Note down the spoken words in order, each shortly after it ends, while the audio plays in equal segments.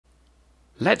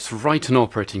let's write an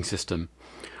operating system,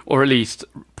 or at least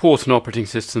port an operating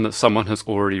system that someone has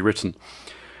already written,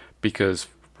 because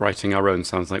writing our own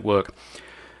sounds like work.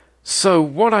 So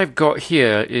what I've got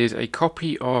here is a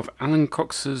copy of Alan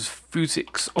Cox's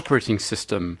Fuzix operating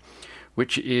system,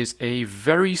 which is a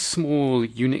very small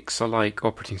Unix-alike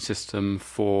operating system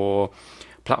for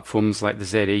platforms like the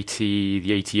Z80,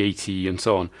 the 8080 and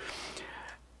so on.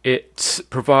 It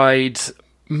provides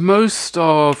most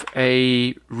of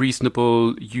a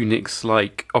reasonable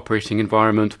Unix-like operating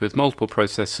environment with multiple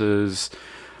processors,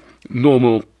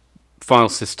 normal file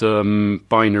system,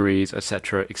 binaries,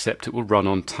 etc., except it will run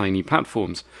on tiny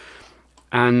platforms.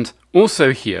 And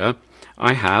also here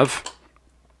I have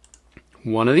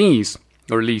one of these,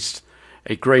 or at least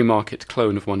a grey market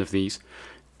clone of one of these.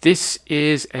 This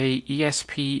is a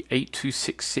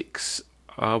ESP8266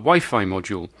 Wi-Fi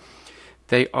module.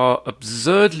 They are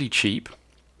absurdly cheap.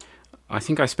 I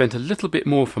think I spent a little bit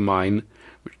more for mine,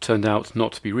 which turned out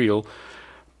not to be real,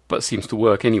 but seems to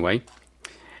work anyway.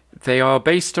 They are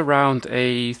based around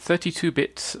a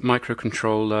 32-bit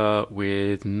microcontroller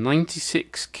with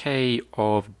 96K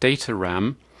of data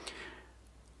RAM,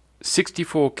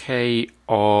 64K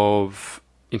of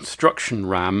instruction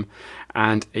RAM,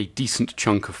 and a decent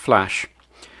chunk of flash.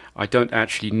 I don't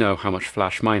actually know how much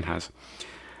flash mine has.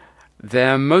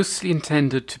 They're mostly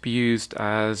intended to be used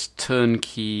as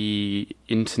turnkey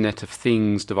Internet of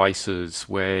Things devices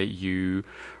where you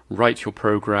write your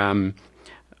program,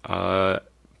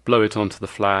 blow it onto the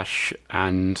flash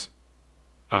and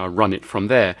run it from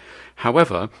there.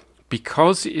 However,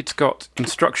 because it's got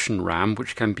instruction RAM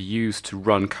which can be used to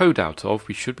run code out of,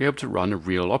 we should be able to run a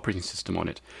real operating system on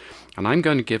it. And I'm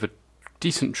going to give a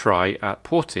decent try at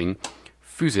porting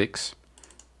Fuzix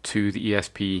to the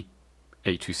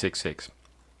ESP8266.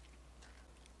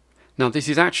 Now this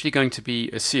is actually going to be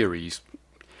a series.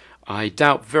 I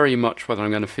doubt very much whether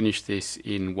I'm going to finish this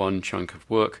in one chunk of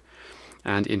work,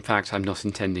 and in fact I'm not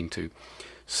intending to.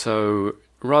 So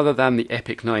rather than the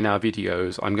epic 9-hour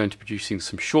videos, I'm going to be producing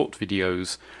some short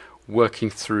videos working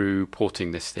through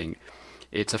porting this thing.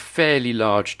 It's a fairly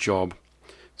large job,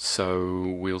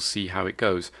 so we'll see how it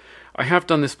goes. I have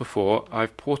done this before.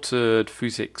 I've ported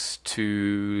Fuzix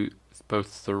to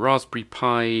both the Raspberry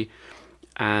Pi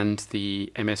and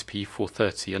the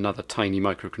MSP430, another tiny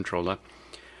microcontroller.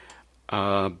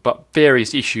 But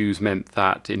various issues meant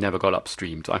that it never got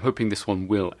upstreamed. I'm hoping this one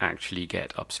will actually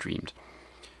get upstreamed.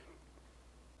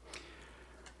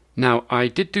 Now, I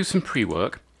did do some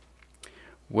pre-work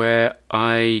where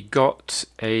I got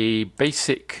a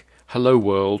basic Hello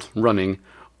World running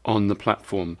on the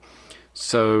platform.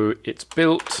 So it's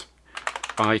built.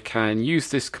 I can use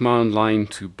this command line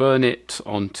to burn it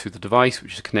onto the device,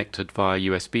 which is connected via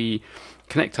USB,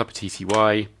 connect up a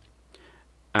TCY,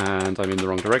 and I'm in the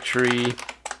wrong directory.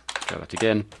 Try that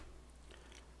again.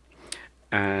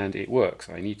 And it works.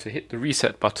 I need to hit the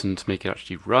reset button to make it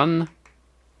actually run.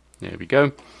 There we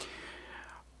go.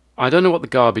 I don't know what the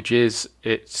garbage is.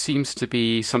 It seems to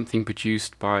be something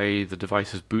produced by the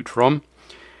device's boot ROM.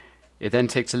 It then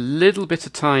takes a little bit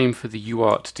of time for the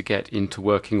UART to get into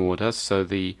working order, so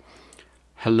the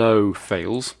hello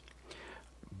fails,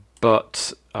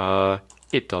 but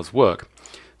it does work.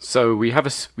 So we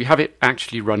have it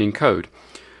actually running code.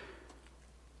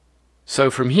 So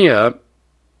from here,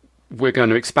 we're going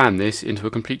to expand this into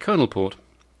a complete kernel port.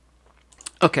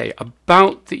 Okay,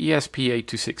 about the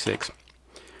ESP8266.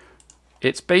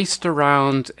 It's based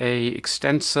around a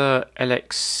Xtensa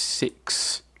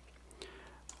LX106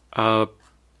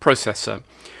 processor,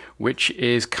 which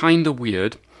is kind of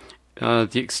weird. The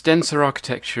Xtensa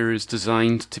architecture is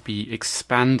designed to be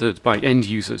expanded by end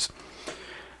users.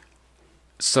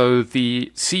 So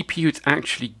the CPU it's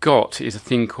actually got is a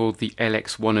thing called the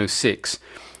LX106,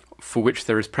 for which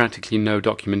there is practically no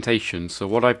documentation. So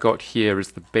what I've got here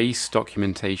is the base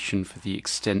documentation for the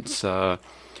Xtensa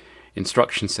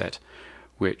instruction set,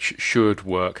 which should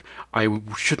work. I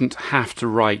shouldn't have to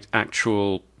write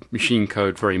actual machine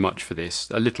code very much for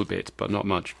this, a little bit, but not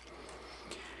much.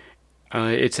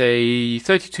 It's a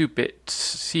 32-bit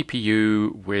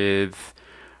CPU with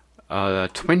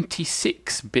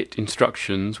 26-bit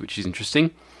instructions, which is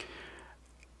interesting.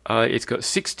 It's got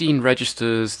 16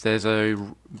 registers. There's a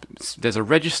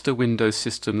register Windows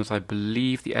system that I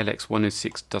believe the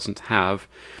LX106 doesn't have.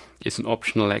 It's an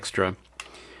optional extra.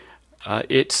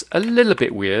 It's a little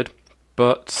bit weird,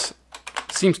 but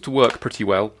seems to work pretty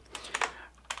well.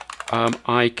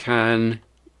 I can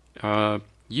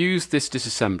use this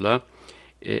disassembler.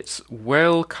 It's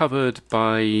well covered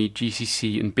by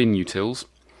GCC and bin utils.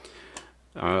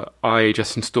 I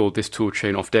just installed this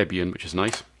toolchain off Debian, which is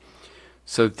nice.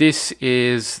 So this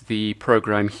is the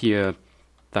program here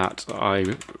that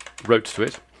I wrote to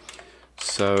it.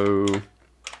 So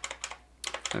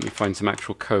let me find some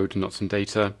actual code, not some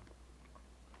data.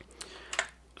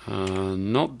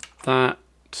 Not that,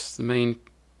 the main,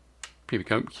 here we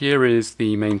go. Here is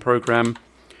the main program,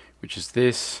 which is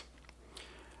this.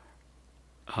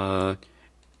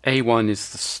 A1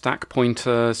 is the stack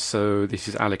pointer, so this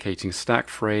is allocating stack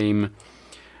frame.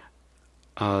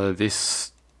 This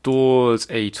stores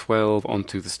A12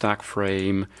 onto the stack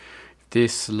frame.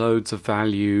 This loads a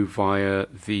value via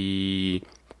the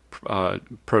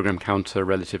program counter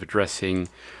relative addressing,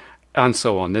 and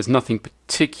so on. There's nothing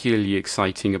particularly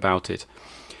exciting about it.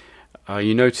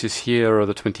 You notice here are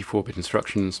the 24-bit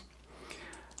instructions.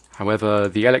 However,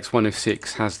 the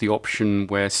LX106 has the option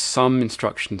where some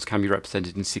instructions can be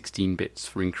represented in 16 bits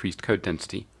for increased code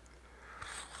density.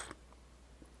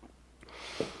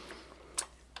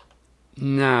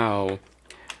 Now,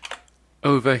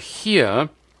 over here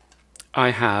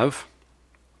I have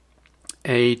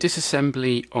a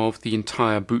disassembly of the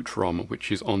entire boot ROM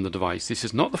which is on the device. This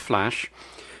is not the flash,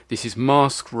 this is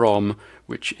mask ROM,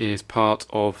 which is part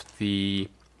of the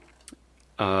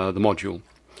module.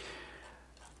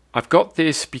 I've got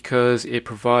this because it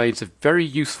provides a very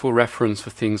useful reference for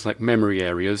things like memory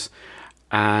areas,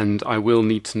 and I will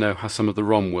need to know how some of the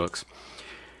ROM works.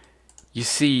 You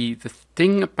see, the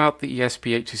thing about the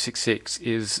ESP8266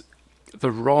 is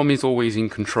the ROM is always in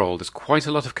control. There's quite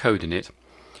a lot of code in it.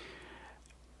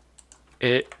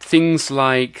 Things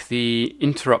like the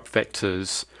interrupt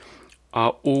vectors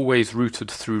are always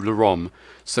routed through the ROM,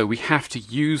 so we have to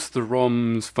use the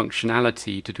ROM's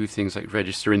functionality to do things like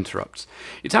register interrupts.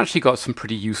 It's actually got some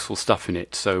pretty useful stuff in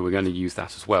it, so we're going to use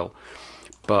that as well,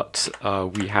 but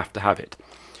we have to have it.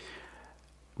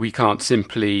 We can't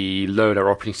simply load our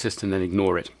operating system and then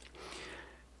ignore it.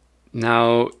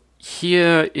 Now,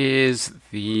 here is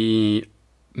the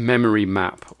memory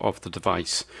map of the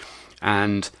device,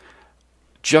 and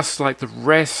just like the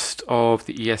rest of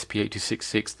the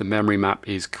ESP8266, the memory map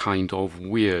is kind of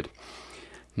weird.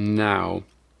 Now,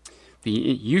 the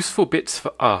useful bits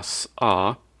for us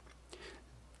are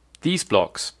these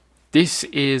blocks. This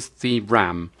is the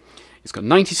RAM. It's got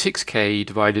 96K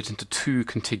divided into two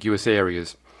contiguous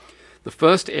areas. The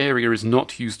first area is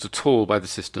not used at all by the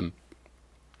system.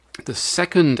 The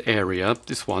second area,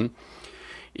 this one,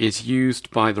 is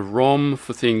used by the ROM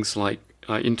for things like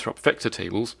interrupt vector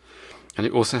tables, and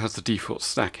it also has the default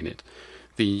stack in it.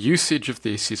 The usage of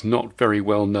this is not very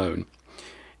well known.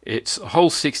 It's a whole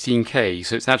 16K,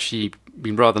 so it's actually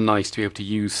been rather nice to be able to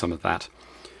use some of that.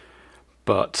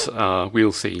 But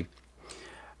we'll see.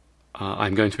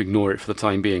 I'm going to ignore it for the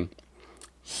time being.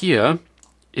 Here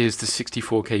is the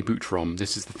 64K boot ROM.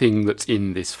 This is the thing that's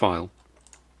in this file.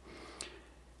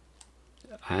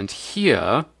 And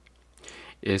here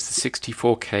is the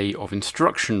 64K of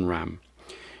instruction RAM.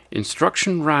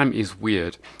 Instruction RAM is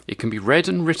weird. It can be read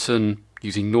and written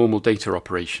using normal data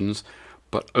operations,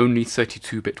 but only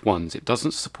 32-bit ones. It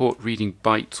doesn't support reading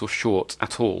bytes or shorts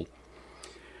at all.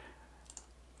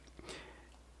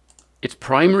 Its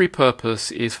primary purpose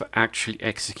is for actually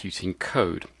executing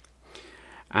code.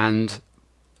 And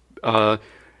the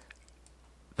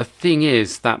thing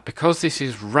is that because this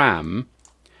is RAM,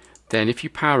 then if you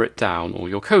power it down, all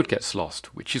your code gets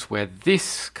lost, which is where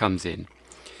this comes in.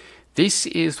 This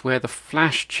is where the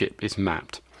flash chip is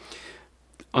mapped.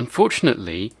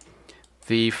 Unfortunately,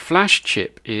 the flash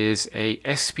chip is a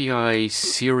SPI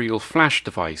serial flash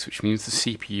device, which means the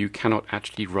CPU cannot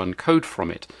actually run code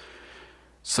from it.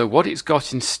 So what it's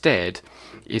got instead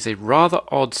is a rather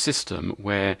odd system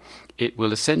where it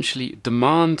will essentially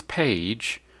demand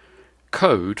page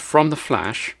code from the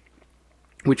flash,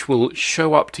 which will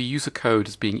show up to user code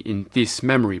as being in this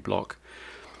memory block.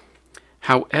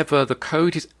 However, the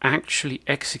code is actually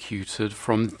executed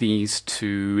from these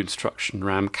two instruction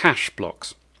RAM cache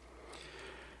blocks.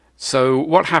 So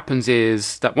what happens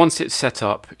is that once it's set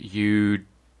up, you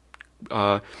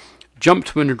jump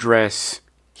to an address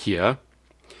here.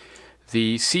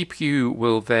 The CPU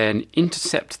will then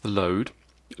intercept the load,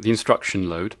 the instruction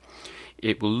load.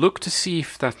 It will look to see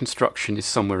if that instruction is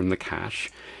somewhere in the cache.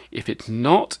 If it's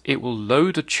not, it will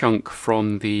load a chunk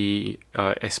from the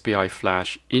SPI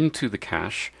flash into the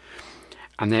cache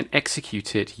and then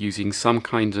execute it using some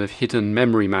kind of hidden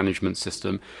memory management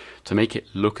system to make it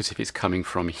look as if it's coming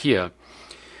from here.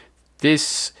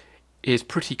 This is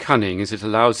pretty cunning, as it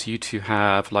allows you to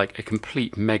have like a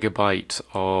complete megabyte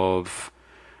of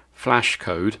flash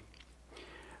code,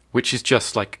 which is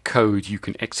just like code you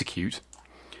can execute.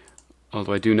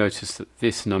 Although I do notice that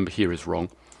this number here is wrong.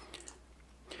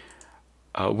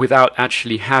 Without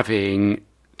actually having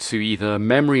to either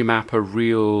memory map a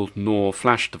real NOR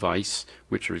flash device,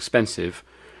 which are expensive,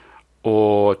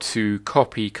 or to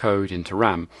copy code into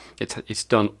RAM. It's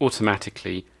done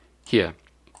automatically here.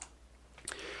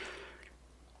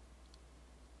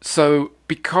 So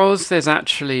because there's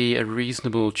actually a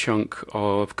reasonable chunk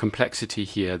of complexity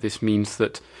here, this means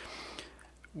that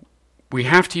we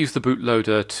have to use the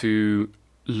bootloader to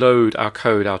load our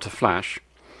code out of flash,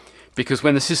 because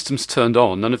when the system's turned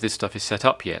on, none of this stuff is set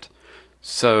up yet.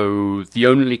 So the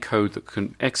only code that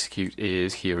can execute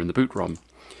is here in the boot ROM.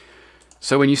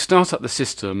 So when you start up the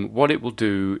system, what it will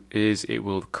do is it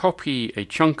will copy a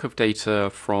chunk of data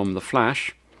from the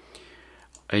flash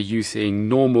using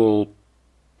normal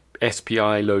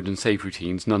SPI load and save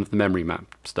routines, none of the memory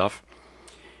map stuff,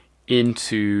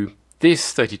 into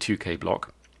this 32K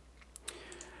block.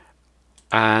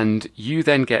 And you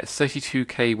then get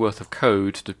 32K worth of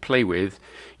code to play with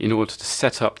in order to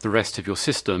set up the rest of your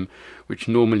system, which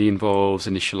normally involves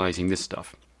initializing this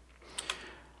stuff.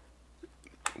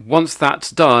 Once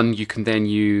that's done, you can then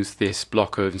use this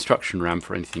block of instruction RAM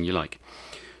for anything you like.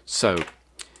 So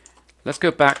let's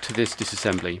go back to this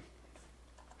disassembly.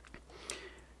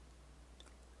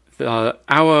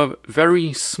 Our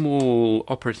very small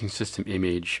operating system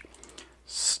image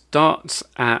starts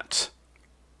at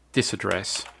this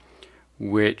address,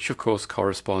 which of course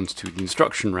corresponds to the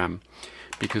instruction RAM,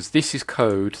 because this is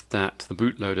code that the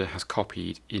bootloader has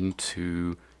copied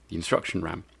into the instruction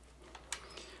RAM.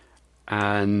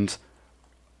 And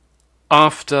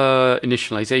after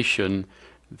initialization,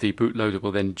 the bootloader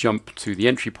will then jump to the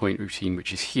entry point routine,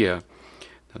 which is here.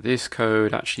 Now this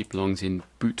code actually belongs in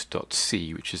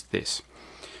boot.c, which is this.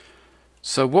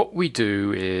 So what we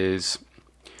do is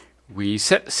we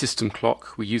set the system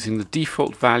clock. We're using the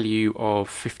default value of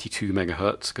 52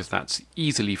 megahertz because that's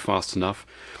easily fast enough.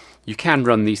 You can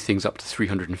run these things up to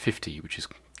 350, which is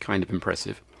kind of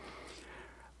impressive.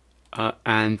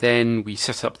 And then we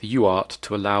set up the UART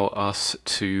to allow us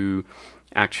to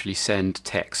actually send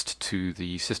text to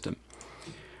the system.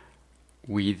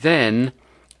 We then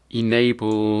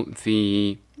enable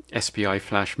the SPI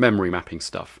flash memory mapping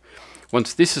stuff.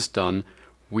 Once this is done,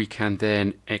 we can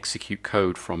then execute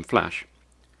code from flash.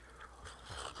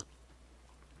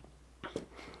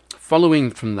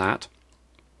 Following from that,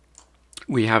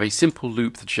 we have a simple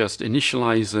loop that just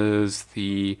initializes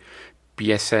the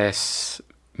BSS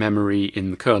memory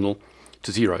in the kernel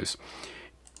to zeros.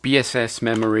 BSS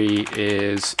memory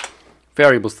is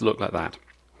variables that look like that.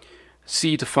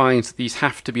 C defines that these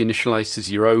have to be initialized to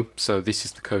 0, so this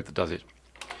is the code that does it.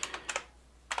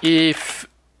 If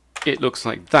it looks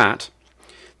like that,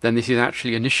 then this is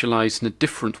actually initialized in a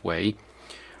different way.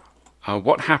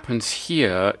 What happens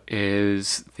here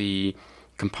is the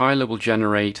compiler will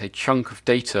generate a chunk of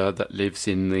data that lives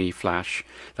in the flash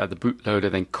that the bootloader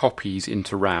then copies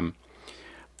into RAM.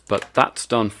 But that's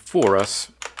done for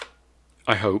us,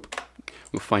 I hope.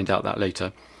 We'll find out that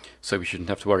later, so we shouldn't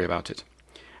have to worry about it.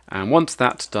 And once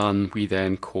that's done, we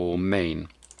then call main,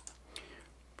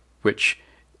 which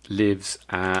lives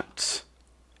at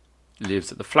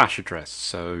the flash address.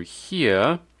 So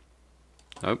here,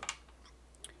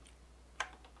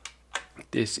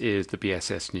 this is the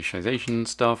BSS initialization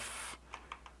stuff.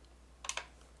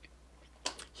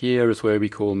 Here is where we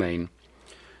call main.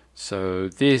 So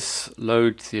this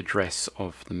loads the address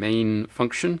of the main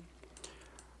function,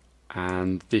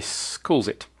 and this calls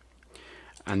it.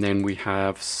 And then we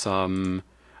have some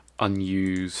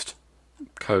unused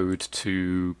code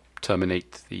to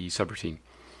terminate the subroutine.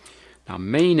 Now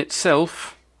main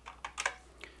itself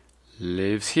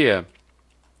lives here,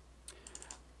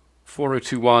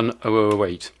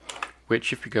 40210008,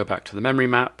 which if we go back to the memory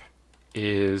map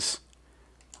is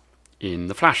in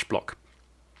the flash block.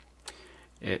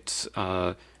 It's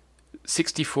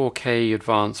 64K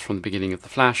advance from the beginning of the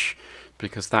flash,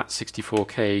 because that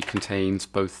 64K contains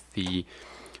both the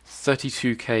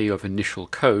 32K of initial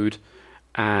code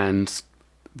and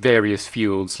various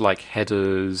fields like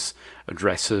headers,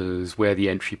 addresses, where the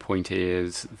entry point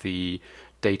is, the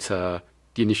data,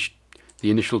 the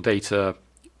initial data,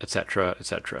 etc.,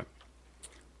 etc.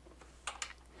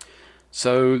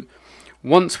 So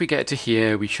once we get to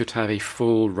here, we should have a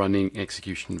full running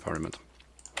execution environment.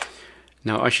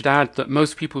 Now I should add that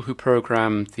most people who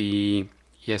program the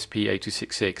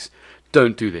ESP8266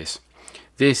 don't do this.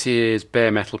 This is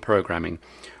bare metal programming.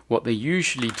 What they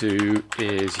usually do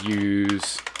is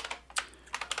use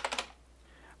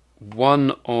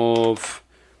one of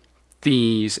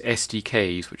these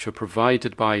SDKs, which are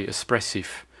provided by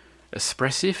Espressif,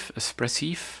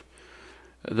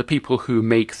 the people who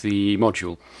make the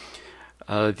module.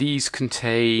 These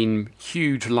contain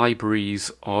huge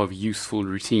libraries of useful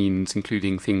routines,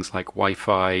 including things like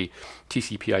Wi-Fi,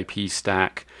 TCP/IP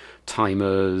stack,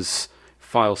 timers,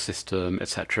 file system,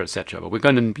 etc., etc. But we're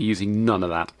going to be using none of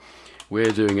that.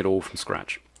 We're doing it all from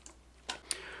scratch.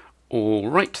 All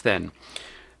right then.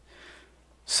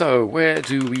 So where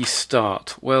do we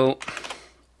start? Well,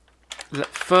 the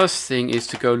first thing is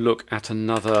to go look at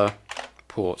another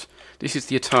port. This is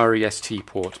the Atari ST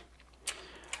port.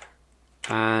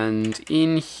 And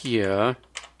in here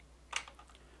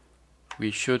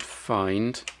we should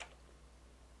find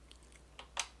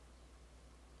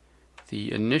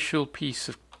the initial piece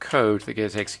of code that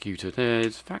gets executed.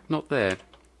 It's in fact not there.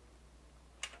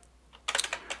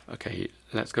 Okay,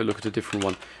 let's go look at a different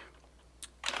one.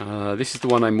 This is the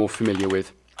one I'm more familiar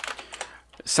with.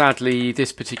 Sadly,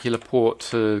 this particular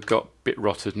port got bit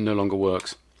rotted and no longer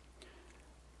works.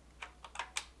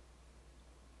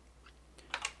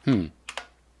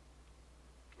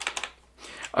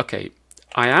 Okay,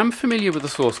 I am familiar with the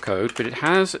source code, but it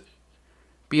has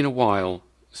been a while,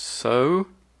 so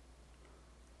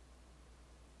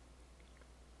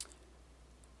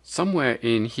somewhere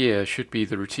in here should be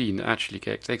the routine that actually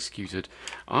gets executed.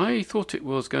 I thought it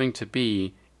was going to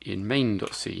be in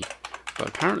main.c, but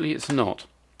apparently it's not.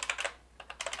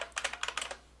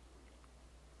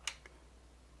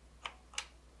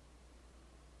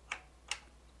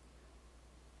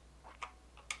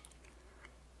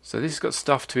 So this has got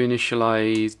stuff to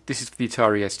initialize. This is for the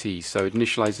Atari ST, so it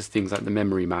initializes things like the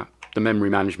memory map, the memory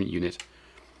management unit.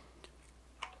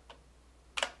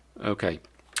 Okay.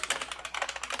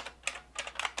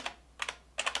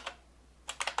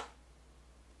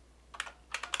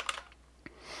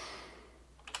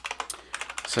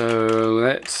 So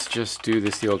let's just do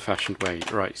this the old-fashioned way.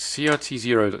 Right,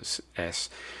 crt0.s.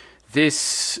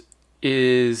 This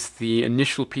is the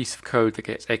initial piece of code that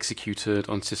gets executed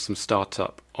on system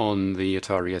startup on the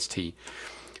Atari ST.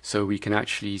 So we can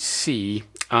actually see,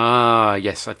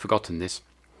 yes, I'd forgotten this.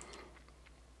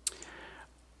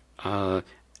 Right,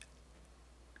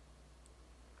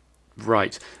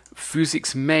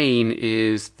 Fuzix main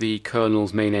is the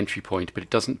kernel's main entry point, but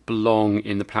it doesn't belong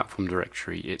in the platform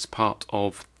directory. It's part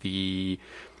of the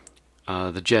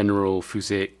general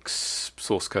Fuzix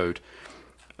source code.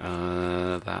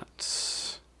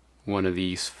 That's one of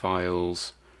these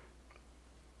files,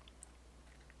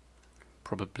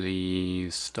 probably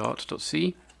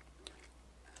start.c.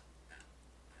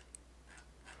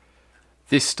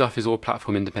 This stuff is all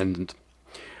platform independent.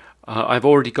 I've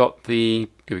already got the,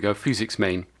 here we go, Fuzix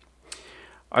main.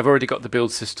 I've already got the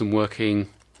build system working,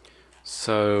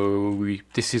 so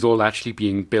this is all actually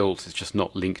being built. It's just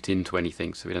not linked into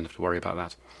anything, so we don't have to worry about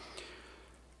that.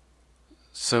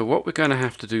 So what we're going to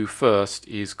have to do first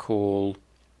is call,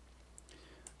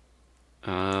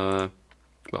 well,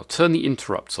 turn the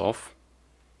interrupts off.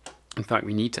 In fact,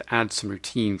 we need to add some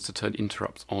routines to turn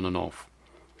interrupts on and off.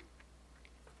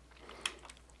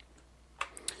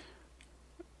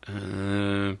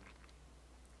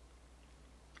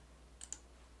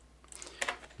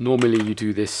 Normally you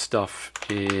do this stuff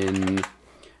in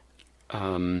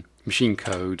machine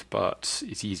code, but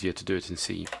it's easier to do it in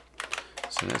C.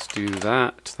 So let's do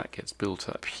that. That gets built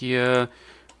up here.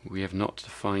 We have not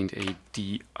defined a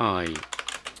DI.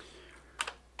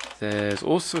 There's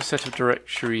also a set of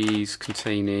directories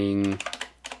containing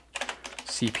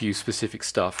CPU specific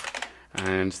stuff,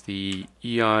 and the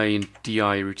EI and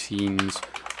DI routines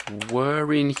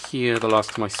were in here the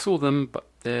last time I saw them, but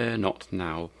they're not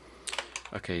now.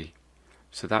 Okay,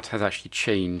 so that has actually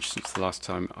changed since the last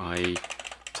time I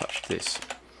touched this.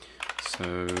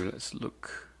 So let's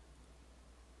look.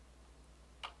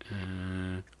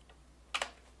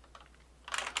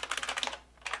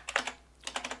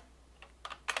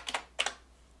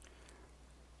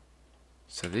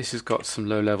 So this has got some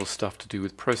low-level stuff to do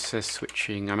with process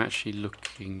switching. I'm actually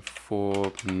looking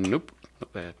for, nope,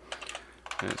 not there.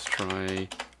 Let's try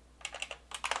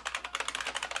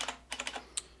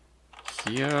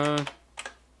here.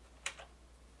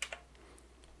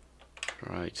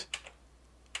 Right.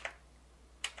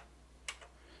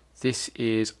 This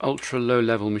is ultra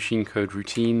low-level machine code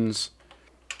routines.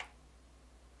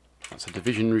 That's a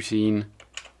division routine.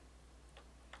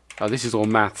 Oh, this is all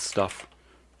math stuff.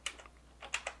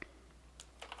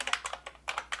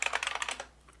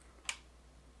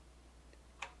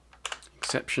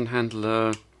 Exception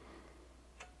handler.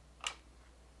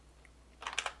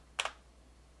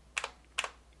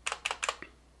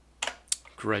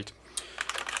 Great.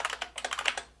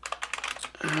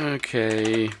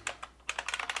 Okay.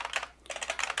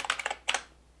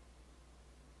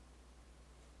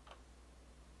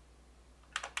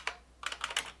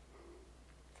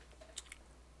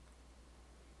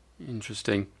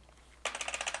 Interesting.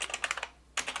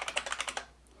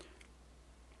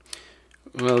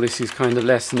 Well, this is kind of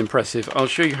less than impressive. I'll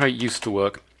show you how it used to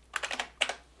work.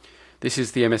 This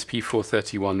is the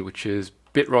MSP431, which is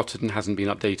bit rotted and hasn't been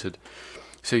updated.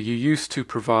 So you used to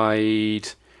provide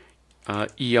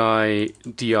EI,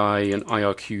 DI and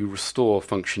IRQ restore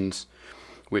functions,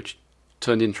 which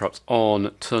turned interrupts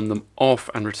on, turned them off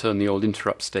and returned the old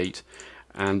interrupt state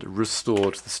and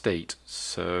restored the state.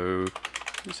 So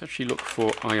let's actually look for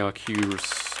IRQ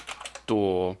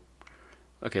restore.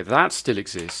 Okay, that still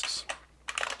exists.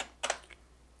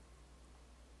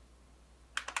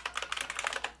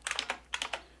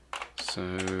 So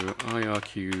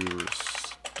IRQ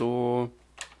restore.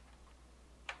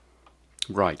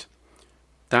 Right.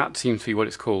 That seems to be what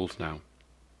it's called now.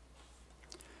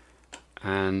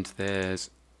 And there's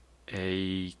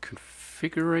a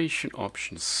configuration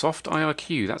option. Soft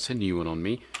IRQ, that's a new one on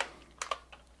me.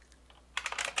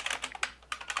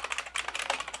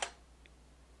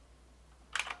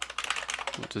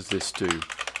 What does this do?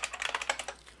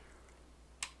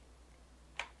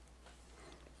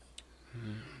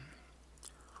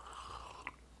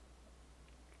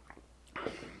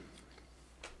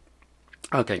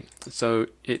 Okay, so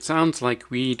it sounds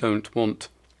like we don't want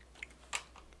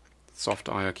soft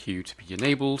IRQ to be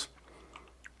enabled.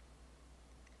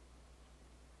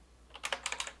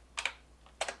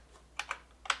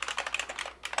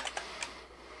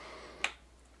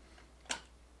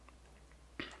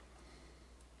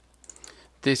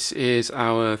 This is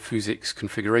our Fuzix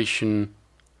configuration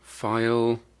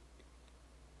file.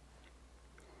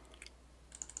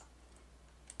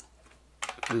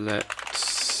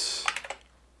 Let's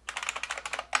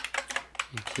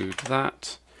include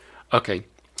that. Okay,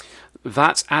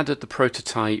 that's added the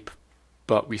prototype,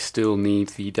 but we still need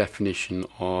the definition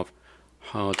of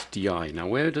hard DI. Now,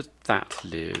 where does that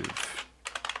live?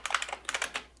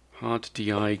 Hard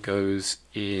DI goes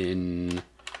in.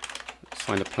 Let's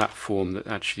find a platform that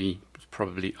actually is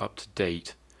probably up to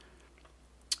date.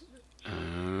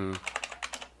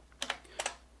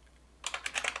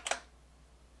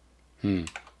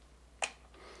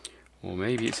 Or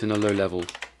maybe it's in a low level.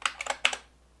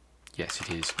 Yes, it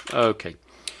is. Okay.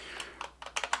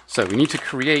 So we need to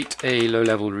create a low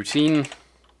level routine,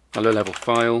 a low level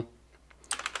file.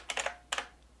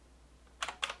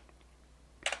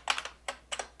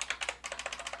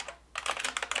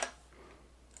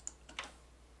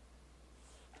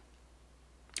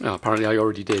 Oh, apparently I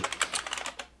already did.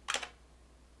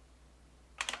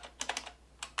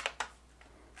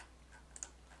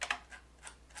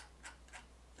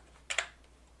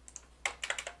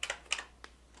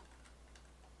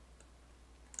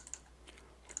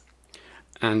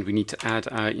 And we need to add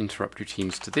our interrupt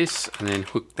routines to this and then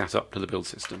hook that up to the build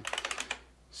system.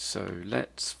 So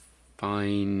let's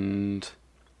find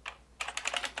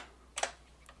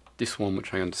this one,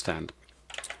 which I understand.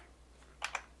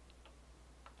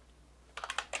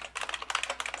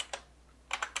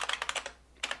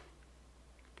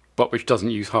 But which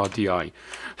doesn't use hard DI.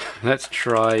 Let's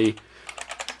try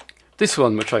this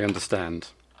one, which I understand.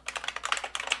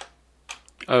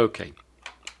 Okay.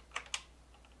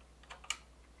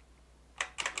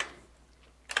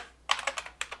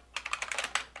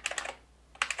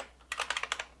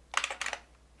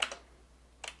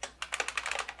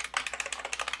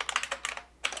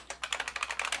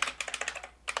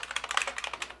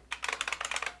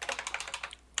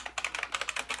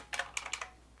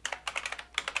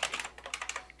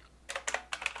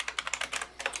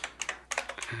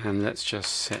 And let's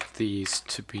just set these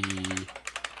to be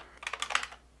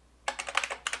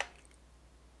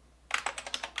I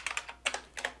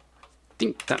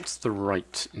think that's the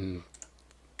right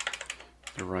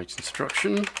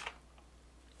instruction.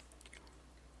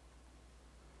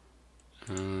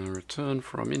 Return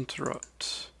from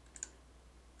interrupt.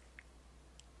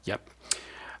 Yep.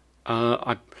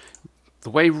 The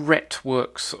way ret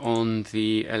works on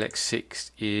the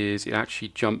LX6 is it actually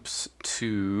jumps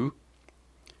to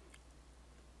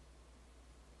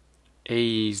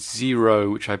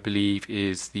A0, which I believe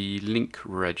is the link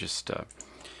register.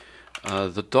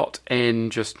 The .n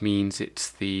just means it's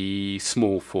the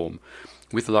small form.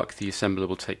 With luck, the assembler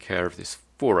will take care of this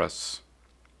for us.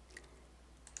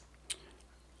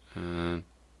 Let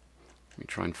me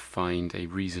try and find a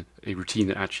routine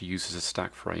that actually uses a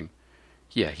stack frame.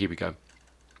 Yeah, here we go.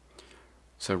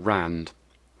 So rand.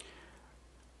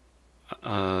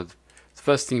 The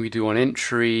first thing we do on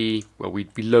entry, well, we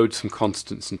load some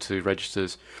constants into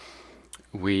registers.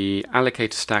 We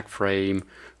allocate a stack frame.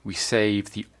 We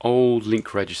save the old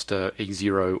link register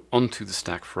A0 onto the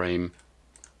stack frame.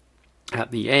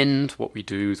 At the end, what we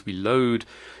do is we load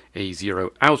a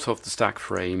 0 out of the stack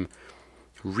frame,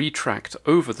 retract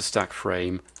over the stack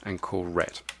frame, and call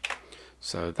ret.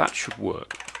 So that should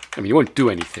work. I mean, it won't do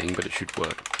anything, but it should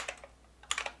work.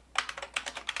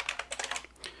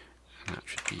 And that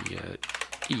should be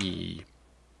E.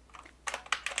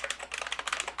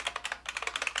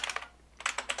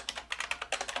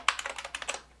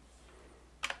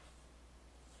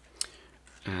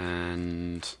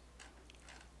 And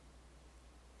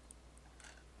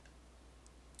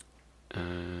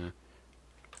I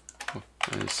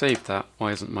saved that.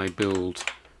 Why isn't my build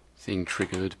thing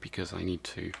triggered? Because I need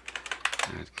to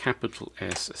add capital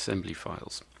S assembly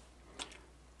files.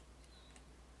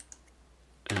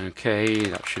 Okay,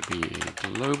 that should be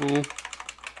global.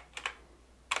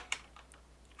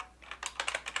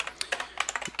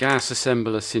 The gas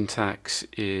assembler syntax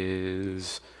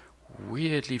is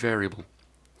weirdly variable.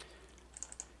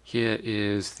 Here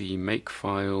is the make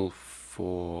file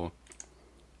for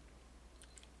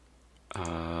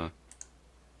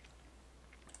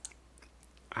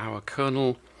our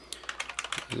kernel.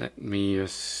 Let me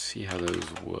see how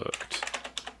those worked.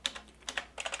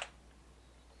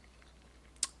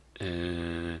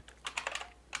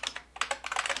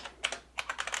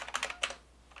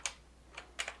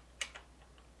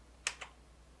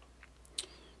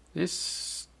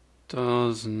 This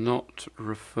does not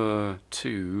refer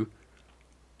to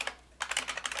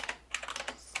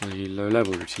the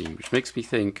low-level routine, which makes me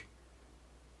think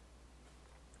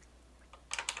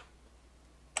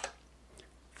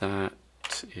that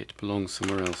it belongs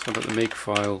somewhere else. How about the make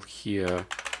file here?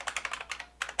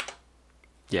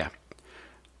 Yeah.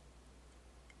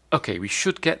 Okay, we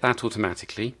should get that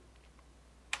automatically.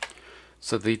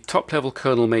 So the top-level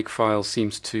kernel make file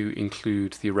seems to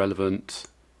include the relevant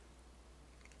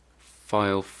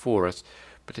file for us,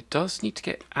 but it does need to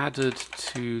get added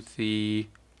to the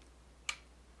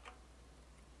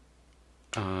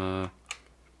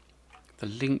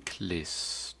link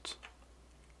list.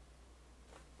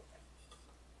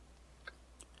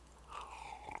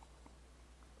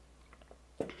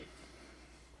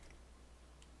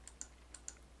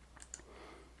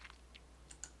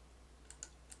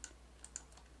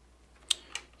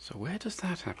 So where does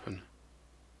that happen?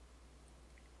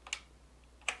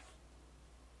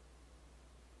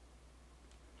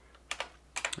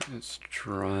 Let's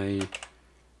try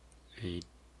a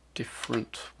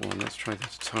different one. Let's try the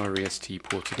Atari ST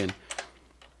port again.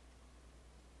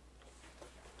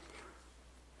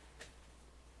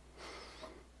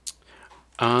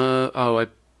 Oh, I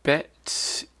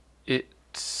bet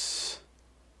it's...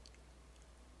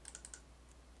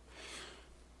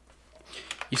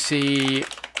 You see,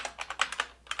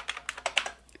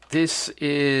 this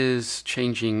is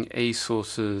changing A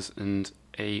sources and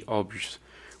A objects,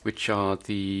 which are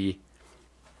the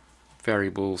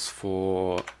variables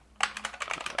for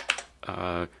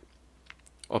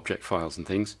object files and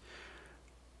things.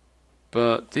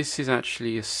 But this is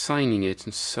actually assigning it,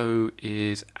 and so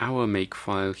is our make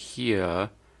file here.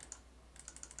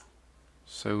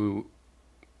 So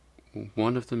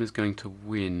one of them is going to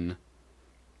win.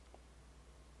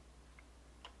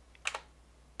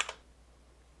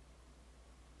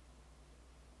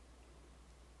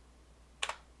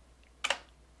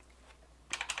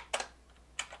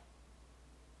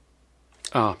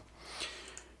 Ah,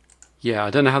 yeah, I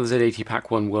don't know how the Z80 pack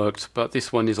one worked, but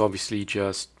this one is obviously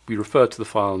just, we refer to the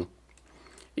file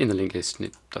in the linked list and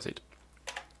it does it.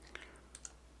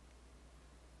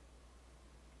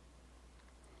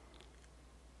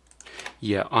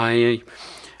 Yeah,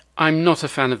 I'm not a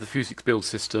fan of the Fuzix build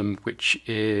system, which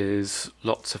is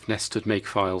lots of nested make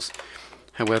files.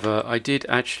 However, I did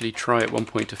actually try at one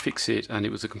point to fix it, and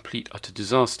it was a complete utter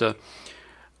disaster,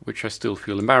 which I still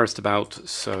feel embarrassed about,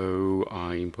 so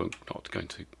I'm not going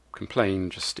to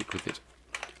complain, just stick with it.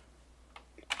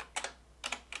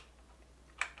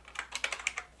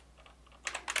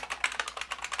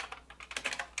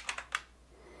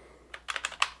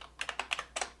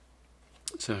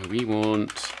 So we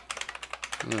want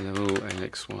level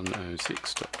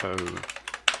LX106.0.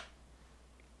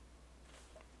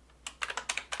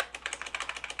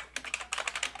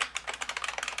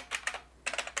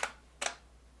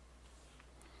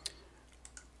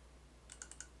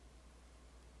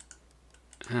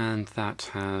 And that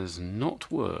has not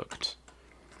worked.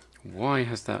 Why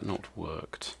has that not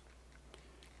worked?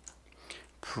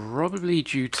 Probably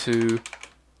due to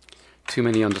too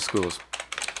many underscores.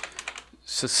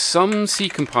 So some C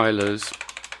compilers,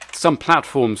 some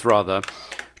platforms rather,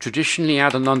 traditionally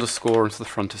add an underscore into the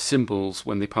front of symbols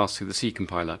when they pass through the C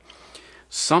compiler.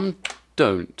 Some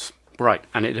don't. Right,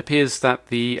 and it appears that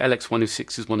the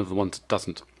LX106 is one of the ones that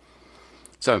doesn't.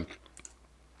 So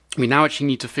we now actually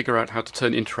need to figure out how to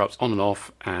turn interrupts on and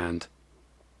off and,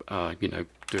 you know,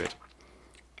 do it.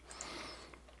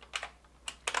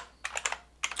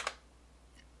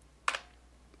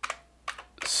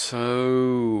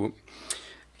 So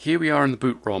here we are in the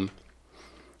boot ROM.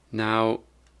 Now,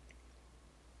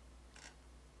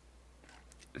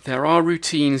 there are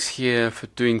routines here for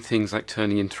doing things like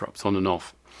turning interrupts on and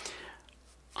off.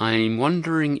 I'm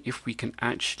wondering if we can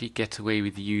actually get away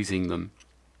with using them.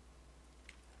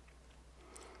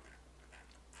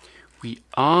 We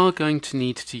are going to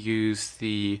need to use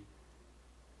the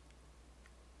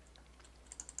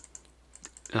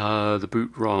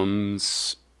boot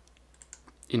ROM's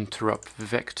interrupt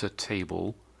vector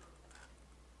table.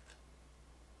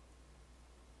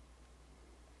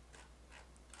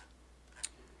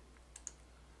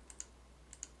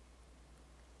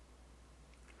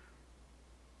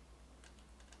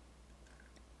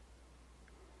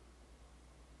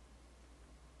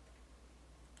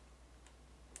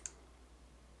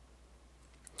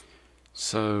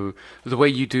 So the way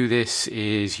you do this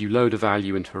is you load a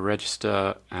value into a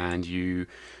register and you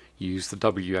use the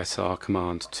WSR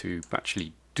command to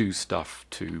actually do stuff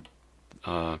to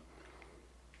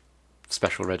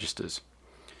special registers.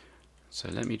 So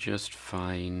let me just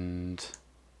find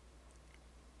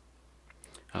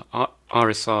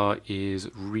RSR is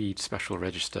read special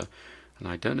register, and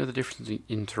I don't know the difference between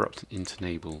interrupt and int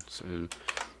enable, so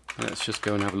let's just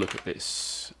go and have a look at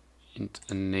this. Int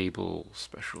enable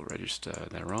special register.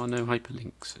 There are no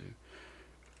hyperlinks, so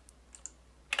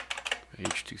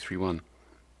page 231.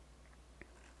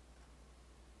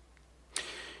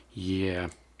 Yeah.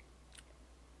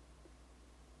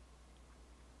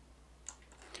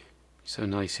 So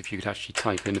nice if you could actually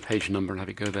type in the page number and have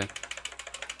it go there.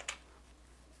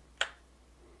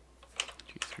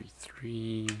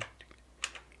 233.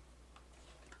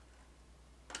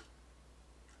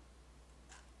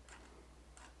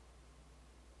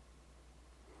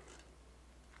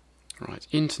 Right,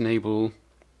 int enable.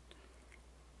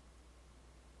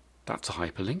 That's a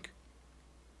hyperlink.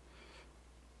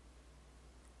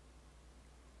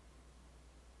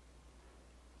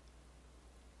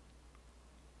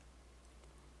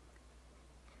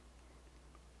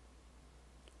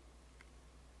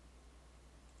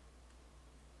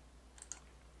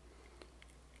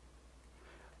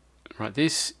 Right,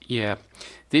 this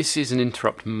is an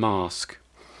interrupt mask.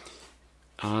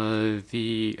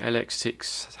 The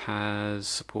LX6 has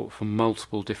support for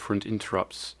multiple different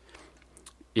interrupts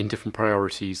in different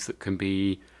priorities that can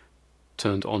be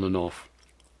turned on and off.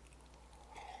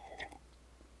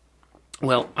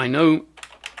 Well, I know,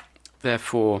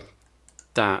 therefore,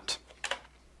 that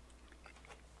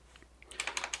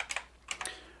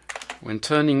when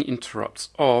turning interrupts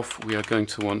off, we are going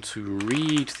to want to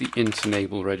read the int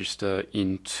enable register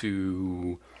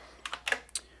into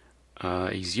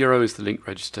A0 is the link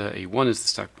register, A1 is the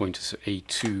stack pointer, so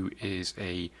A2 is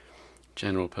a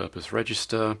general purpose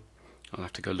register. I'll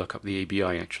have to go look up the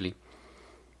ABI actually.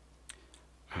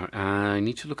 I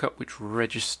need to look up which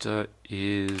register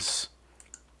is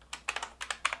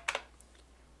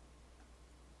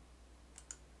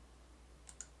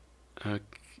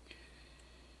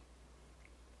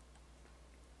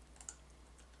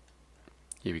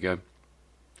here we go.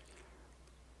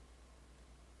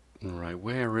 Right,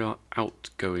 where are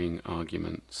outgoing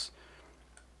arguments?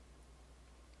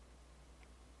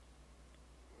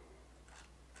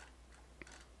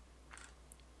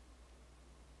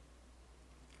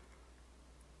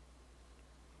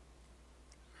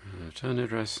 Return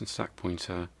address and stack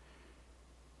pointer.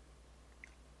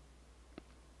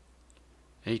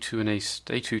 A2 and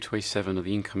A2 to A7 are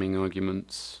the incoming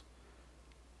arguments.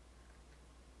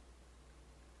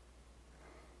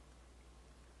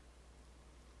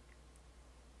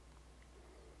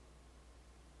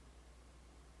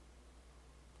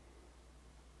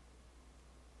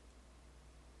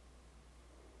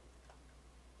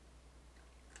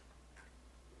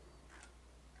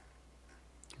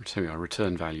 So we are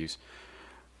return values.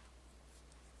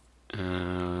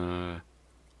 R2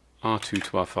 to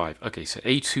R5. Okay, so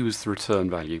A2 is the return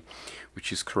value,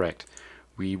 which is correct.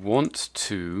 We want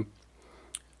to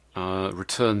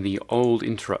return the old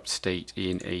interrupt state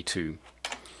in A2.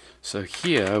 So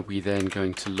here we then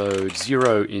going to load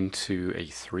 0 into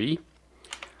A3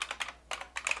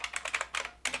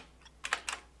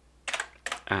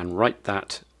 and write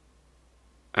that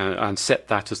and set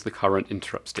that as the current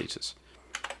interrupt status.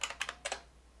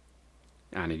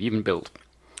 And it even built.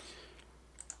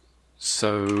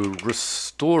 So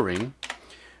restoring,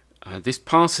 this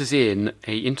passes in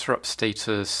a interrupt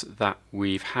status that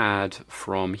we've had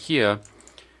from here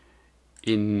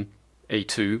in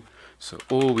A2. So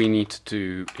all we need to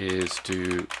do is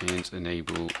do int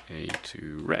enable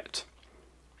a2ret.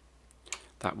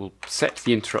 That will set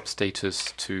the interrupt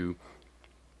status to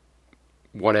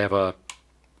whatever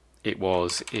it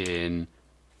was in,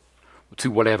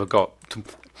 to whatever got, to,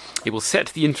 it will set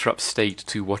the interrupt state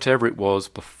to whatever it was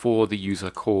before the user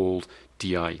called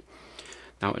DI.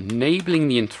 Now enabling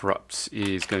the interrupts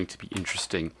is going to be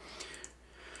interesting,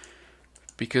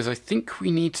 because I think we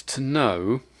need to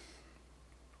know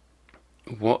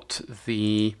what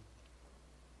value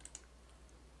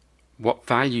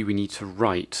we need to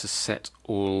write to set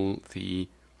to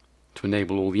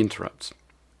enable all the interrupts.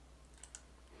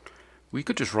 We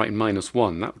could just write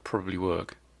 -1, that would probably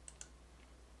work.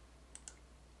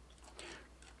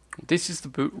 This is the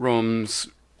boot ROM's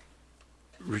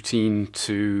routine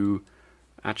to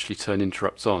actually turn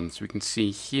interrupts on. So we can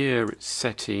see here it's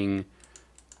setting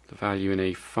the value in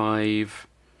A5.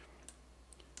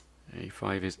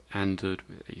 A5 is ANDed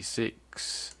with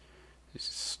A6. This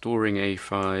is storing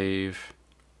A5.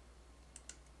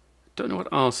 Don't know what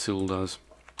rsil does.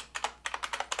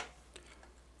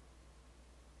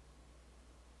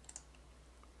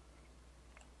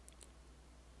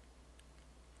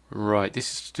 Right,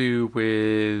 this is to do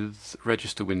with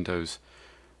register windows.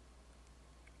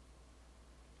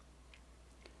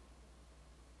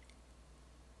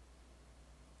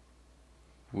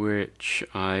 Which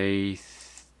I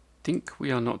think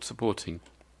we are not supporting.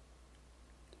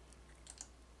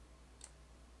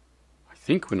 I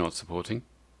think we're not supporting.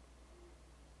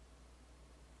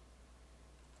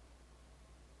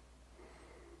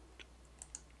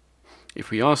 If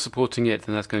we are supporting it,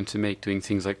 then that's going to make doing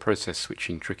things like process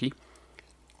switching tricky.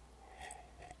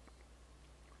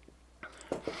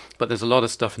 But there's a lot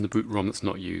of stuff in the boot ROM that's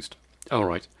not used.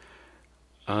 Alright.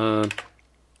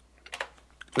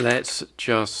 Let's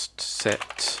just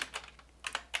set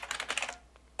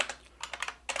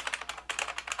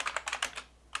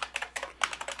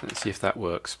let's see if that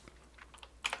works.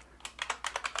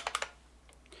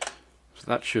 So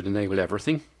that should enable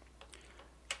everything.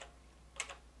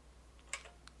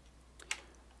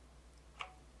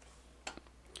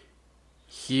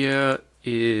 Here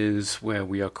is where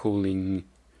we are calling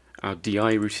our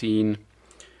DI routine.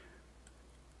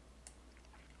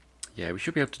 Yeah, we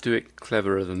should be able to do it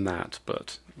cleverer than that,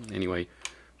 but anyway.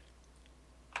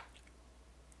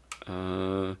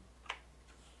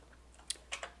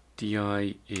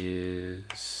 DI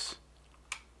is...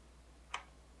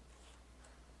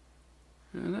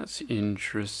 that's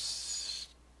interesting.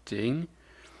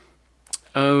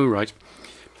 Oh, right.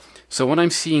 So what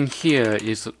I'm seeing here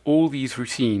is that all these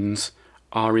routines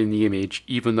are in the image,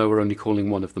 even though we're only calling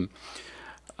one of them.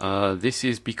 This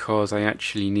is because I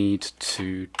actually need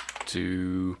to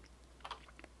do...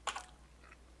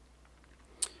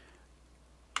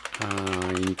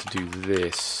 I need to do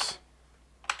this.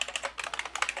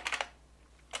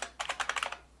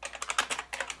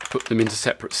 Put them into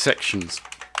separate sections.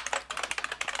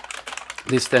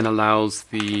 This then allows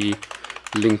the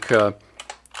linker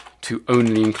to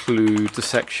only include the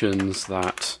sections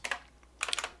that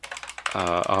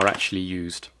are actually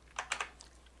used.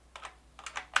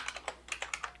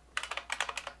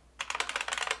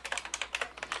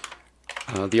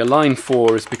 The align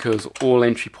 4 is because all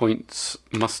entry points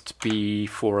must be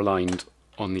 4 aligned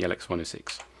on the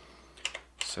LX106.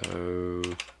 So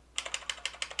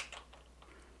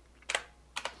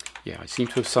yeah, I seem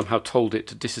to have somehow told it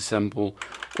to disassemble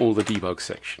all the debug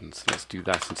sections. Let's do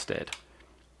that instead.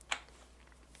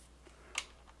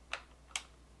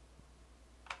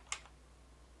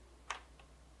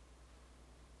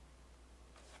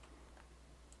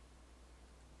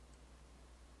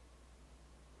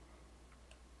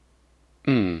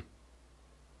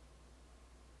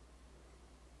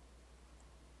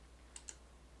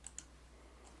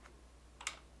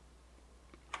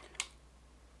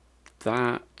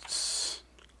 That's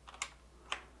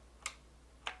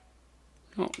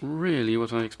not really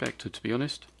what I expected, to be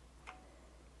honest.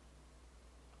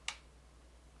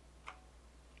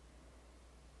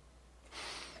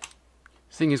 The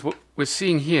thing is, what we're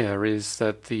seeing here is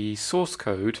that the source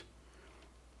code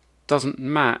doesn't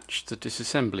match the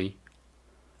disassembly.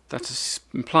 That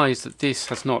implies that this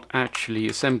has not actually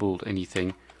assembled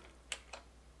anything.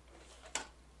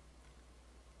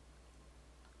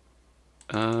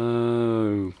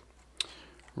 Oh,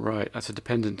 right, that's a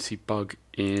dependency bug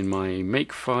in my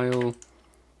make file.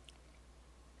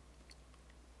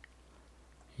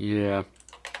 Yeah.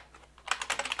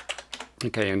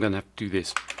 Okay, I'm going to have to do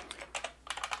this.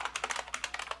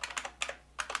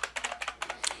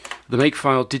 The make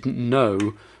file didn't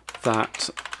know that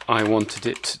I wanted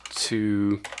it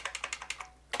to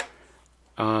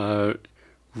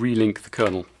relink the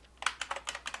kernel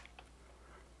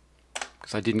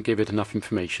because I didn't give it enough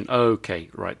information. Okay,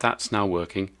 right, that's now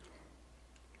working.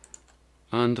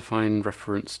 Undefined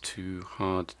reference to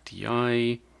hard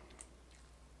DI,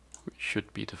 which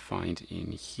should be defined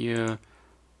in here.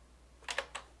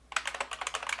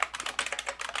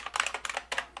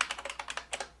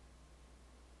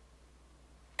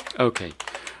 Okay,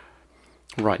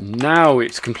 right, now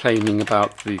it's complaining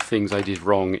about the things I did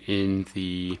wrong in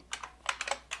the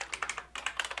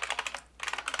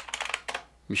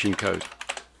machine code,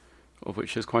 of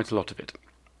which there's quite a lot of it.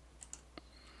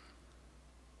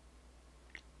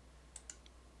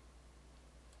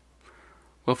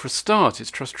 Well, for a start,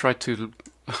 it's just tried to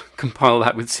compile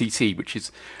that with CT, which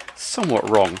is somewhat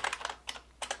wrong.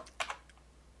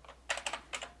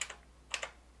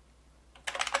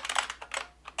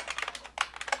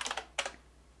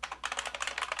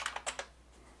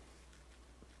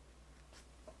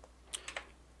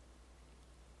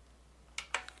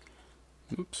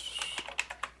 Oops.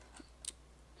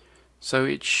 So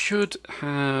it should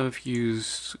have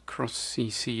used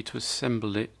cross-CC to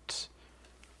assemble it.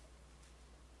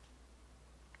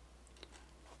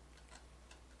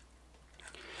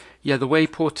 Yeah, the way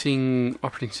porting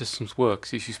operating systems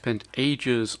works is you spend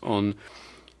ages on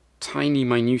tiny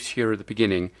minutiae at the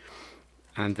beginning,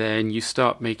 and then you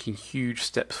start making huge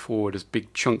steps forward as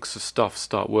big chunks of stuff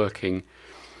start working,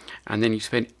 and then you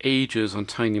spend ages on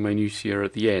tiny minutiae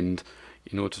at the end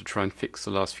in order to try and fix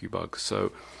the last few bugs.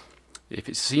 So if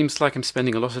it seems like I'm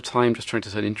spending a lot of time just trying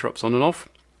to turn interrupts on and off,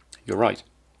 you're right.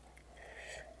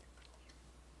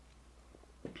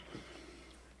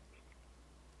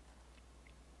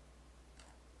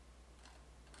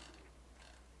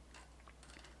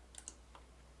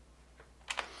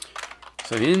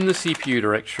 So in the CPU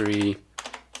directory,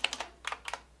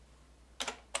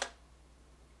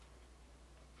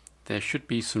 there should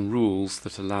be some rules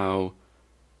that allow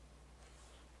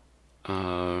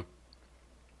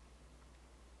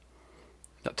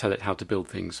that tell it how to build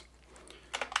things.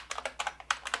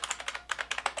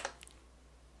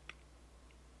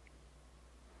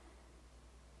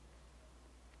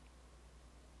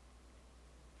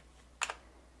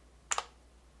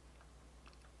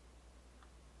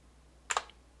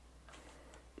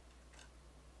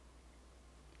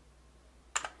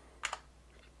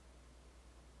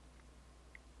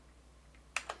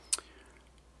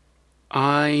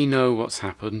 I know what's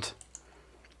happened.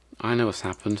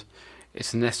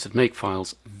 It's a nested make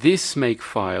files. This make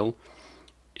file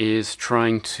is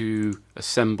trying to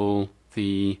assemble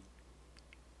the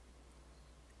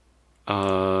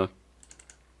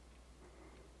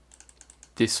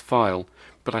this file,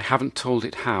 but I haven't told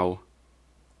it how.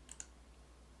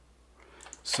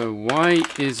 So why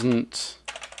isn't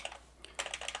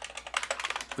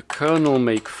the kernel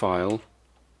make file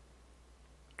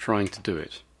trying to do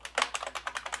it?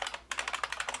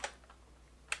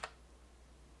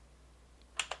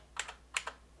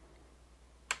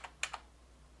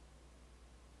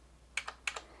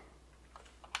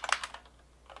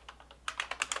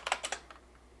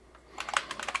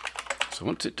 So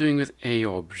what's it doing with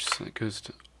aobs? That goes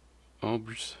to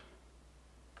obs.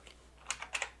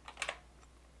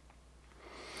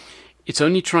 It's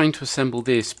only trying to assemble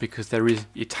this because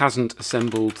it hasn't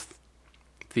assembled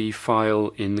the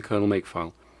file in the kernel make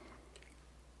file.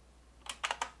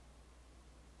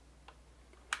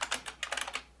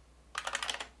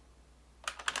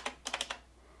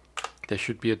 There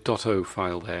should be a .o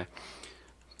file there.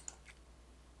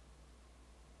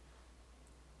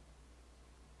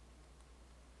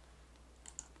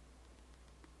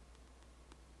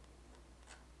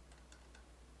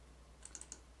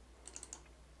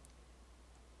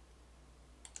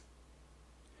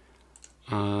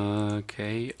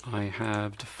 Okay, I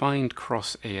have defined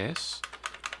cross AS.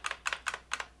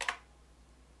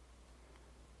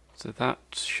 So that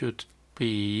should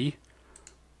be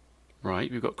right.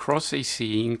 We've got cross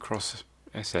AC and cross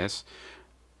SS,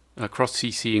 cross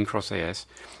CC and cross AS.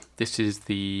 This is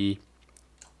the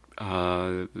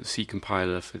C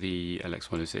compiler for the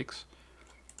LX106.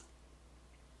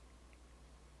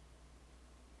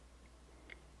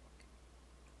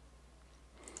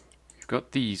 We've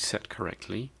got these set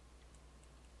correctly.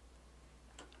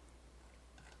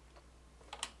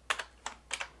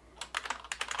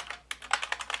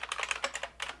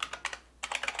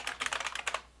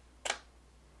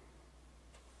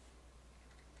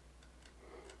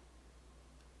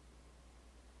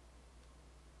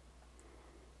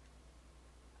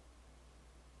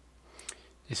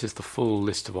 This is the full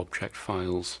list of object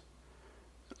files.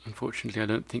 Unfortunately, I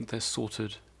don't think they're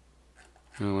sorted.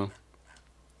 Oh well.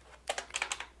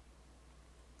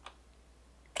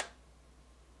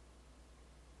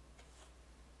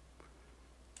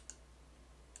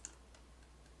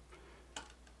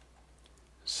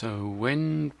 So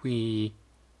when we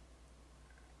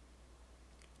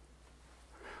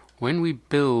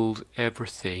build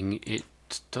everything, it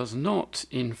does not,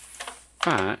 in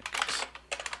fact,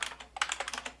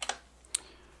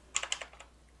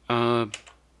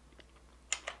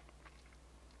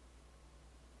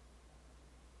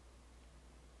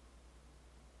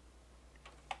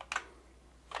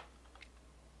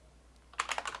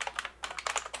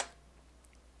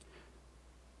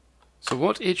 so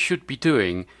what it should be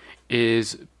doing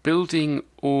is building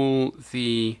all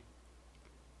the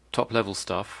top level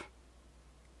stuff,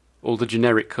 all the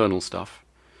generic kernel stuff.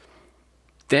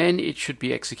 Then it should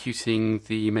be executing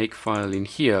the make file in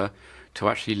here to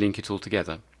actually link it all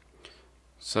together.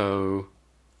 So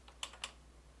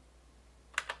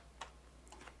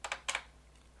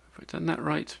have I done that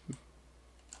right?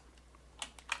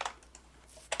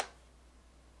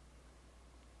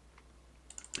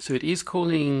 So it is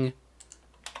calling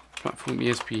platform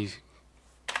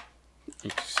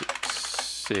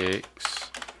ESP8266.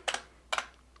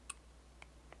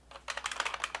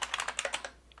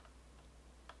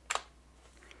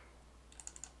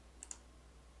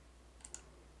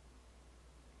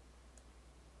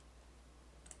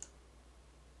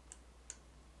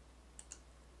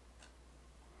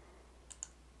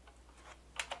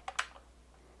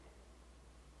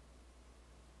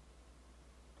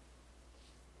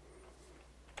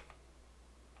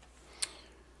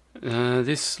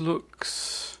 This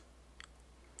looks...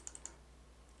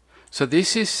 So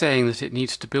this is saying that it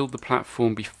needs to build the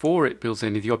platform before it builds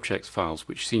any of the objects files,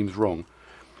 which seems wrong.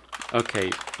 Okay,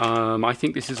 I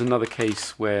think this is another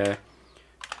case where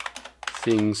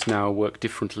things now work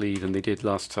differently than they did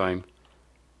last time.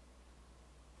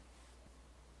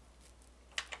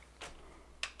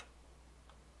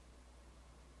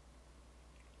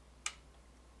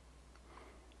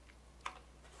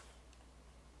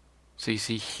 So you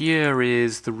see, here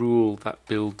is the rule that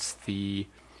builds the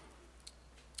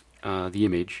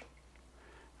image,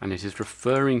 and it is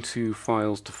referring to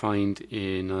files defined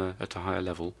in at a higher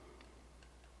level.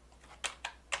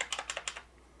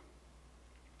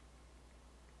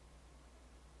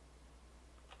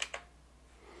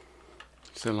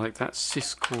 So like that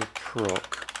syscore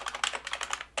proc,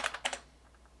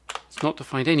 it's not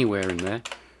defined anywhere in there.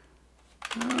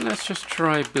 Let's just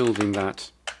try building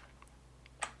that.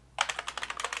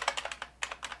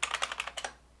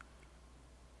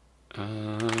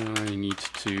 I need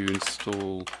to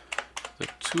install the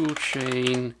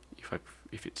toolchain.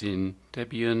 If it's in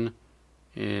Debian,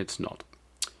 it's not.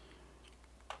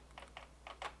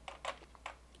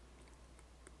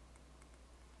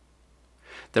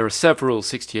 There are several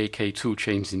 68K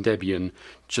toolchains in Debian,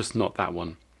 just not that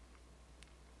one.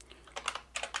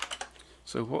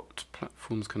 So what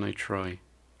platforms can I try?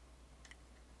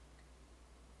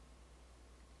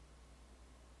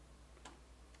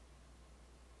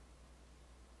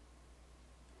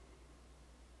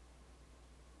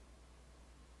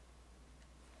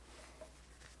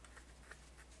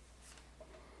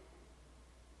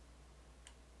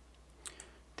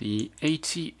 The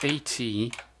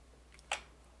 8080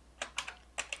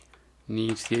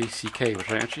 needs the ACK, which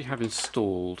I actually have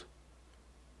installed.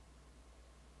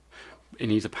 It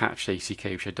needs a patched ACK,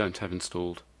 which I don't have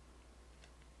installed.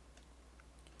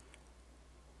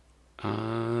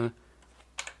 Let's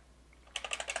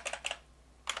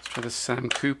try the Sam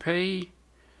Coupe.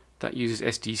 That uses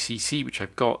SDCC, which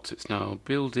I've got. It's now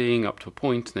building up to a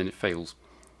point, and then it fails.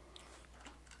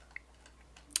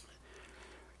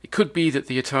 It could be that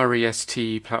the Atari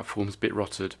ST platform's a bit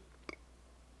rotted.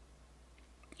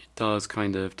 It does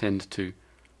kind of tend to.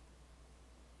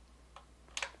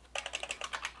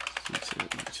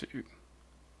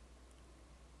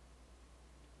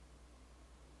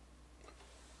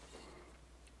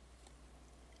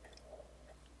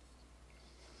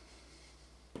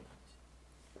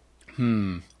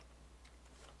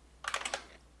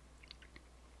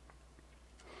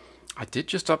 I did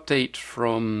just update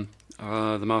from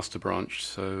the master branch,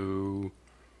 so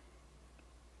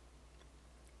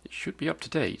it should be up to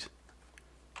date.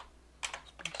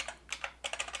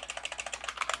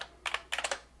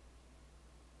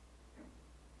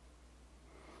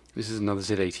 This is another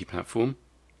Z80 platform.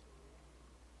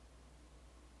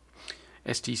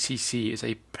 SDCC is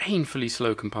a painfully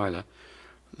slow compiler.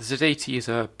 The Z80 is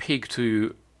a pig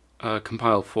to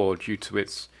compile for due to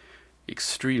its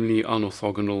extremely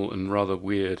unorthogonal and rather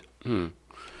weird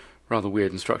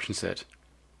instruction set.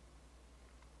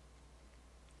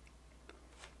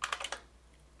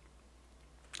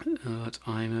 But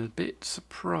I'm a bit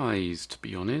surprised, to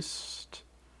be honest.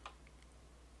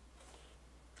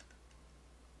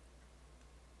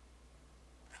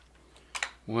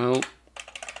 Well,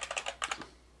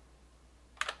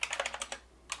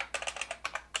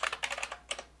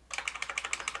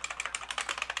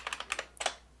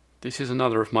 this is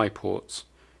another of my ports.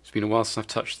 It's been a while since I've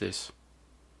touched this.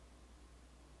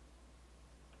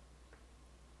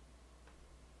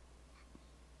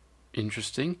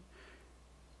 Interesting.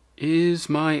 Is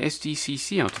my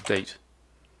SDCC out of date?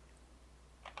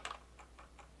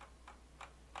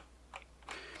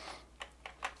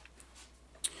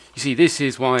 You see, this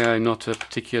is why I'm not a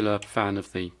particular fan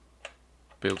of the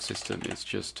build system. It's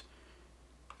just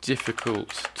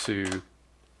difficult to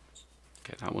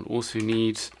get that one. Also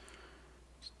needs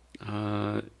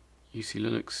UC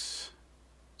Linux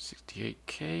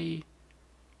 68K.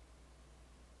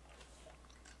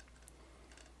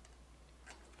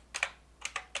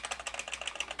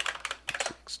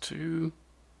 X2.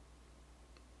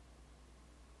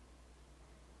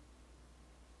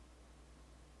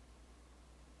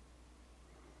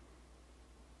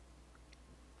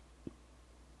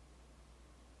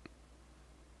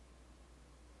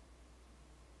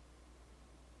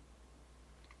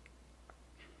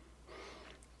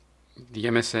 The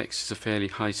MSX is a fairly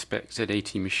high-spec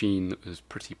Z80 machine that was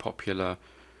pretty popular,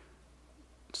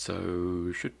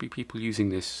 so should be people using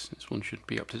this. This one should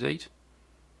be up to date.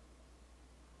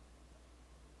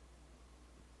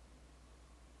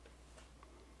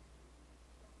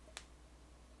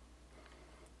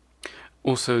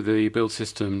 Also, the build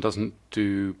system doesn't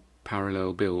do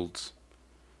parallel builds,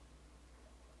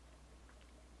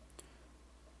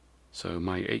 so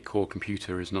my 8-core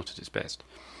computer is not at its best.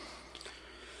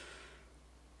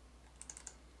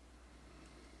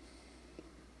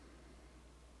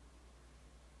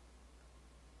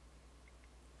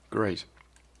 Great.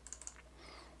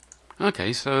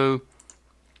 Okay, so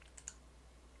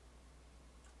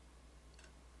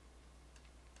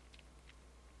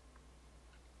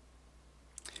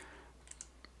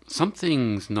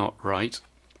something's not right.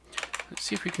 Let's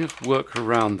see if we can work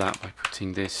around that by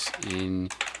putting this in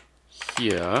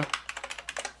here.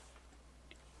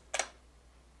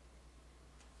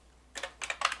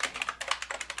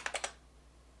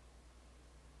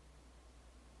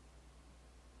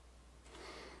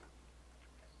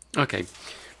 Okay,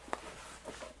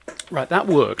 right, that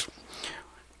worked.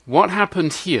 What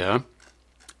happened here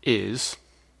is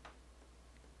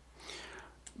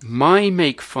my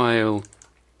makefile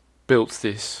built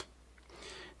this.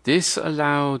 This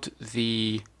allowed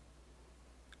the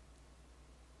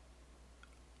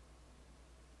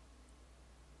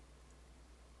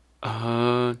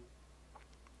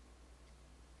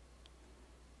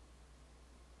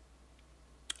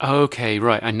okay,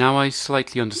 right, and now I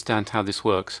slightly understand how this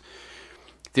works.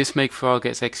 This makefile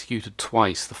gets executed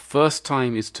twice. The first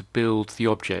time is to build the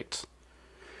object.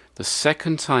 The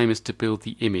second time is to build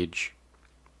the image.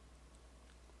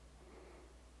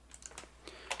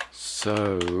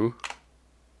 So,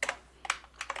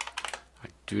 I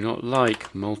do not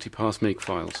like multipass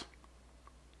makefiles.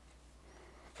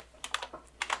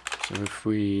 So if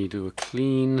we do a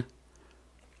clean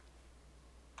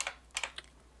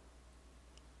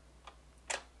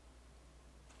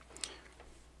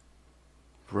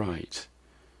right,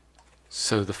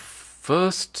 so the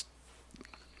first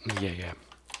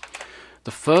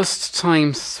the first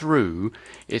time through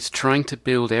it's trying to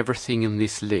build everything in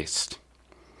this list,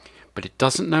 but it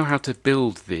doesn't know how to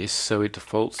build this, so it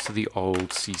defaults to the old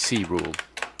CC rule.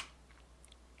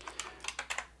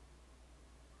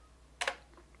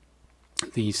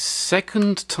 The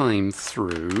second time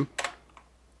through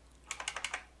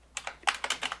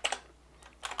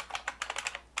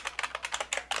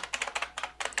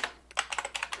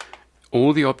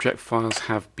all the object files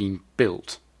have been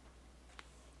built,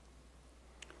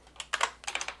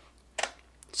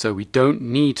 so we don't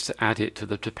need to add it to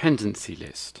the dependency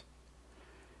list.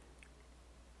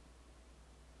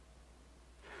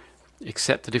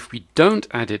 Except that if we don't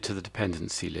add it to the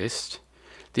dependency list,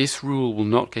 this rule will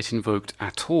not get invoked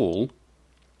at all,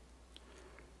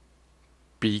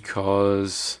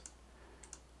 because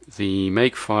the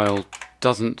makefile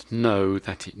doesn't know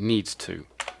that it needs to.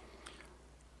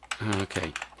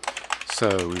 Okay, so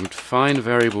we would define a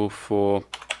variable for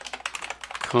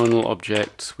kernel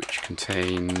object which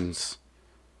contains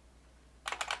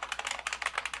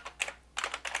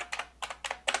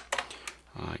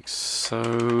like so.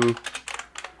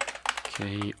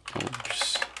 Okay,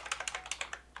 obs.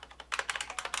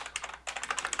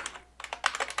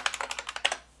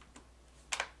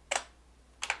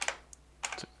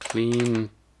 So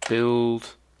clean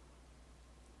build.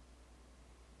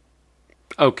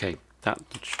 Okay, that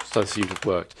does seem to have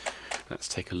worked. Let's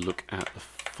take a look at the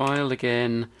file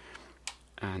again,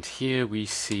 and here we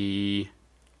see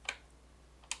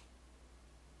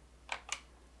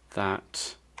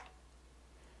that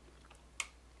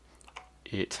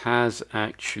it has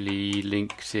actually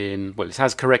linked in, well, it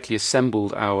has correctly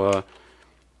assembled our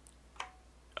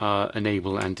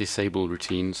enable and disable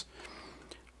routines,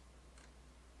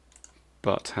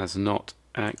 but has not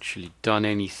actually done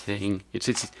anything.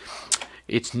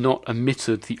 It's not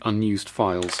omitted the unused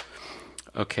files.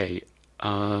 Okay.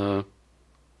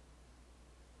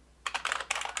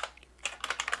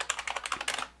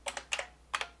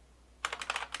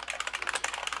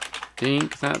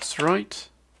 Think that's right.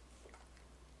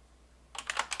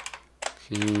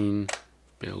 Clean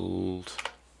build.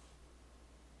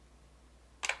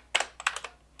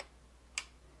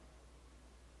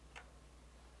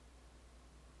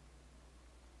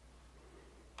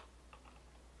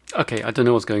 Okay, I don't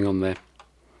know what's going on there.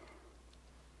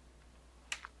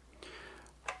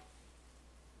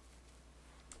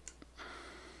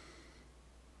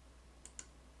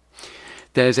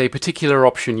 There's a particular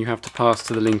option you have to pass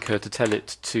to the linker to tell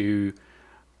it to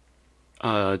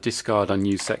discard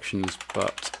unused sections,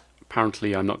 but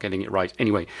apparently I'm not getting it right.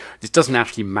 Anyway, this doesn't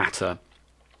actually matter.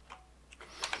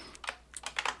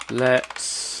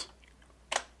 Let's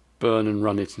burn and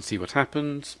run it and see what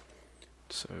happens.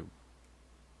 So,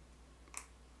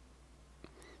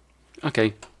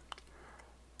 okay.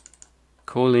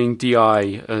 Calling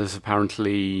DI has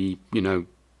apparently,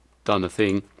 done a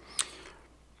thing.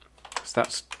 So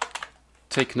that's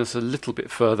taken us a little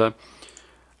bit further.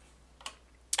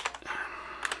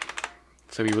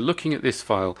 So we were looking at this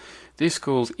file. This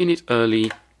calls init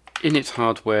early, init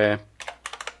hardware,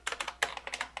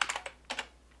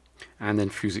 and then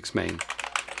Fuzix main.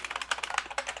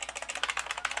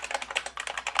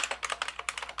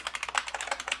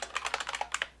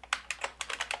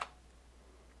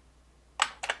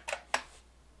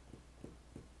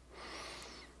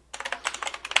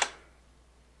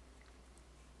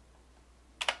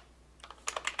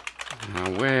 Now,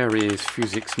 where is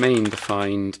Fuzix main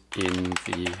defined in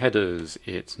the headers?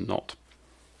 It's not.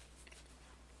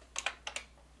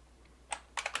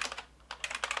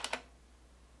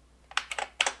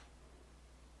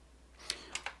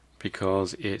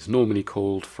 Because it's normally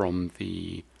called from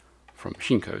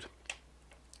machine code.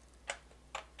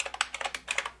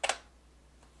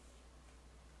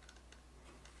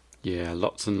 Yeah,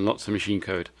 lots and lots of machine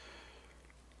code.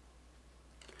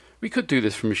 We could do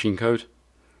this from machine code.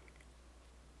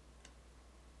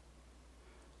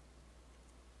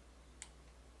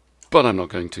 But I'm not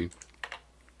going to.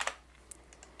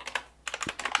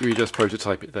 We just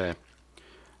prototype it there.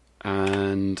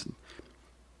 And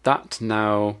that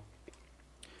now,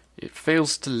 it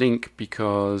fails to link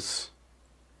because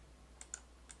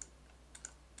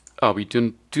we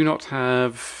do not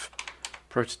have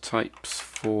prototypes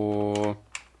for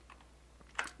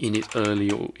init early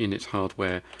or init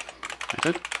hardware.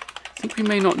 I think we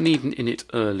may not need an init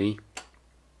early.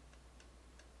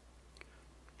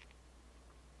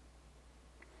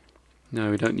 No,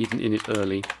 we don't need an init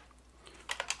early.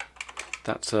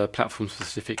 That's a platform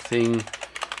specific thing.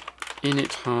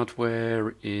 Init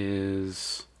hardware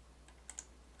is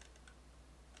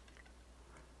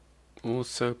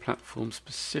also platform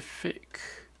specific.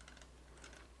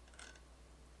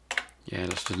 Yeah,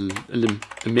 let's just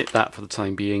omit that for the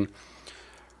time being.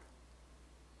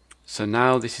 So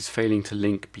now this is failing to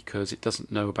link because it doesn't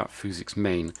know about Fuzix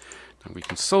main. Now we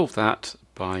can solve that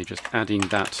by just adding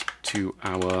that to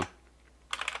our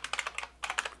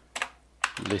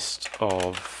list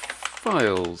of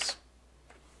files.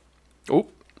 Oh,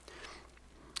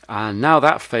 and now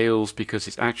that fails because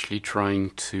it's actually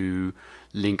trying to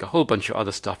link a whole bunch of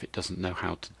other stuff it doesn't know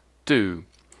how to do.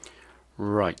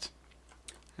 Right,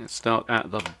 let's start at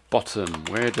the bottom.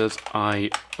 Where does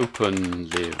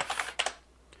iopen live?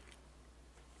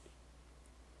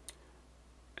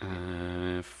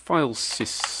 File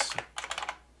sys.c.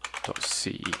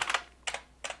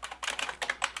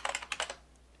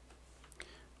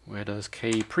 Where does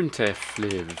kprintf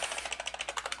live?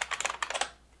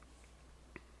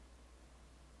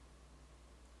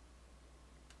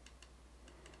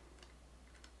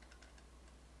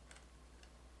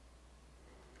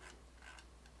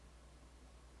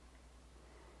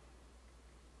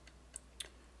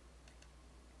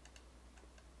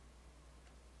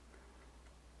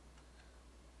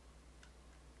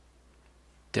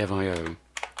 dev.io.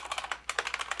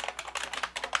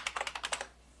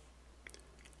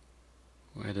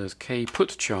 Where does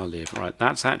kputchar live? Right,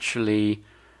 that's actually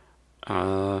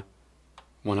one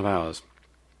of ours.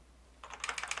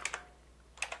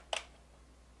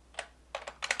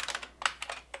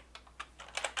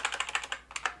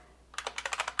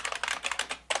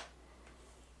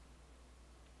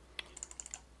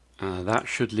 That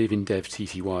should live in dev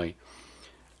tty.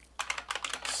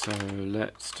 So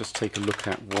let's just take a look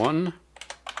at one.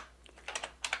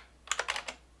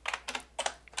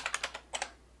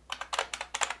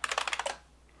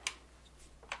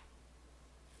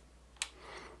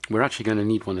 We're actually going to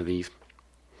need one of these.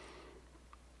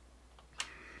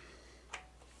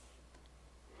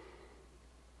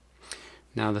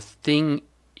 Now the thing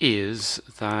is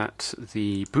that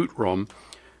the boot ROM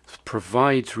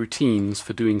provides routines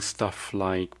for doing stuff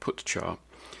like putchar,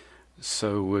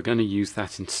 so we're going to use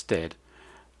that instead.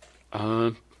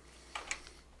 Or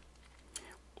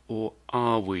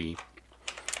are we?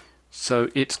 So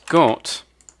it's got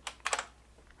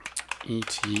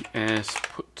ets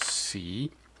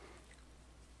putc.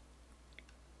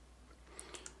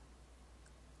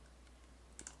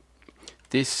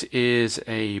 This is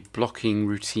a blocking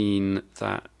routine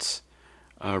that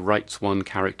writes one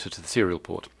character to the serial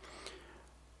port.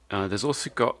 There's also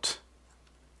got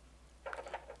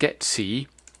getC,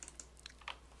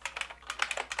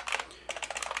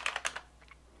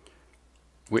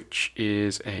 which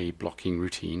is a blocking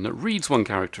routine that reads one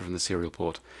character from the serial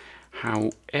port.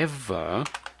 However,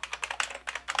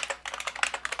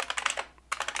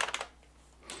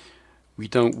 we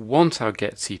don't want our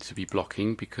getC to be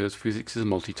blocking because Fuzix is a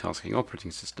multitasking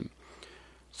operating system.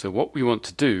 So what we want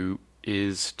to do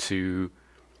is to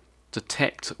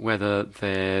detect whether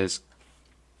there's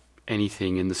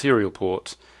anything in the serial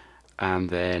port and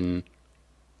then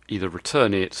either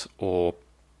return it or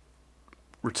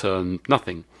return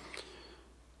nothing.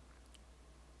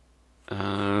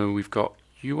 We've got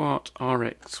UART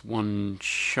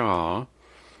RX1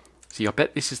 See, I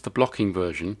bet this is the blocking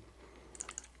version,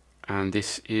 and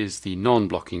this is the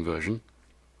non-blocking version.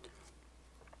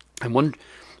 And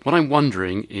what I'm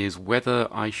wondering is whether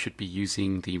I should be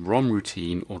using the ROM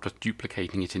routine or just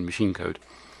duplicating it in machine code.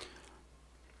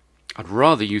 I'd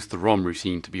rather use the ROM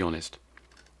routine, to be honest.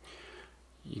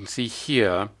 You can see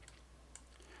here,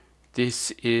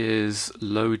 this is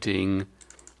loading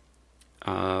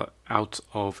out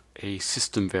of a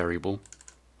system variable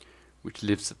which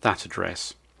lives at that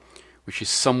address, which is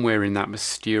somewhere in that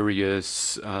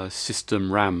mysterious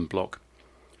system RAM block.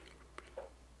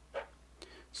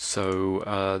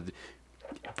 So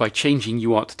by changing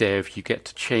UART dev, you get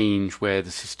to change where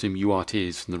the system UART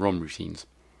is in the ROM routines.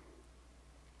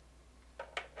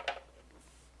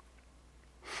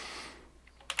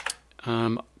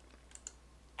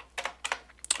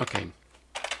 Okay,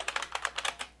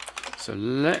 so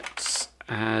let's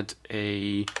add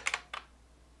a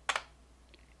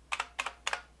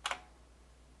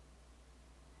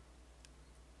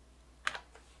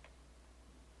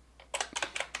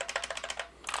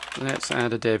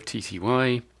dev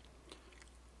tty.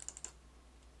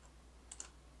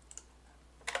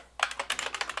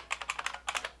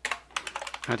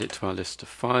 Add it to our list of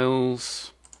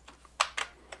files.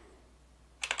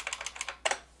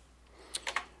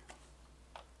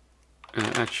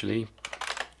 Actually,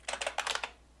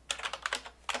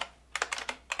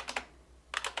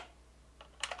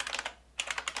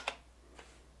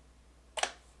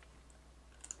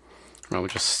 right, we'll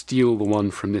just steal the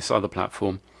one from this other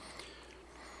platform.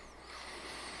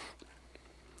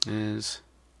 There's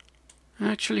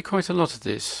actually quite a lot of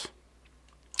this.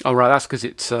 Oh right, that's because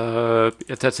it's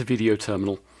that's a video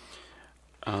terminal.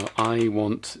 I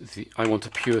want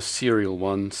a pure serial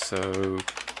one, so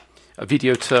a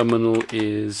video terminal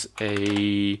is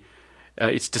it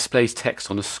displays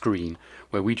text on a screen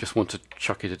where we just want to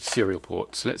chuck it at a serial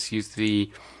port. So let's use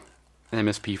the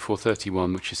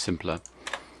MSP431, which is simpler.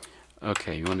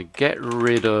 Okay, you want to get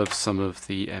rid of some of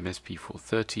the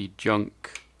MSP430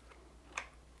 junk.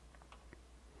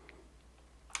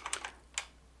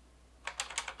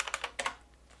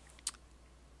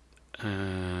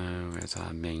 Where's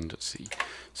our main.c?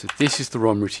 So this is the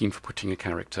ROM routine for putting a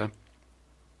character.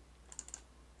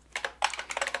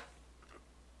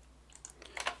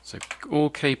 So all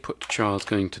kputchar is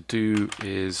going to do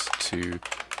is to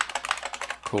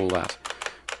call that.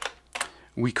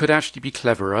 We could actually be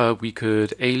cleverer. We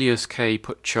could alias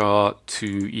kputchar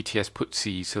to ets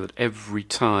putc so that every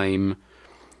time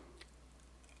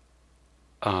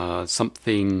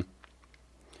something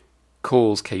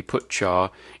calls kputchar,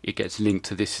 it gets linked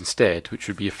to this instead, which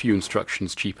would be a few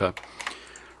instructions cheaper.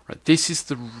 Right, this is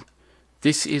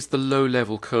the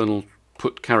low-level kernel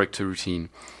put character routine.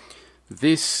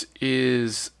 This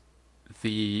is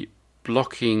the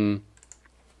blocking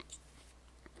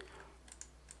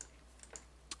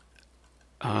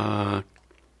well,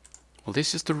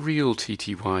 this is the real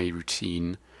TTY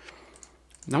routine.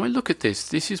 Now I look at this,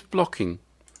 this is blocking.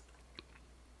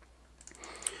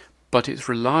 but it's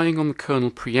relying on the kernel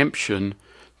preemption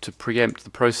to preempt the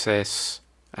process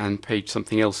and page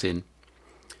something else in.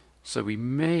 So we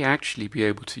may actually be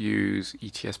able to use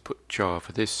ets put jar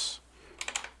for this.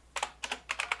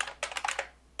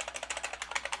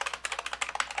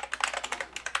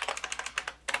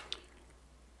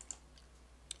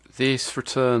 This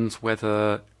returns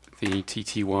whether the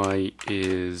TTY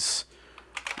is,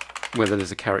 whether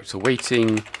there's a character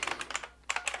waiting.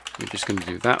 We're just going to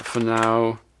do that for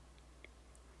now.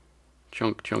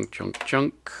 Junk, junk, junk,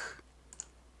 junk.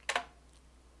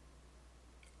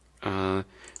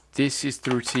 This is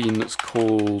the routine that's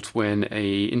called when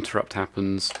a interrupt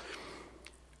happens,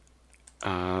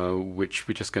 which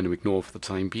we're just going to ignore for the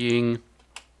time being.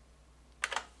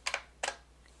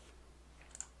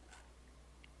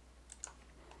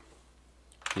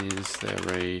 Is there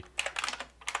a...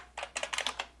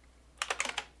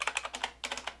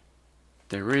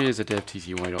 There is a dev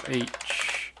tty.h.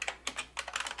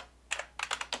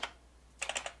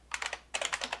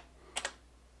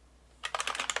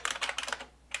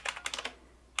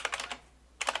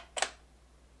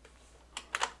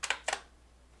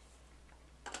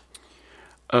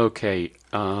 Okay,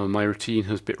 my routine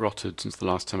has bit rotted since the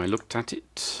last time I looked at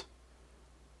it.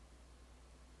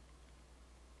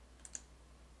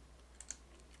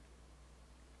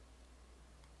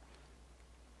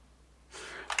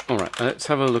 Alright, let's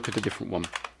have a look at a different one.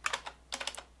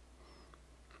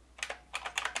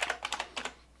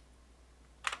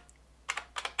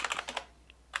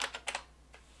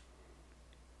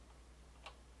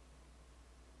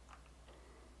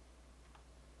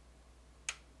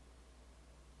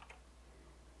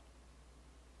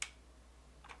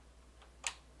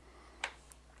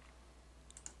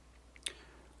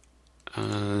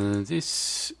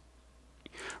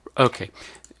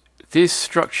 This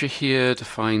structure here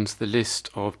defines the list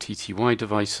of TTY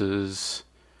devices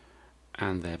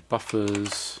and their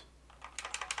buffers.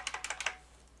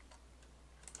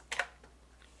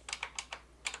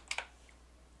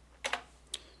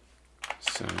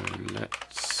 So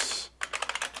let's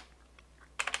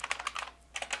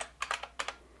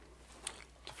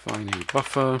define a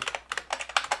buffer.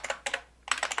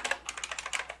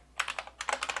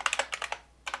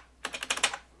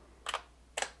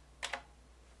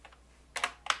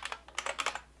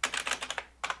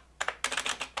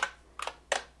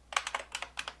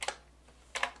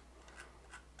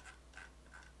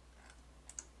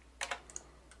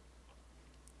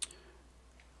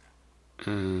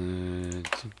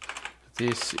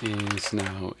 This is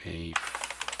now a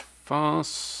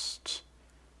fast.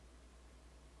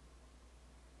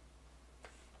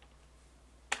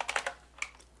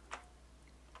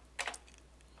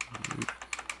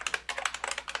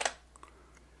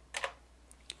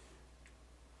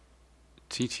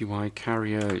 TTY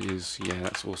carrier is, yeah,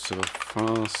 that's also a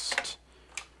fast.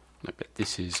 I bet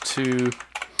this is too.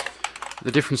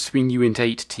 The difference between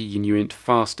uint8t and uint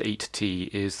fast8t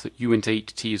is that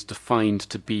uint8t is defined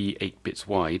to be 8 bits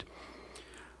wide,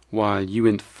 while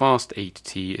uint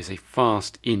fast8t is a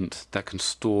fast int that can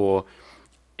store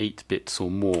 8 bits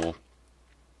or more,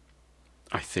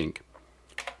 I think.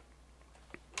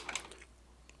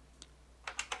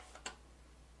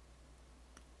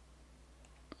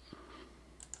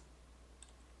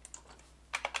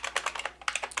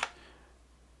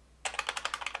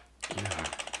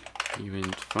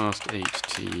 Uint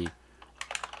fast8t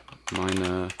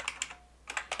minor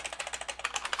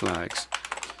flags.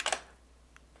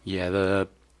 Yeah, the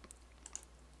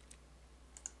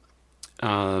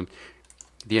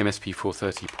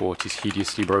MSP430 port is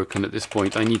hideously broken at this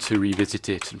point. I need to revisit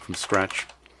it from scratch.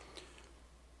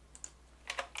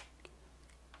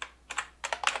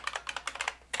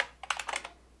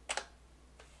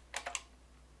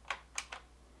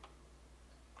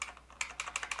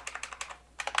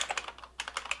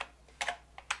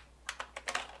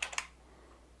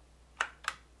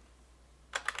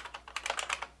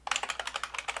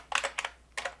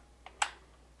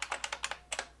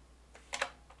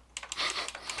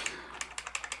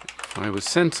 If I was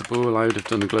sensible, I would have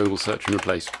done a global search and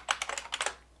replace.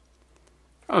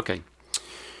 Okay.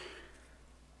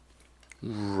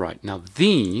 Right, now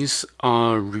these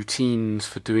are routines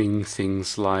for doing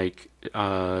things like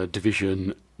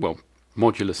division, well,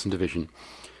 modulus and division.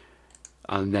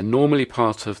 And they're normally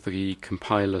part of the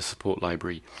compiler support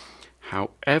library.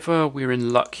 However, we're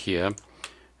in luck here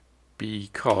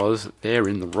because they're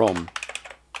in the ROM.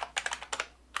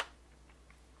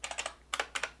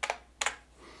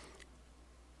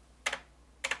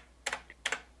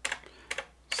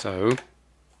 So, if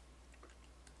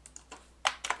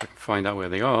I can find out where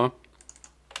they are.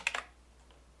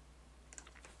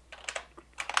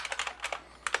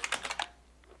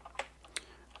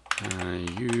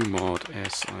 umod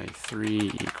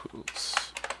si3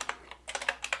 equals,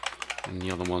 and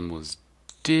the other one was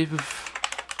div.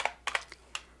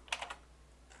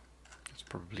 It's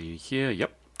probably here.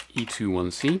 Yep,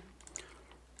 e21c.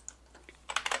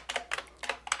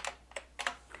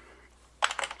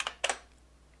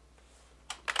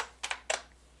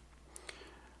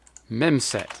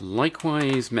 Memset,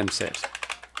 likewise memset.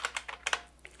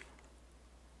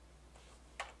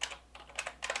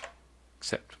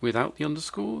 Except without the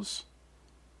underscores.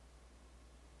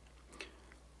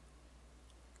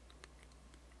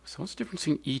 So what's the difference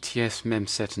between ETS,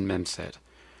 memset, and memset?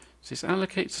 So this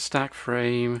allocates a stack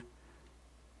frame,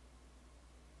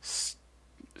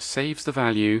 saves the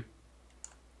value,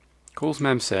 calls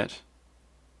memset,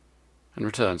 and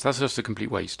returns. That's just a complete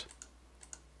waste.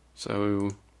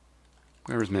 So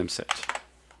where is memset?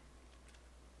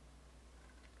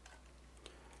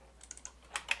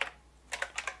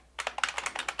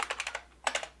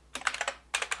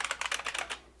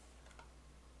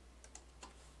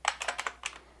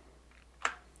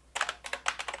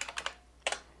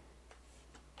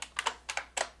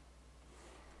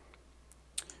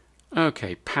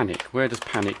 Okay, panic. Where does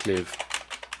panic live?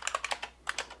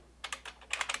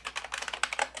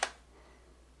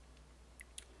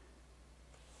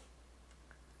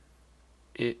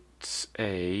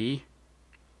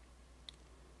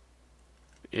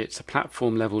 It's a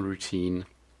platform level routine.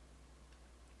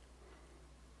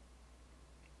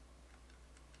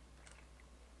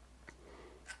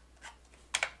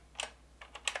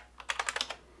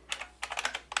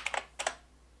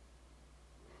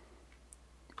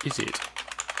 Is it?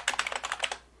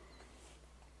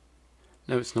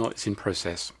 No, it's not. It's in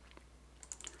process.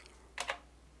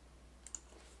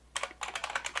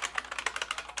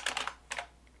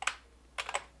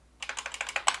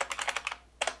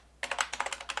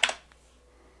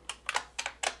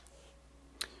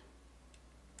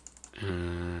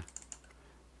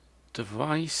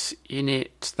 Device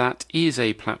init, that is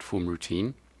a platform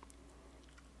routine.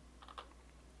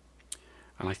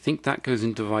 And I think that goes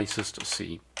in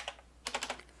devices.c.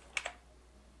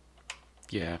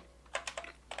 Yeah.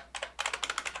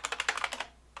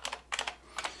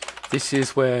 This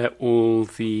is where all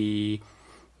the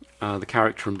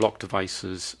character and block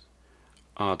devices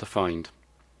are defined.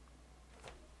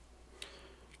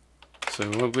 So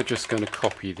we're just going to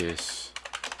copy this.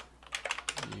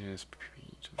 ESP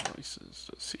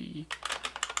devices.c.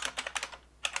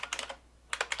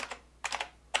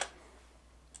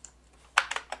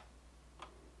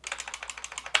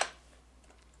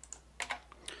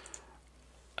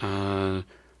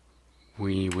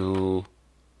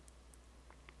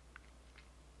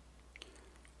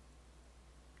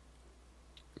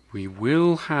 We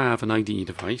will have an IDE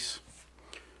device,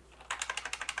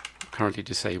 currently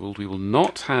disabled. We will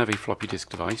not have a floppy disk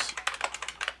device.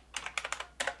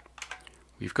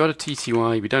 We've got a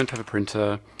TTY, we don't have a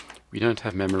printer, we don't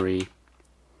have memory.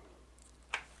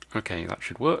 Okay, that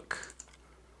should work.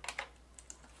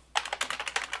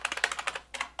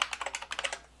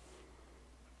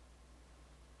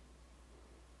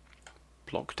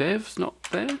 Block dev's not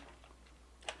there.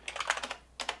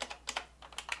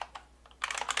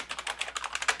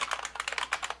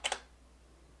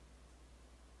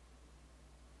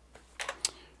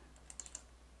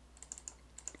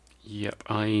 Yep,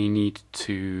 I need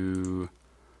to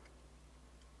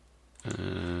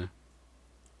I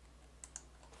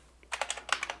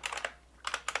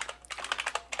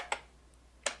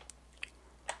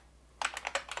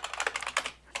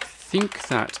think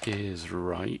that is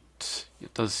right.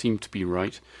 It does seem to be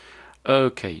right.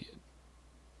 Okay.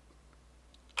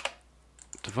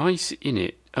 Device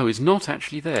init. Oh, it's not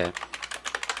actually there.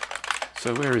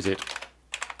 So where is it?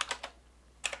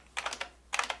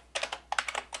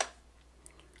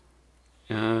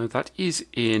 That is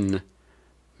in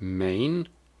main.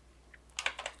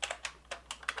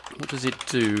 What does it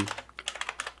do?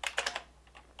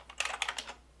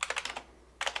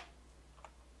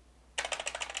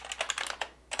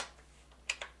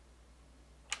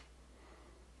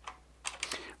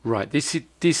 Right, this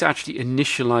actually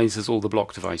initializes all the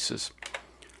block devices.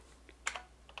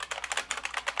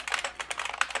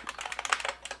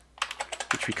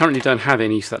 Which we currently don't have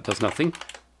any, so that does nothing.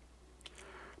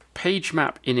 Page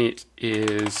map init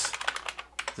is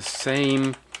the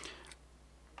same.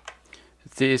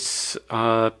 This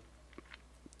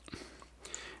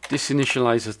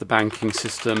initializes the banking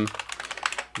system.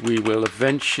 We will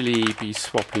eventually be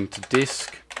swapping to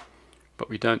disk, but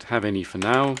we don't have any for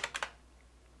now.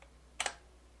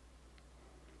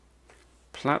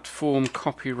 Platform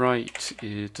copyright,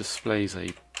 it displays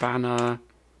a banner.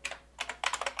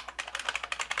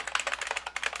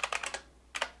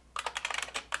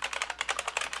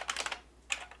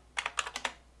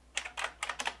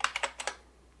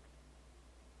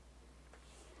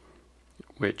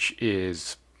 which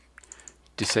is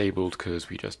disabled because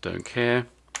we just don't care.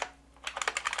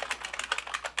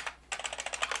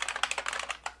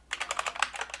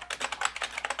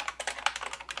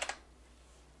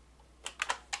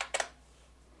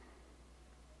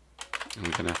 And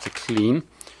we're going to have to clean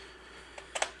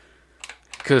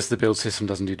because the build system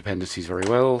doesn't do dependencies very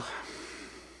well.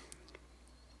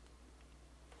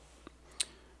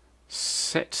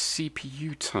 Set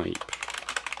CPU type.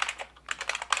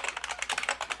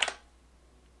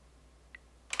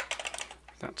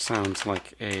 That sounds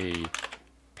like a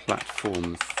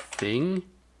platform thing,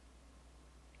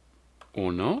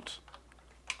 or not.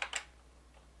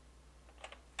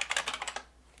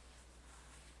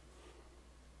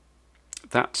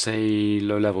 That's a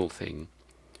low-level thing.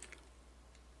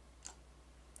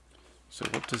 So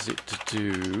what does it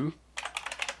do?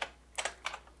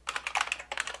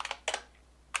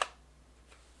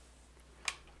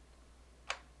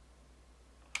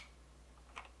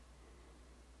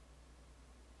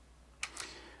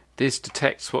 This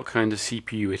detects what kind of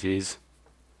CPU it is.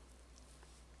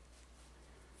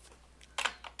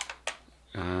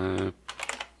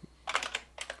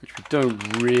 Which we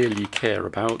don't really care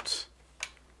about.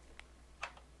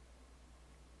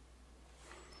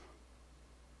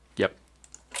 Yep.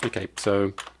 Okay,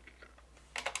 so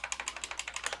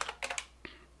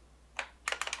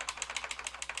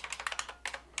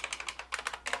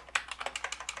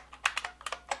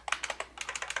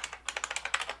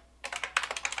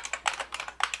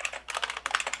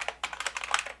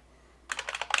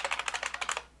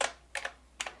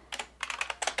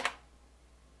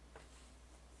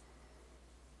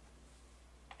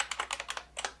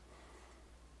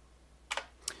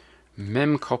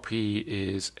memcopy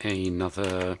is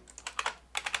another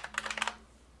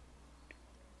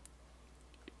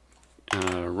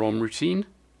ROM routine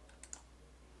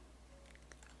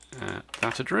at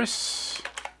that address.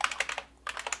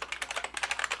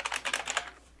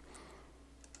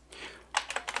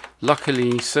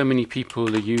 Luckily, so many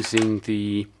people are using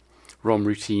the ROM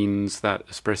routines that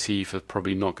Espressif are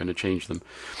probably not going to change them.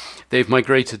 They've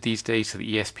migrated these days to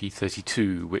the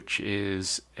ESP32, which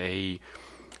is a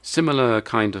similar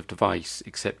kind of device,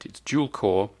 except it's dual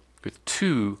core with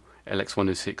 2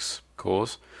 LX106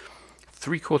 cores,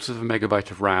 3/4 of a megabyte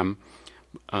of RAM,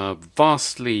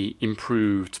 vastly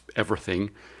improved everything,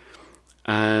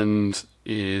 and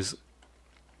is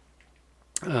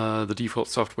the default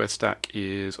software stack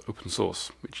is open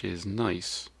source, which is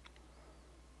nice.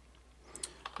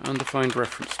 Undefined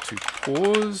reference to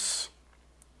pause.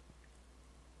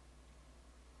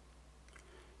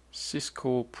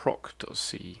 Syscall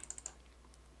proc.c.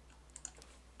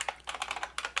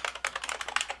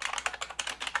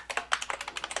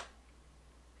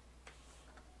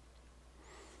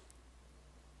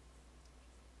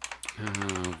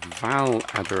 Val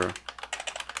adder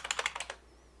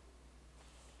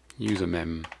user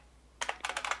mem.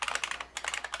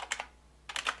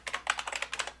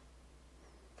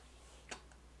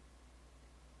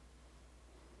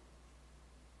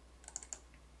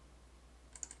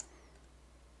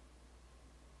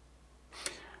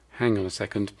 Hang on a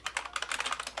second.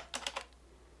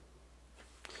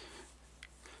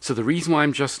 So the reason why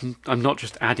I'm not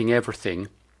just adding everything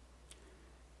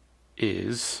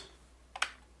is,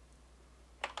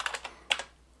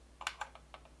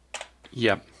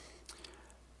 yeah,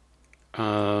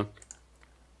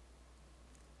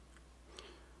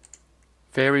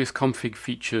 various config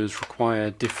features require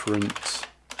different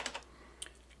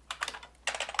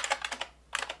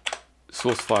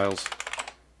source files.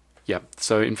 Yeah,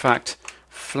 so in fact,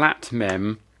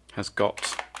 flatmem has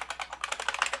got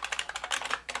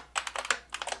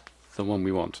the one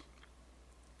we want.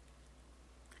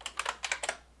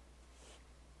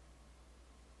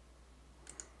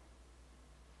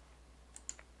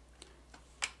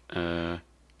 That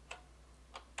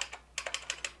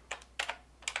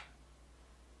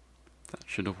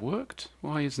should have worked.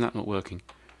 Why is that not working?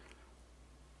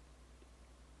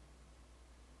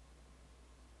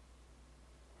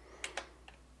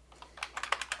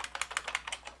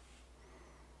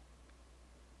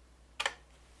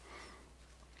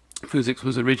 Fuzix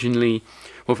was originally,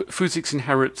 well, Fuzix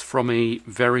inherits from a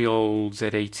very old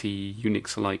Z80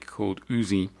 Unix-alike called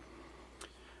Uzi.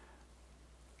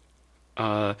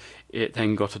 It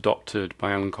then got adopted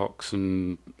by Alan Cox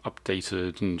and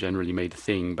updated and generally made a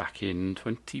thing back in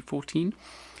 2014.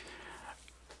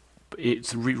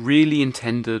 It's really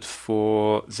intended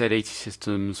for Z80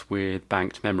 systems with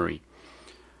banked memory.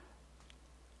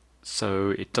 So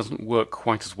it doesn't work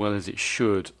quite as well as it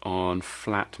should on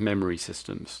flat memory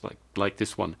systems like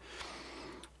this one.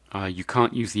 You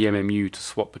can't use the MMU to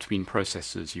swap between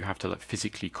processors. You have to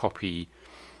physically copy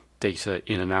data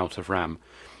in and out of RAM.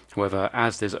 However,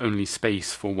 as there's only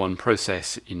space for one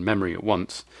process in memory at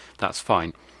once, that's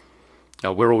fine.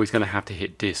 We're always going to have to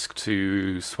hit disk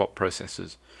to swap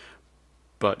processors,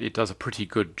 but it does a pretty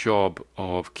good job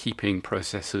of keeping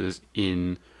processors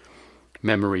in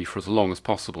memory for as long as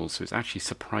possible, so it's actually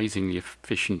surprisingly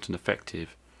efficient and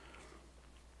effective.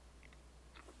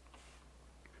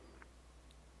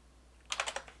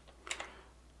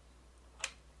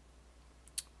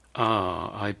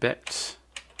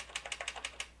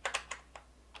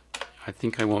 I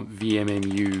think I want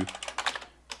vmmu.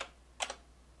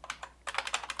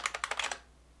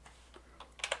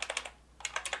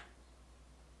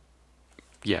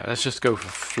 Yeah, let's just go for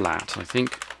flat, I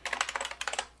think.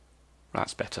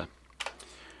 That's better.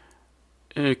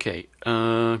 Okay,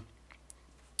 where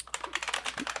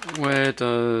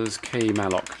does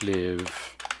kmalloc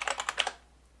live?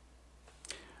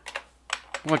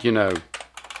 What do you know?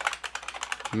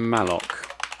 Malloc.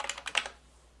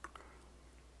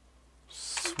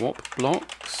 Swap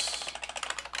blocks.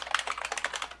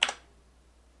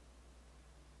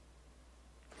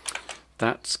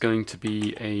 That's going to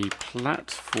be a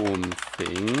platform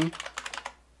thing.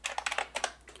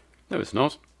 No, it's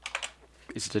not.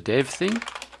 Is it a dev thing?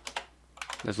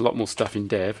 There's a lot more stuff in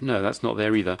dev. No, that's not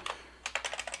there either.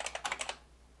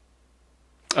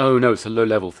 Oh no, it's a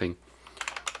low-level thing.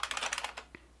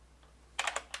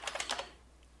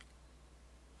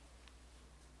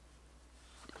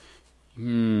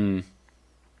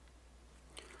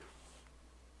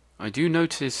 I do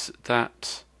notice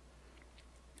that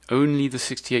only the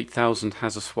 68,000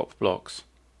 has a swap blocks,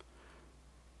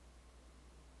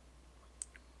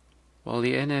 while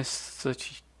the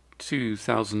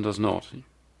NS32,000 does not.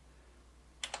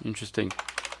 Interesting.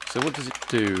 So what does it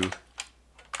do?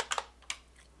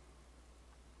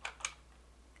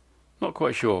 Not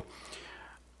quite sure.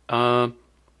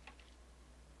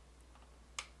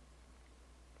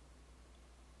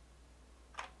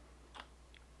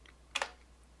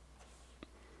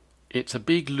 It's a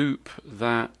big loop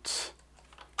that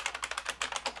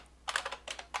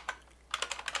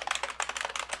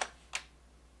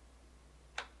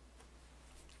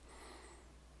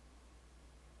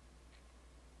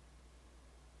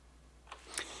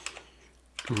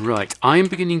right. I'm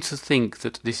beginning to think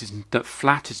that that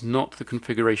flat is not the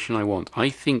configuration I want. I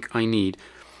think that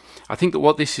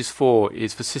what this is for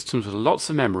systems with lots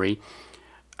of memory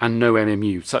and no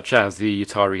MMU, such as the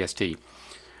Atari ST.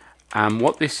 And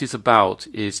what this is about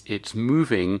is it's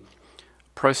moving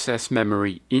process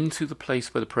memory into the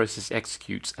place where the process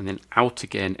executes and then out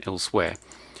again elsewhere.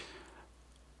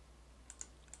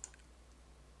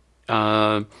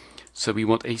 So we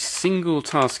want a single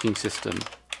tasking system,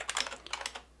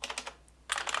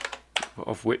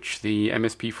 of which the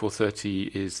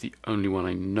MSP430 is the only one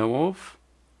I know of.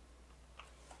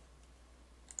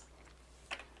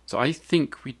 So I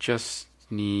think we just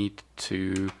need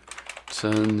to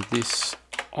turn this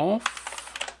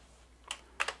off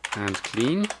and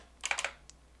clean.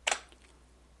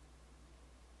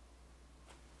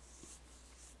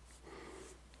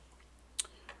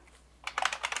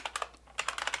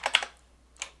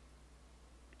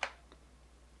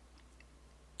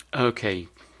 Okay,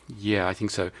 yeah, I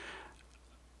think so.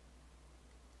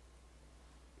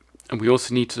 And we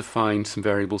also need to define some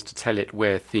variables to tell it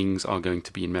where things are going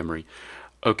to be in memory.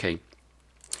 Okay.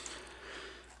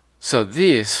 So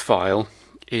this file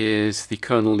is the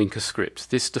kernel linker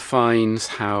script. This defines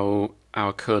how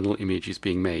our kernel image is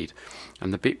being made.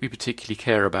 And the bit we particularly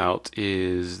care about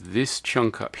is this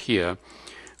chunk up here,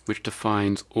 which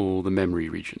defines all the memory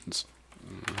regions.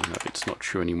 No, it's not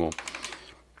true anymore.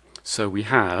 So we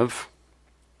have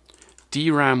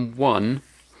DRAM1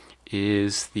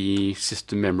 is the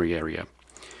system memory area.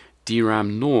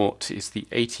 DRAM0 is the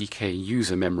 80K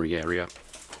user memory area.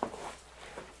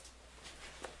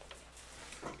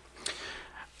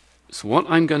 So what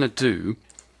I'm going to do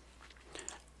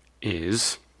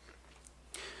is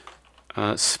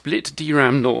split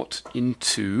DRAM0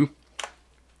 into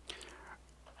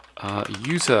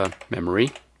user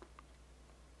memory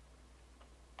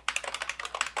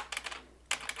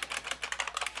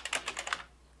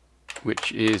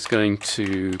which is going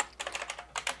to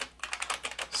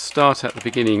start at the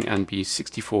beginning and be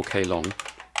 64K long,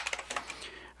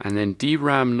 and then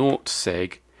DRAM0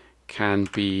 seg can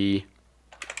be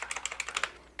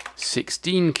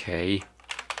 16K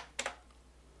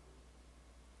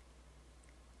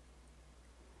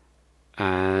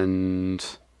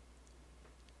and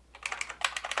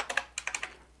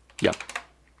yeah.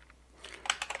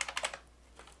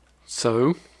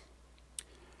 So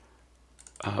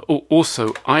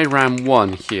Also,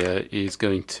 IRAM1 here is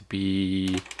going to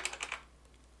be,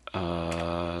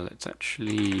 let's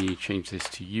actually change this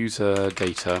to user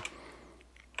data,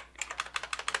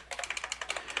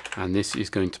 and this is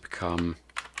going to become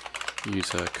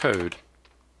user code.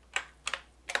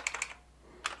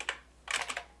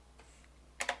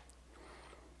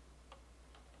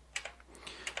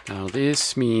 Now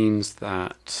this means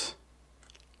that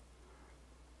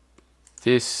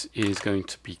this is going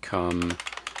to become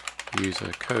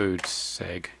user code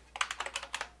seg.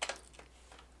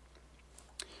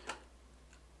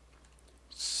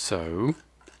 So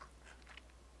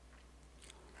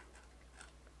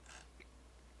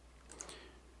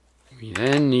we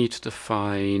then need to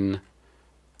define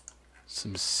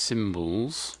some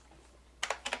symbols.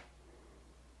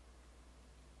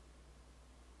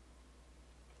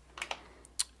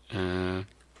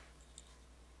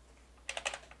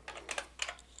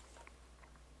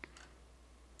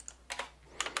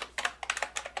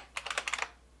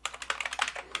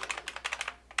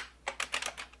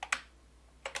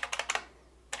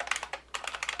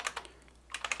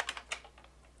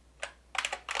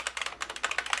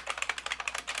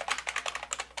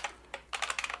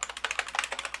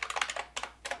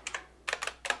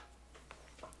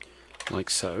 Like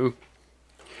so.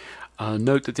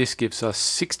 Note that this gives us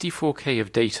 64K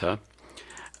of data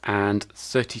and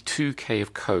 32K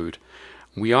of code.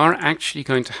 We are actually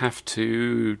going to have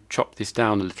to chop this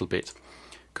down a little bit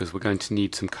because we're going to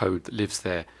need some code that lives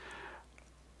there.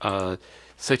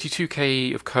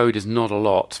 32K of code is not a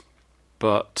lot,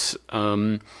 but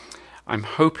I'm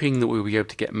hoping that we'll be able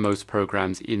to get most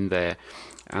programs in there,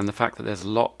 and the fact that there's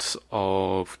lots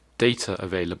of data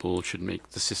available should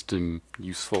make the system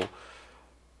useful.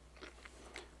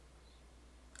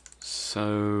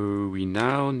 So we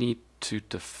now need to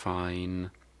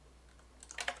define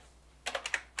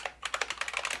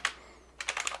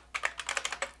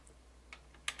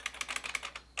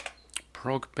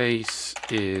prog base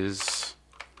is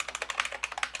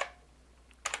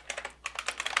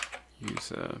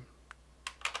user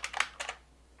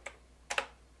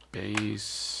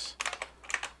base,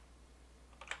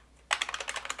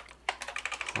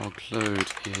 prog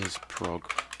load is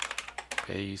prog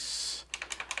base,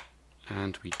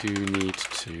 and we do need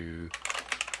to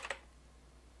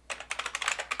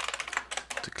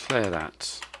declare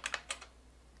that.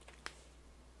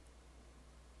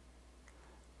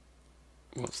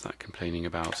 What's that complaining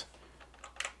about?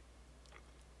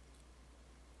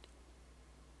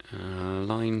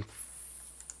 Line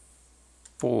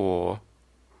 4.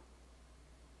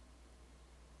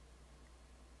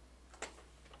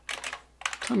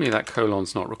 Tell me that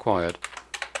colon's not required.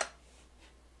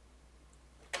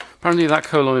 Apparently that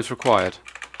colon is required.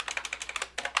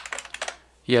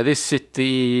 Yeah, the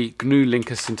GNU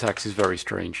linker syntax is very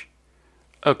strange.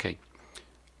 Okay.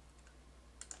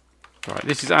 Alright,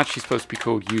 this is actually supposed to be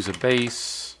called user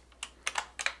base.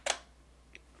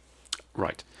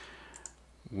 Right.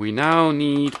 We now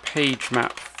need page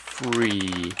map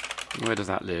free. Where does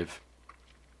that live?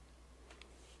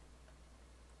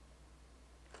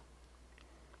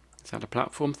 Is that a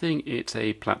platform thing? It's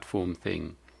a platform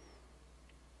thing.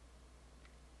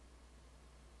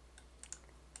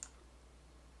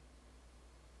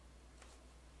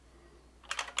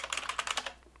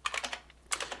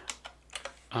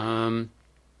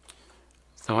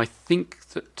 So I think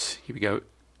that, here we go,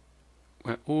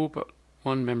 where all but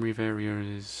one memory variable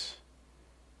is.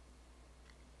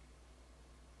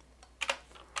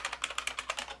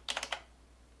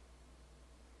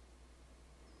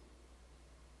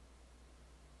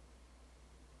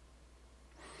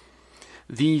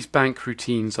 These bank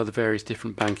routines are the various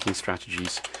different banking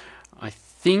strategies. I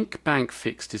think bank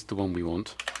fixed is the one we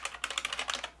want.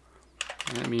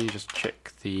 Let me just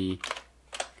check the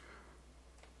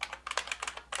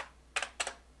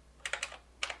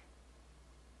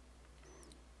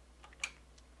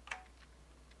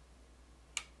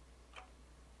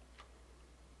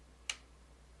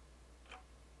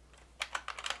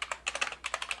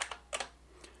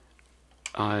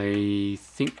I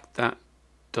think that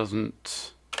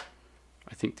doesn't.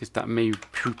 I think that may.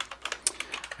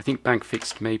 I think bank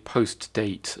fixed may post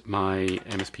date my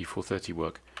MSP 430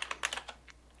 work.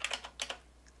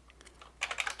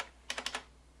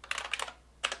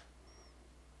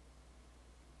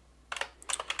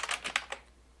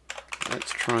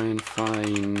 Let's try and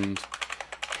find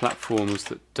platforms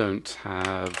that don't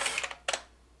have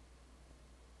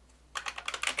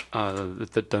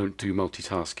that don't do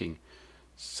multitasking.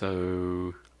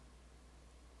 So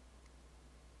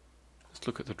let's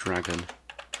look at the Dragon.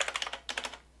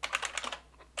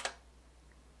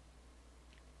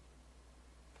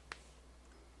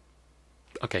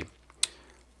 Okay,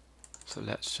 so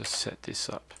let's just set this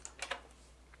up.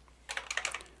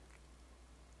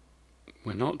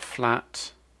 We're not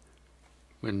flat,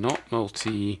 we're not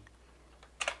multi.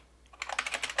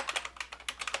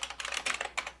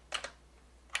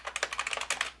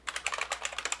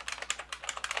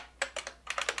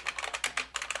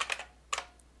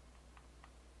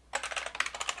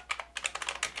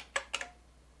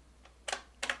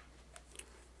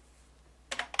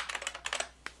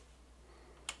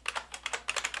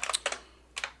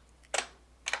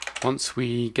 Once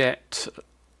we get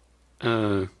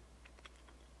I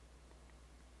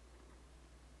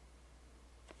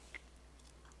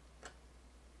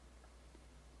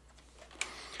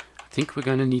think we're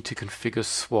going to need to configure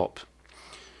swap.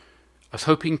 I was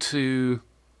hoping to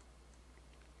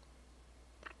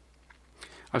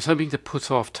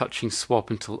put off touching swap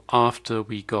until after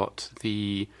we got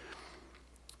the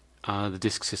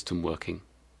disk system working.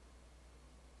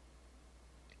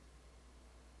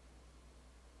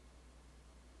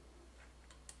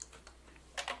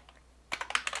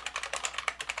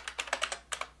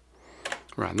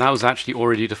 Right, and that was actually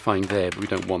already defined there, but we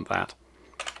don't want that.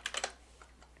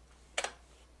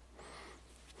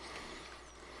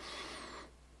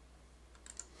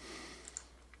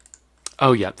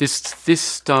 Oh yeah, this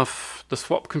stuff, the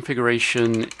swap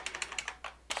configuration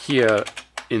here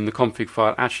in the config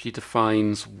file actually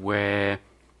defines where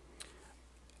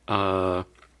the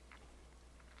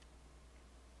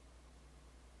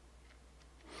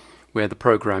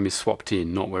program is swapped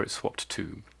in, not where it's swapped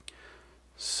to.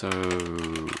 So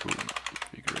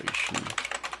configuration.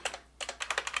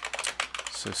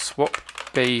 So swap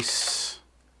base.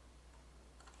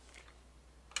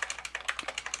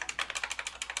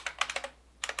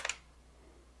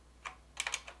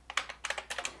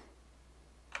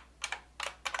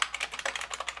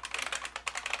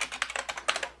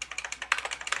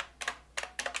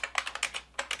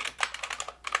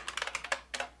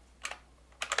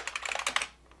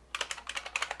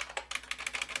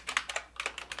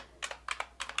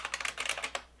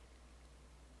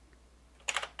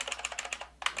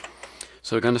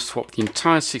 So we're going to swap the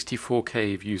entire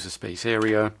 64K of user space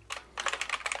area.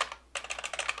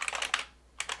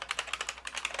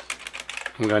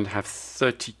 I'm going to have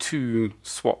 32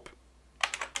 swap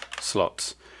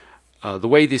slots. The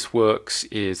way this works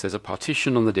is there's a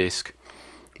partition on the disk,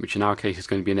 which in our case is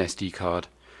going to be an SD card,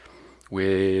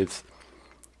 with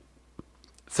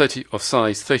 30 of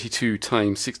size 32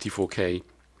 times 64K.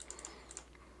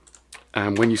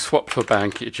 And when you swap to a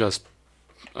bank, it just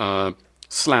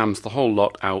slams the whole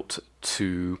lot out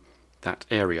to that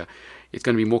area. It's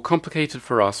going to be more complicated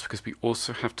for us because we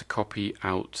also have to copy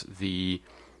out the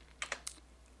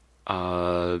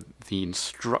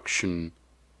instruction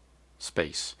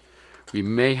space. We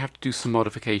may have to do some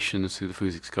modifications to the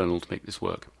Fuzix kernel to make this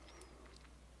work.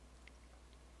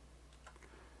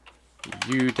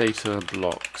 UData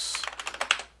blocks.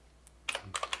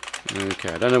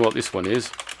 Okay, I don't know what this one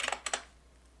is.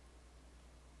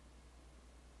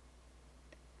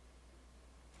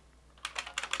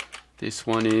 This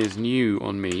one is new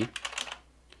on me.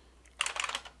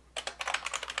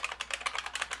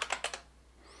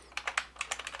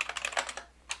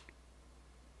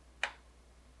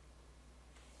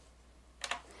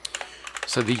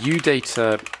 So the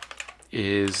UData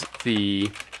is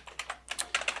the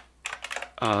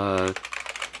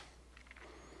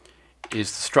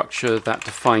structure that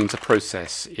defines a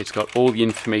process. It's got all the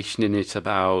information in it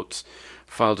about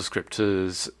file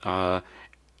descriptors,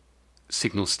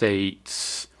 signal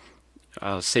states,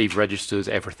 save registers,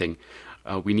 everything.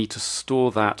 We need to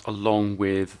store that along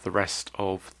with the rest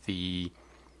of the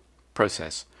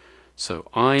process. So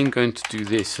I'm going to do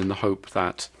this in the hope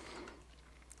that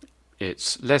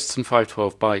it's less than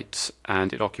 512 bytes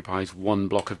and it occupies one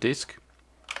block of disk.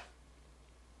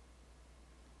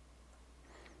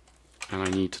 And I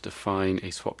need to define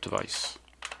a swap device.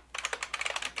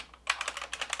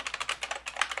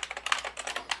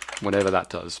 Whatever that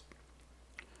does.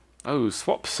 Oh,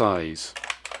 swap size.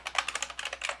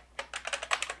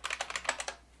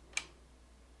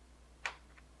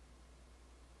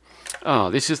 Ah,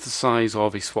 this is the size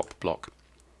of a swap block.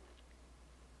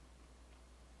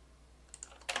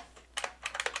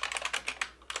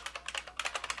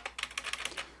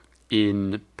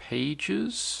 In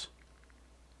pages.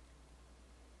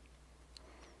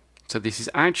 So this is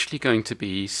actually going to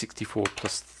be 64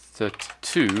 plus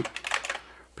 32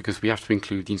 because we have to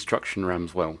include the instruction RAM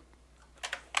as well.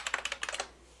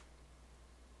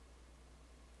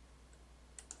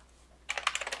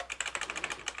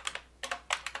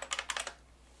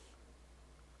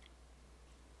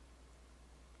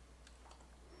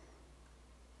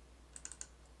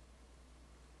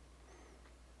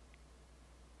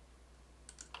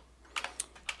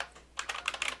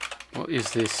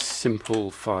 is this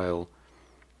simple file?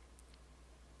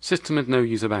 System with no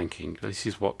user banking. This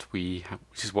is what we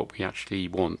actually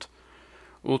want.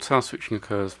 All task switching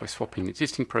occurs by swapping the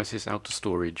existing process out to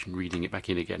storage and reading it back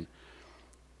in again.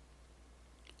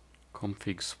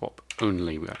 Config swap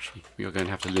only. We are going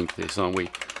to have to link this, aren't we?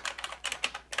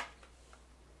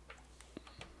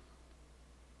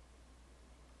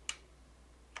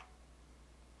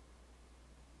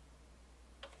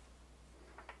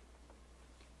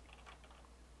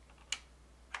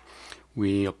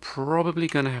 We are probably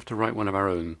going to have to write one of our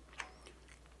own.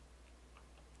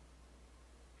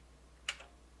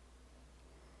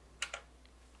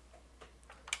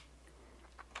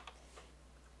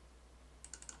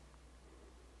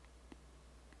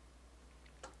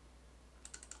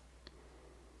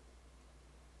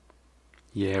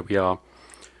 Yeah, we are.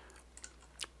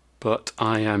 But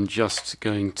I am just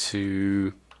going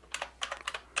to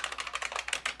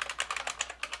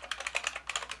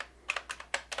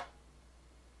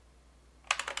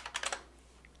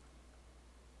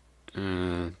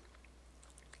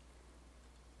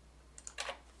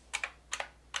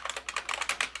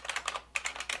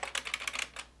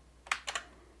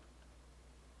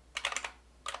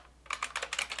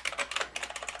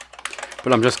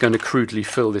but I'm just going to crudely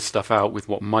fill this stuff out with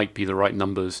what might be the right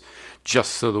numbers,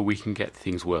 just so that we can get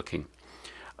things working.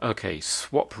 Okay,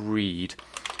 swap read.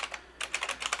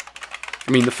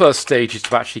 I mean, the first stage is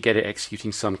to actually get it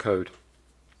executing some code.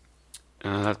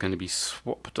 That's going to be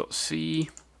swap.c.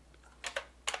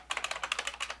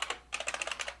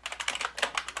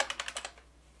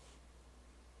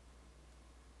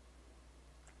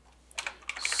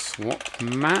 Swap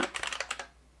map.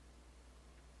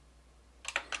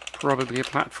 Probably a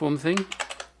platform thing.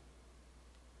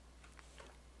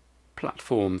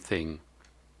 Platform thing.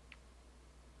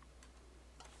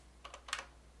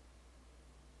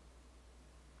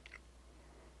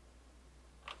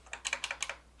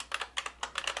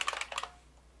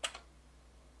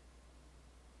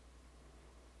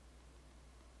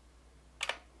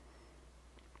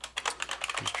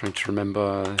 Just trying to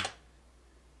remember.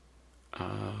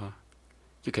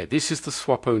 Okay, this is the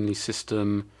swap only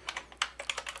system.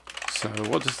 So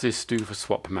what does this do for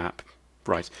swap map?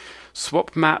 Right,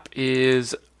 swap map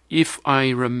is, if I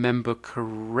remember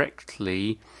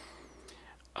correctly,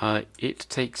 it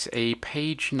takes a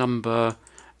page number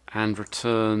and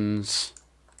returns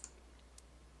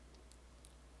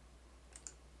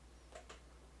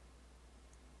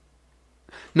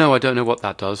no, I don't know what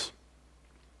that does,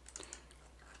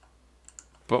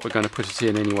 but we're going to put it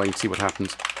in anyway and see what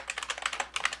happens.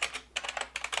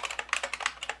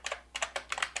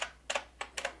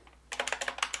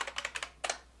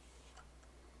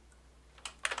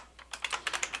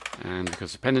 And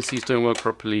because dependencies don't work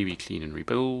properly, we clean and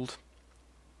rebuild.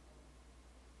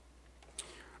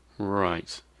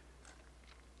 Right.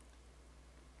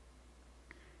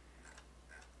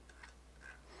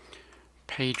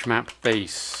 Page map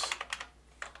base.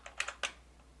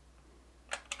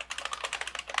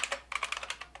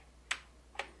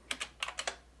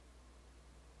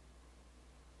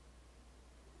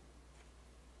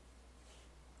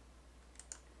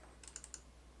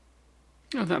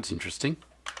 Oh, that's interesting.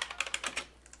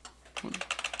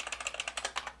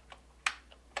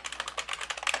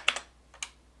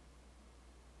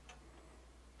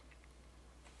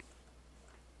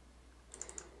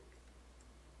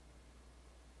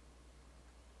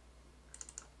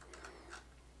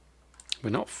 We're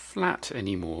not flat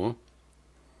anymore.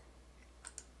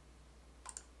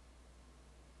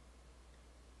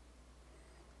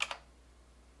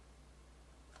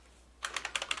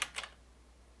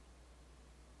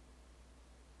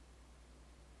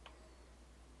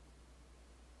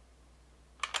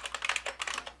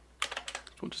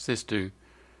 What does this do?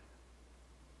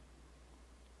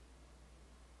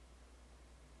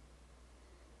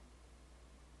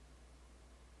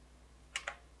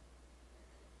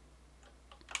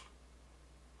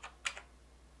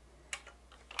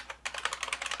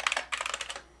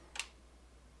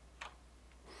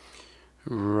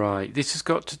 Right, this has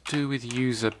got to do with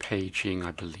user paging,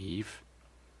 I believe.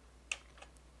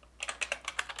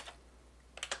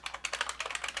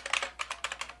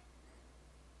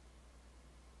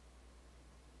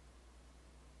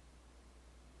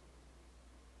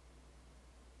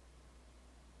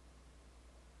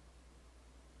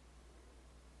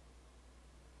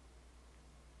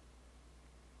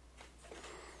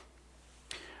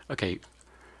 Okay.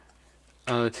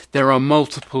 There are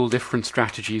multiple different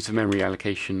strategies of memory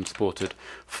allocation supported.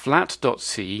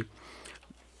 Flat.c,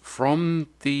 from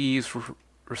these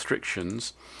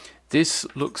restrictions, this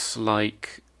looks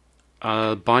like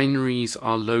binaries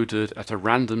are loaded at a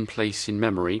random place in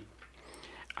memory,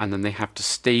 and then they have to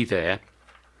stay there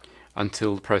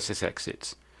until the process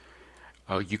exits.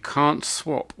 You can't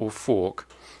swap or fork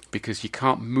because you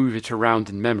can't move it around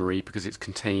in memory because it's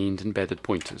contained embedded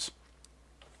pointers.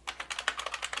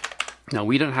 Now,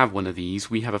 we don't have one of these.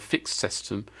 We have a fixed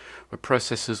system where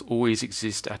processors always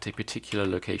exist at a particular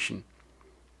location.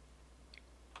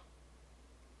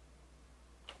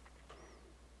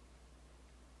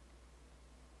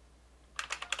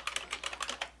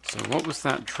 So what was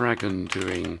that dragon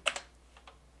doing?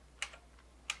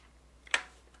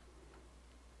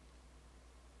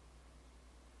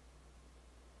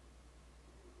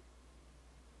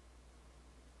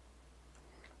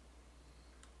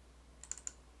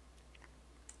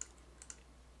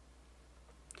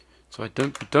 So I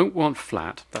don't want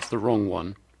flat, that's the wrong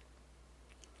one.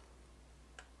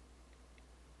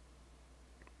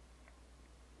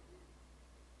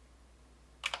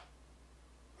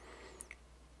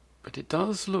 But it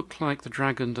does look like the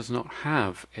dragon does not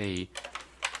have a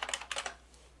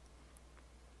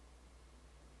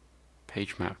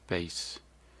page map base.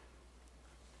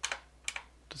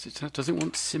 Does it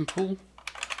want simple?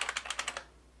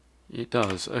 It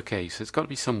does. Okay, so it's got to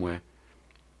be somewhere.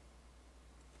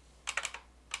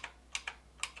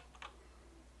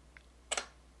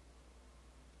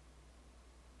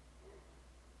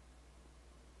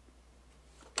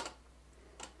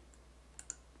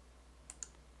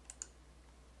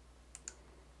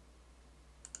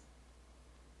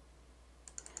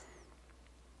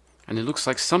 And it looks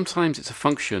like sometimes it's a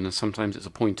function and sometimes it's a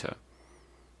pointer,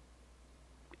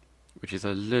 which is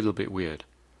a little bit weird.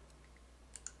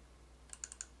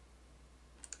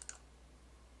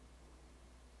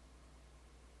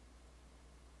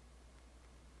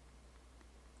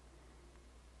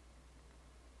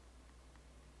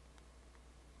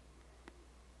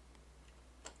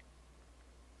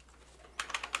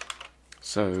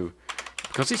 So,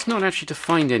 because it's not actually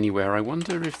defined anywhere, I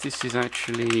wonder if this is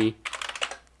actually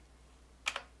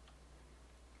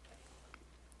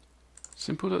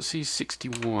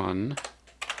simple.c61.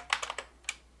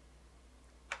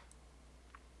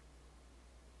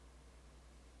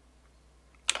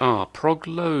 Prog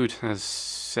load has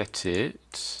set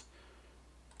it.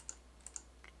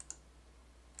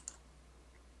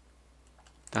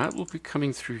 That will be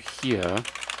coming through here.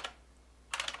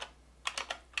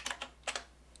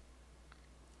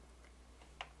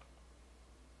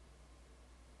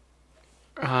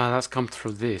 That's come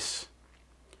through this.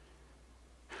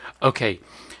 Okay,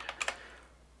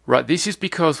 right, this is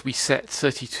because we set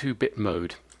 32-bit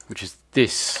mode, which is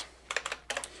this,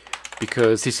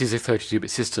 because this is a 32-bit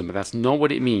system, but that's not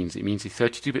what it means. It means a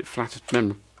 32-bit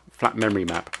flat memory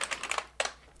map.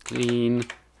 Clean,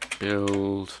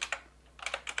 build.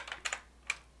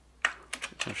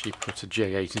 Let's actually put a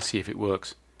J8 and see if it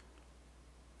works.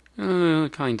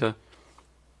 Kinda.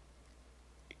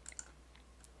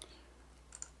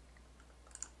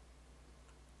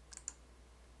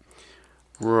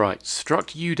 Right,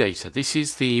 struct UData. This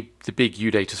is the big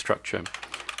UData structure,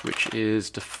 which is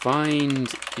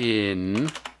defined in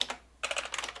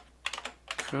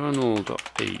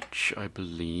kernel.h, I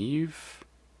believe.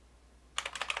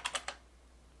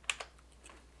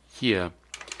 Here.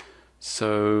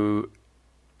 So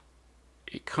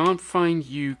it can't find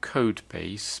U code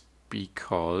base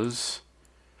because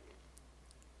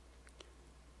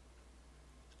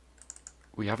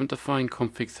we haven't defined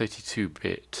config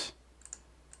 32-bit.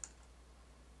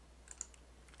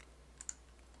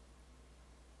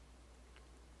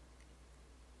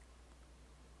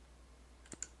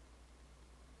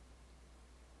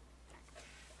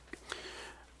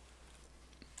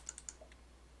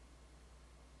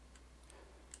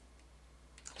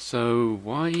 So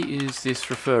why is this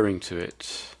referring to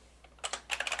it?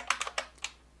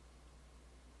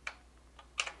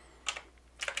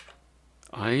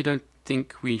 I don't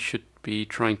think we should be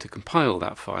trying to compile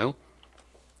that file.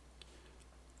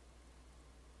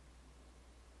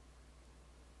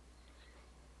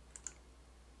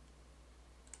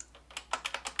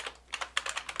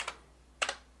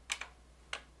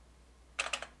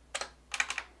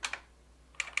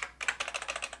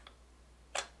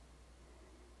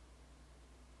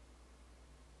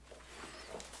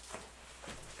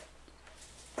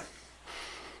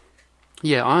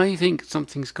 Yeah, I think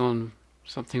something's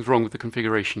wrong with the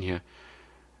configuration here.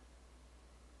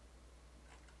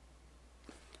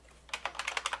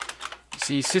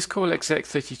 See, syscall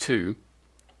exec32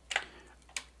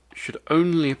 should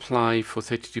only apply for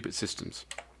 32-bit systems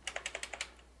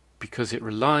because it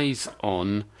relies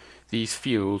on these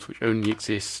fields which only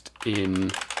exist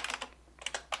in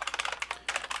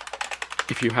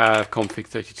if you have config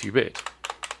 32-bit.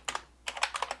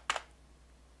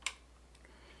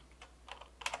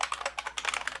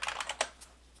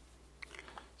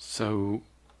 So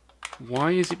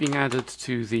why is it being added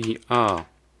to the R?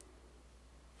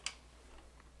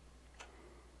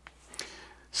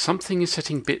 Something is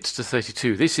setting bits to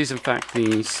 32. This is in fact the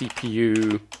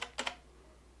CPU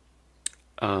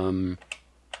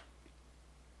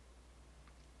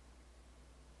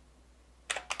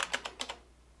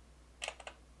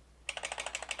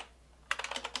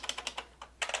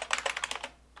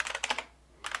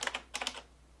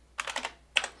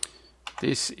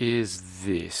this is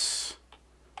this,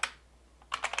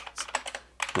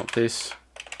 not this.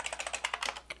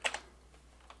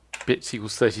 Bits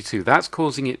equals 32. That's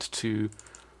causing it to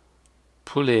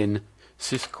pull in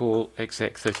syscall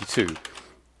exec32.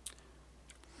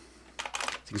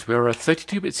 Since we're a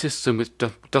 32-bit system which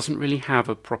doesn't really have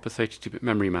a proper 32-bit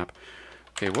memory map.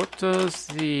 Okay, what does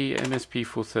the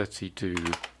MSP430 do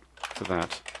for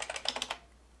that?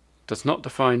 Does not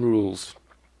define rules,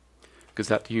 because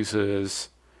that uses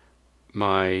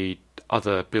my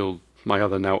other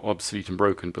now obsolete and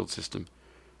broken build system.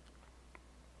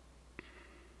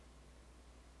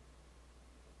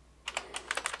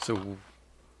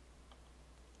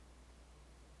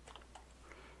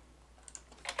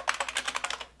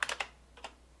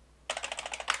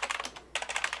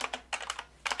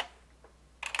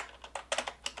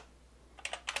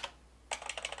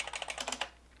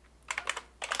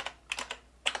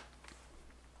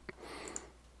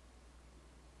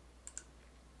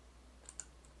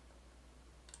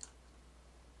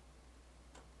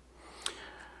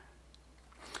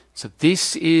 So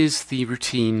this is the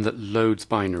routine that loads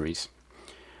binaries.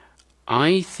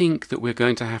 I think that we're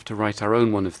going to have to write our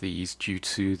own one of these due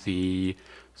to the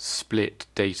split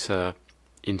data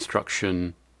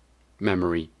instruction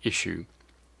memory issue.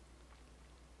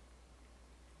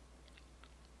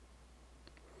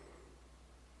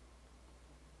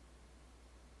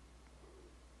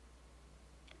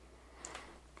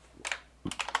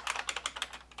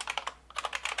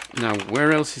 Now,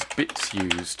 where else is bits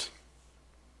used?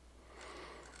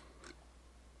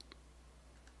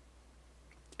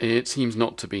 It seems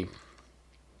not to be.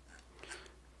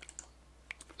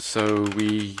 So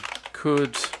we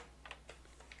could,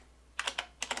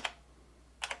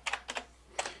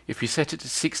 if we set it to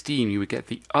 16, you would get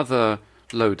the other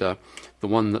loader, the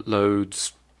one that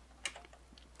loads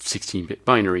 16-bit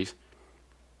binaries.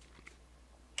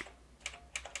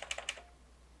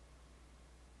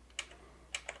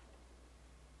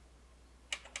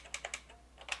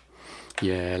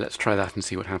 Yeah, let's try that and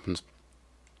see what happens.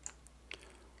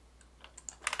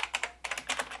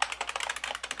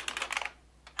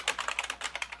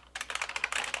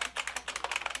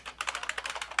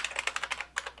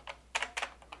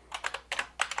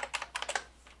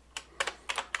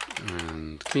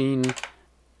 And clean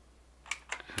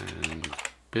and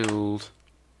build.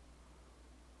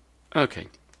 Okay,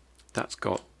 that's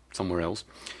got somewhere else.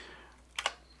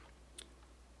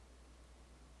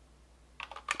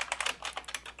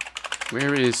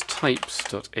 Where is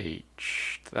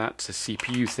types.h? That's a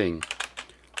CPU thing.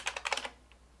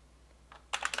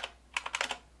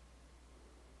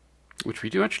 Which we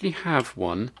do actually have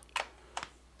one.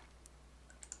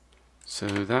 So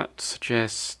that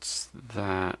suggests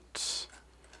that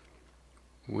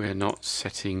we're not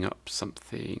setting up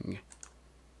something.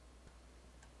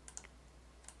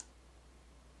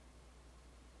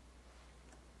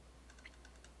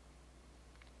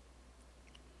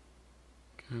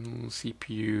 Kernel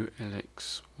CPU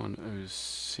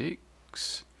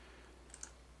LX106.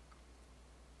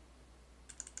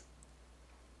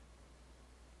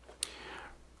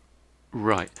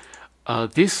 Right.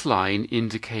 This line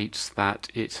indicates that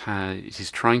it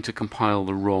is trying to compile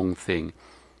the wrong thing.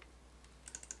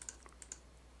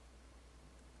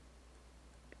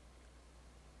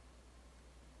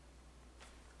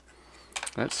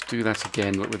 Let's do that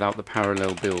again, but without the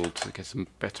parallel build to get some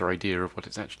better idea of what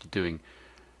it's actually doing.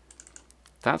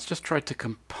 That's just tried to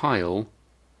compile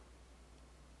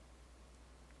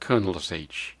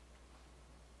kernel.h.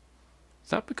 Is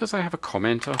that because I have a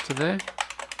comment after there?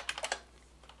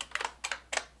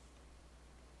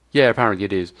 Yeah, apparently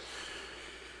it is.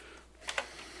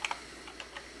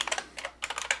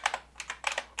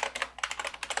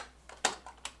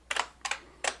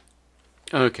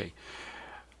 Okay.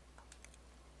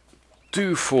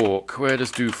 Do fork. Where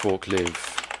does do fork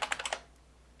live?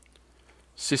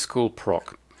 Syscall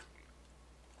proc.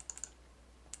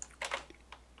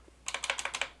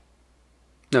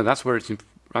 No, that's where it's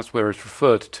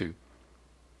referred to.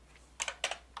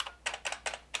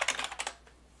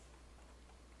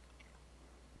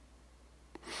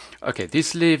 Okay,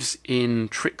 this lives in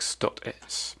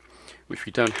tricks.s, which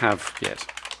we don't have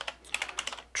yet.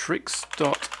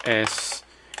 Tricks.s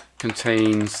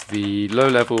contains the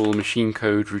low-level machine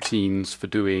code routines for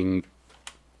doing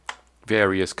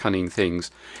various cunning things,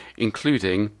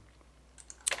 including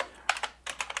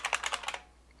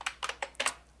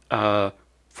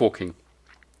forking.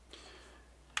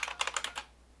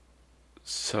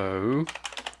 So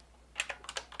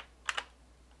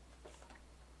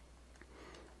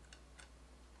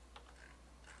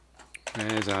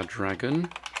there's our dragon.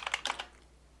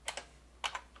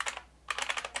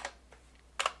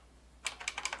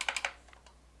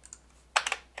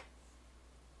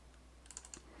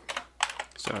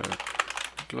 So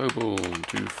global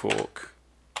do fork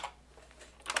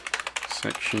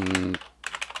section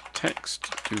text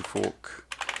do fork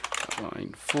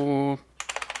line 4.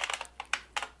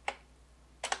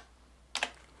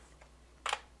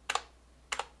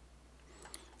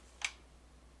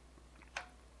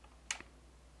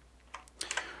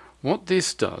 What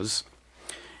this does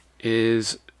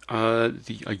is a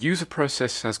user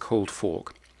process has called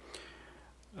fork.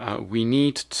 We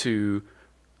need to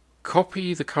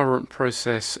copy the current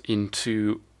process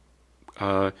into,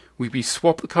 we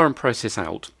swap the current process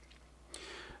out.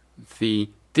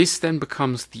 This then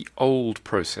becomes the old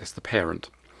process, the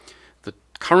parent. The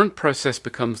current process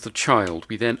becomes the child.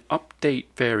 We then update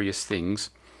various things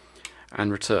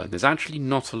and return. There's actually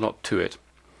not a lot to it,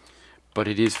 but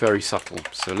it is very subtle.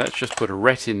 So let's just put a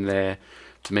ret in there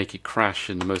to make it crash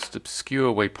in the most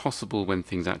obscure way possible when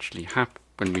things actually happen,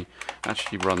 when we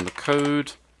actually run the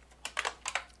code.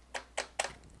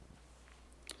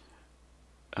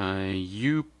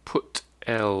 You put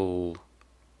L.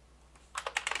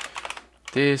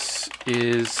 This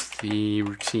is the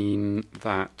routine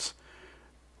that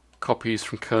copies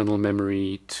from kernel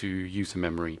memory to user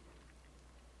memory.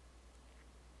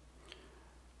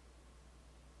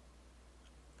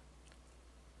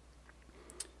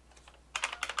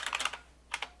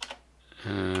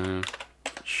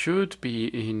 Should be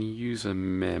in user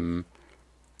mem,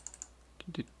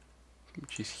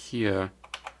 which is here.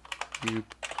 You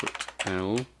put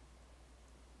L.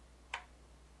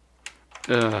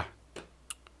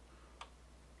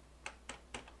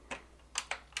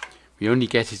 We only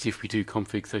get it if we do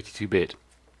config 32-bit.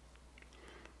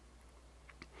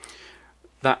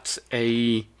 That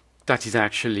is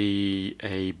actually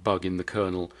a bug in the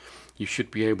kernel. You should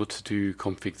be able to do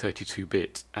config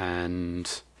 32-bit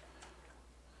and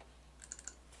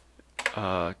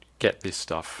get this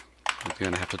stuff. We're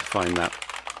going to have to define that.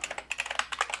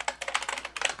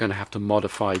 We're going to have to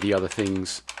modify the other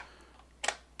things.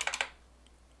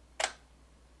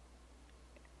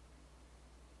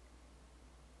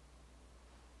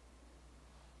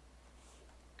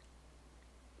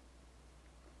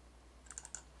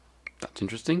 That's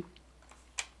interesting.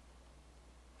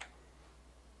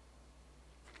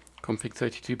 Config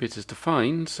 32-bit is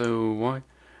defined, so why?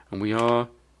 And we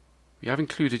have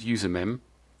included user mem.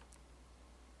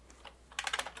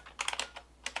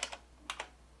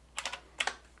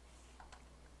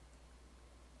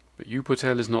 But you put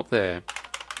L is not there.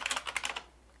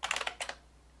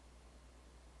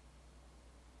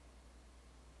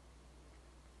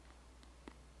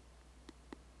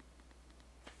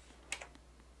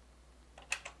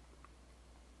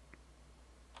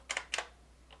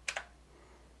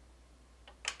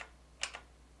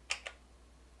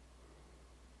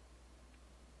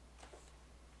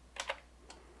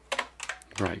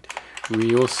 Right.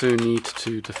 We also need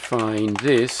to define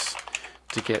this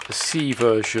to get the C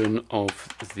version of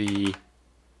the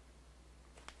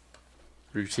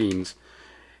routines.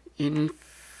 In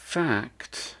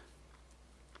fact,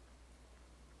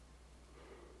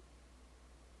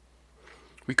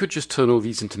 we could just turn all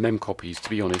these into mem copies, to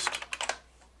be honest.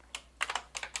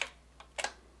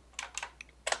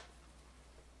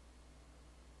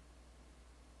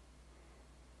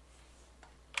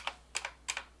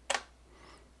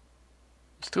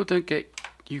 Still don't get,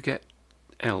 you get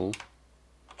L.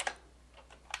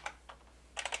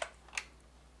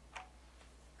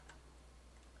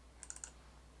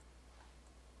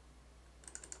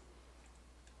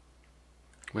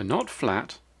 We're not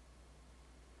flat.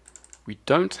 We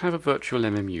don't have a virtual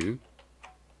MMU.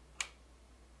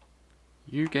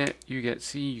 You get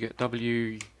C, you get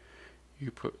W,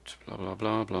 you put blah blah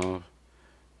blah blah.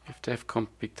 If def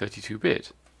config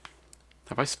 32-bit.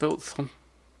 Have I spelt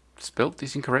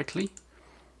this incorrectly?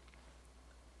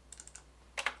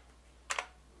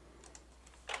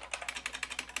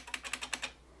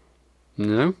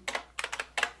 No.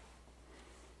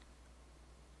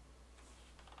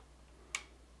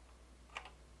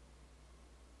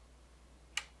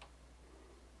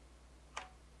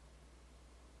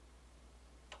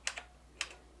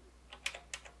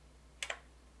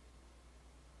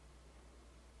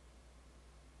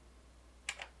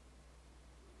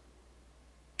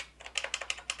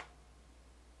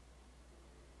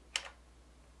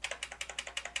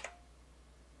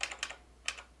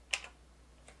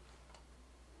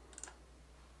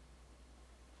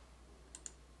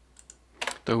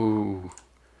 Oh,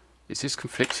 is this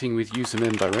conflicting with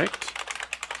usermem direct?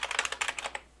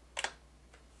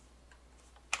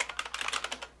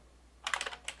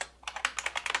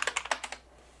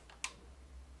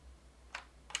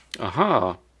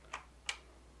 Aha!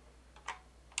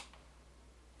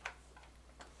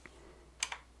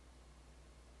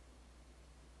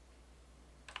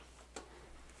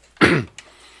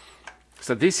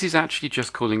 So this is actually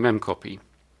just calling memcopy.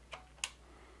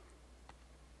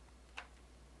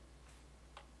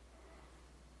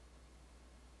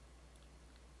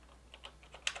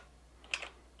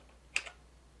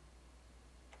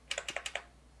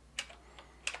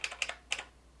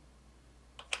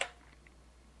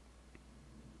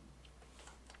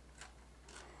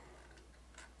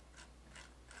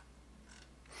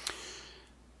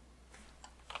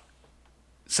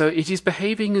 So it is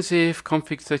behaving as if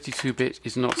config 32-bit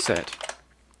is not set.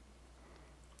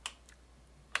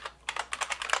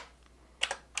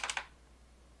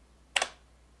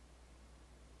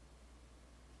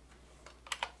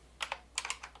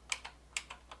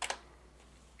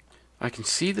 I can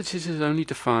see that it has only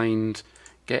defined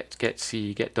get,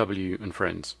 getC, getW, and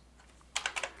friends.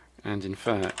 And in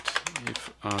fact,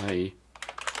 if I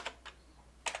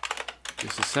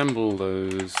disassemble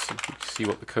those, see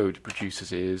what the code it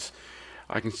produces is,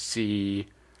 I can see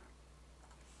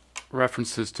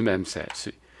references to memset. So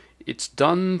it's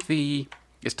done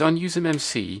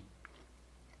usermemc,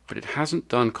 but it hasn't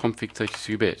done config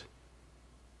 32-bit.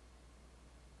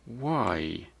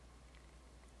 Why?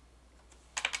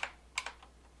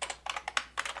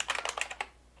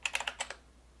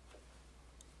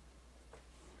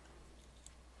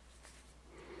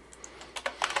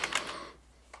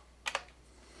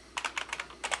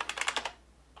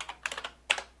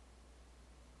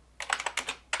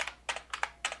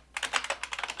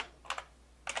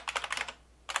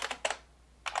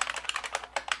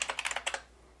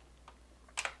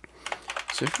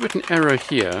 So if we put an error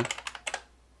here,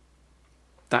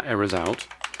 that error's out.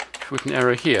 If we put an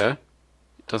error here,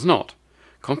 it does not.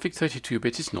 Config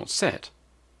 32-bit is not set.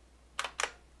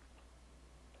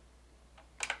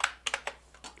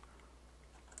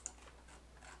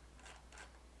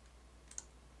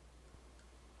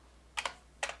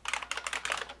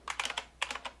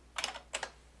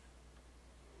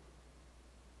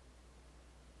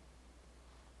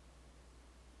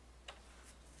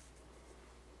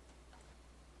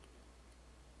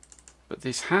 But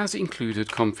this has included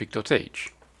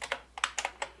config.h.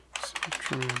 So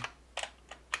try and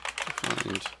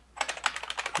find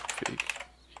config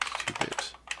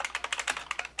 32-bit.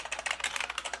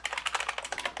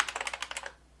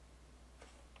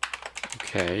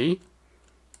 Okay.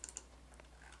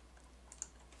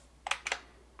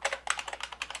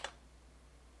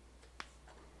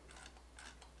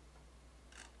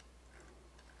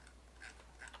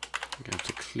 I'm going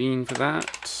to clean for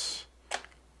that.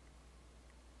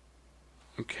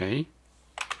 Okay.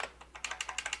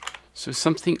 So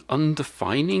something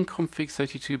undefining config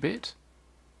 32-bit?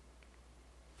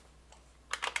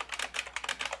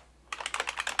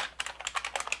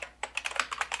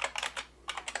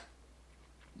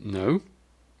 No.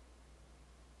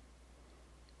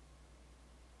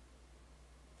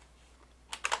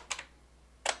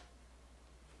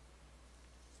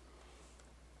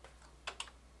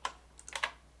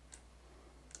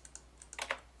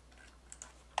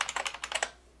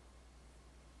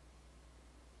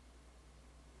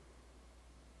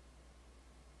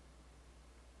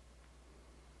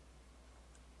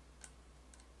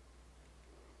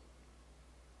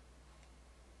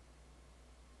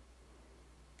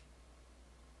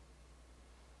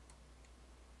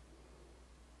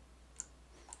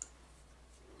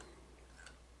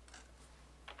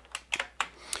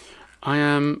 I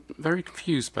am very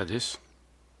confused by this.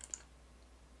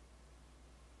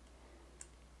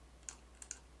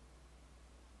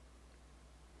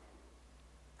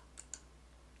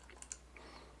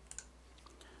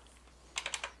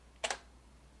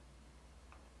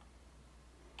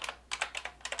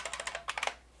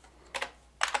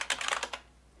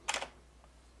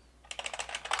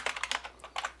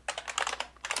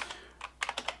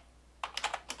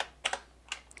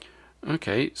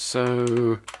 Okay,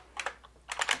 so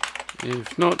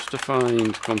if not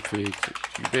defined config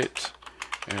 32-bit,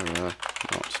 error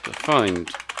not defined.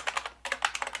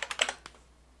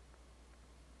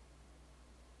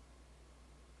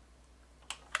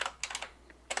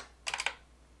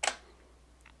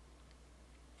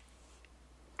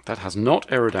 That has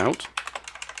not errored out.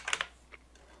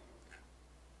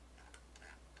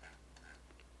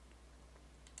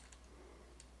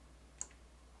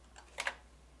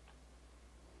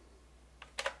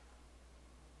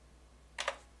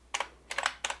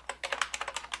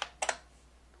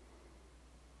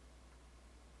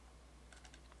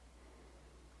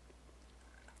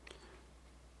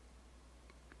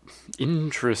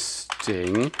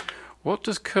 interesting. What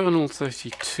does kernel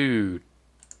 32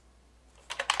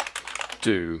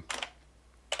 do?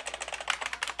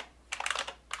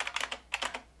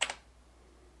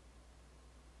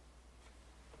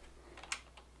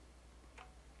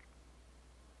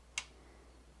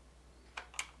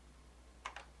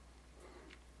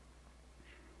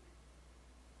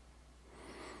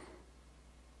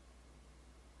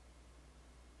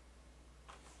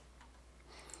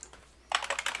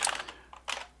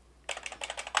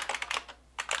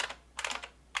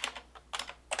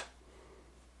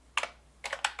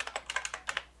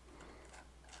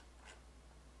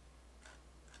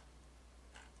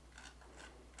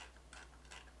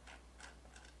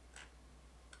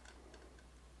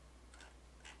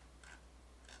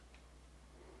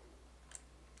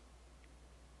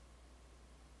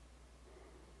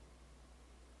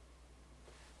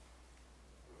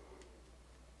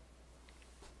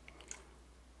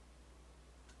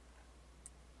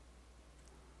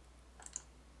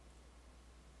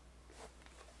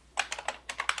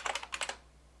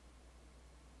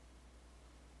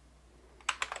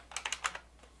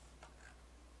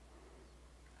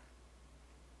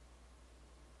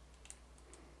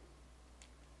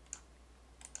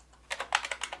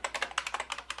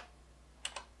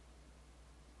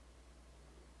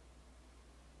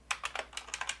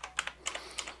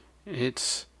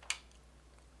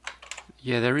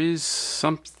 Yeah, there is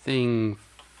something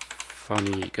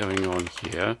funny going on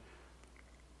here.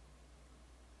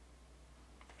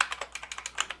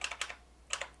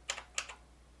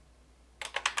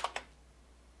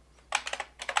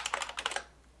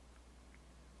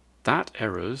 That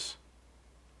errors.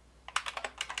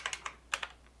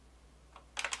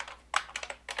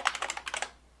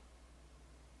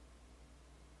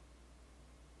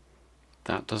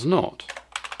 That does not.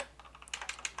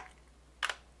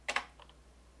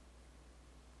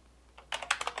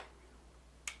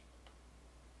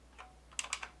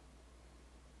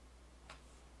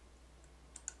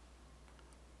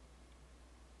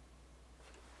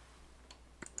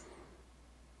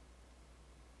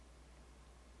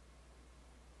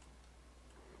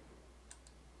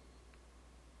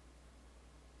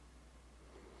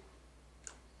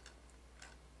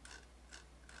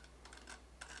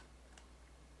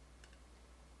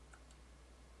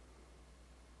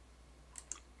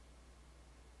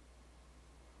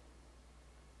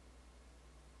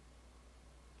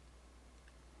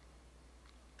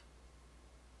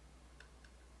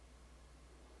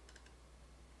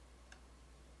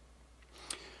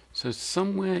 So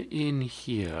somewhere in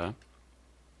here,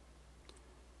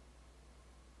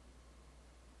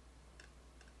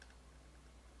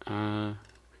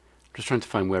 just trying to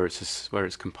find where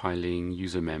it's compiling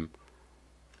user mem.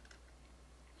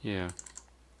 Yeah.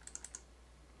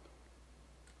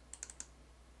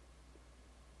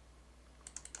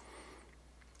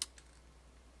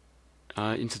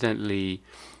 Incidentally,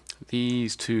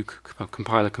 these two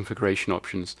compiler configuration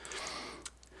options.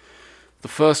 The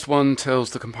first one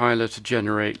tells the compiler to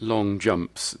generate long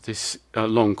jumps,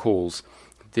 long calls.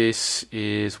 This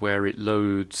is where it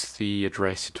loads the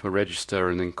address into a register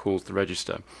and then calls the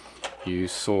register. You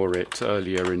saw it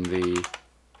earlier in the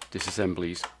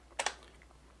disassemblies.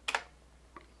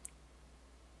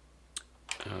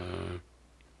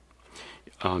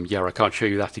 Yeah, I can't show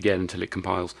you that again until it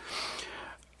compiles.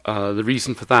 The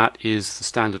reason for that is the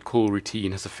standard call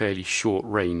routine has a fairly short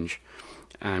range,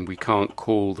 and we can't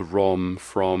call the ROM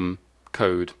from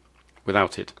code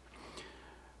without it.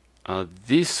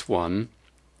 This one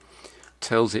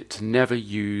tells it to never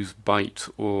use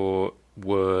byte or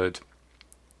word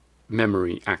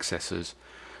memory accessors.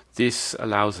 This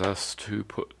allows us to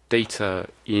put data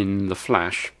in the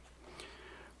flash.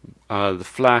 The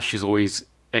flash is always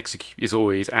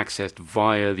accessed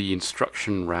via the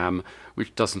instruction RAM,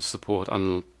 which doesn't support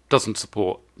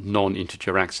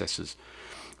non-integer accessors.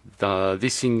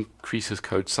 This increases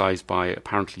code size by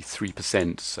apparently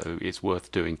 3%, so it's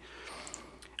worth doing.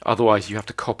 Otherwise, you have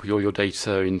to copy all your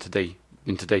data into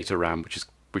data RAM,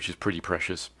 which is pretty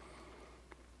precious.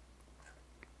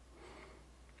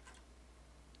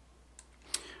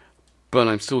 But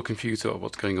I'm still confused about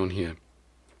what's going on here.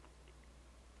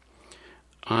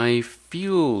 I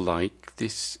feel like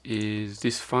this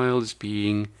file is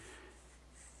being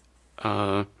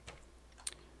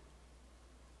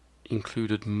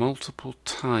included multiple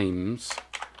times.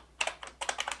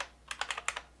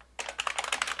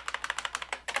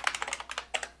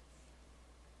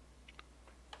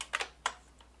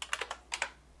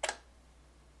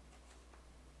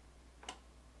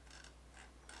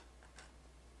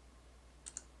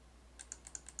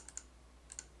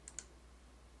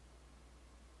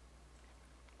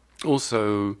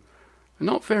 Also,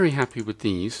 not very happy with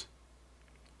these.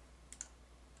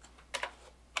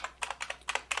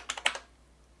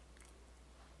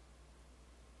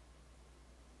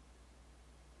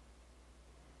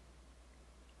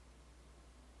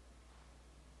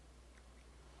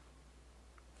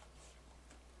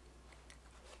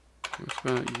 What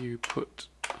about you put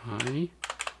I?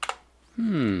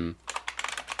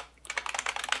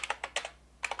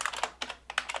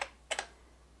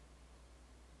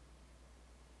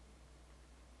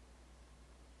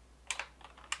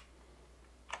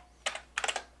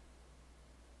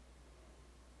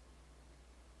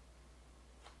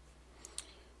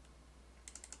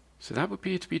 So that would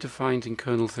appear to be defined in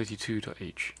kernel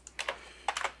 32.h.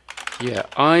 Yeah,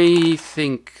 I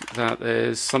think that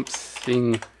there's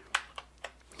something.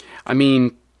 I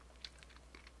mean,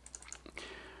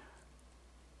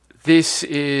 this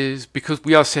is because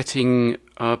we are setting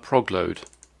prog load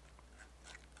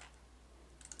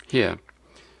here.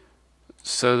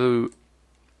 So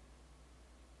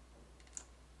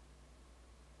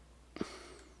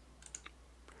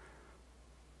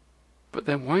but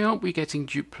then why aren't we getting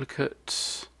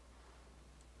duplicates?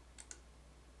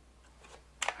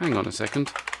 Hang on a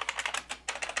second.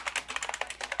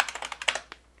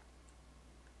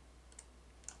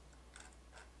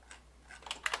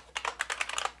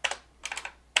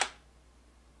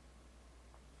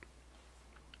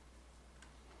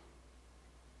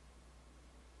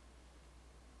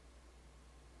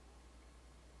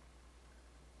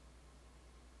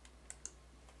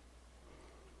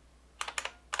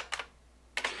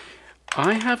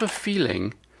 I have a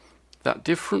feeling that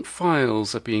different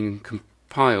files are being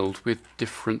compiled with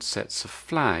different sets of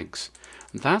flags.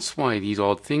 That's why these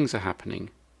odd things are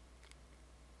happening.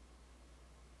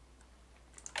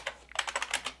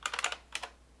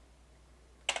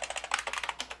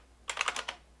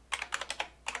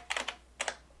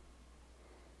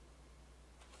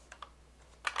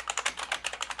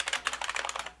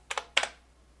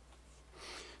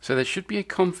 So there should be a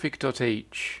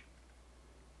config.h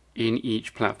in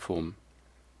each platform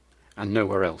and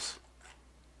nowhere else,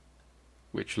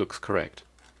 which looks correct.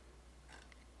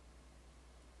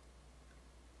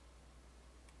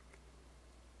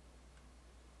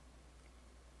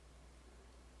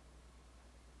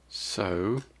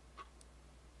 So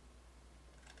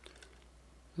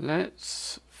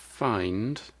let's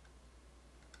find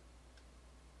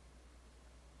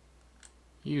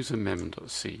user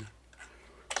mem.c.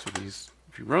 So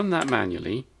if you run that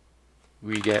manually,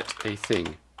 we get a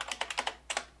thing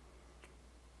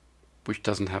which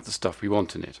doesn't have the stuff we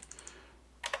want in it.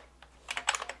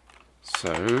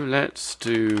 So let's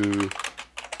do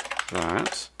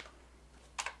that.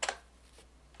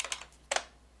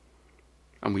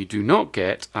 And we do not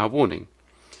get our warning.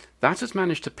 That has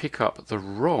managed to pick up the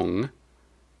wrong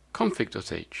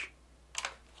config.h.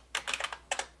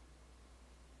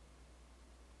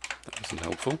 That wasn't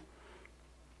helpful.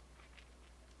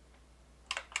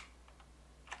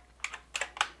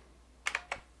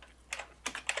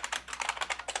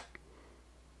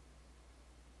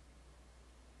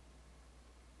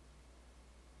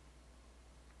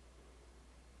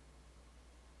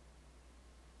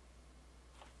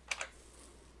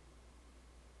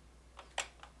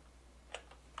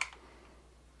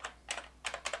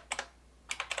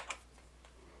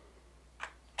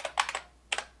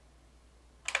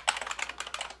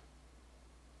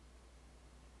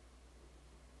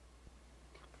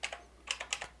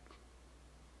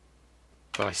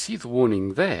 But I see the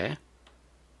warning there.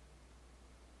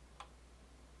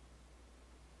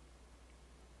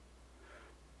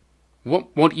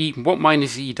 What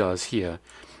minus e does here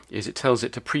is it tells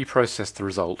it to pre-process the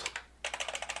result.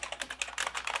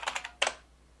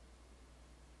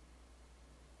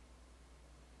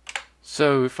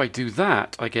 So if I do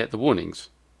that, I get the warnings.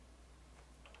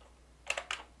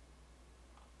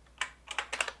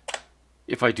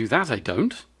 If I do that, I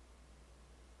don't.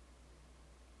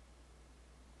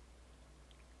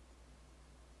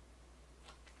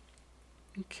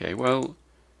 Okay, well,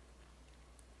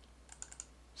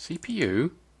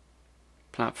 CPU,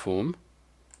 platform,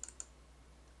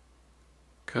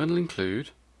 kernel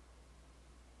include,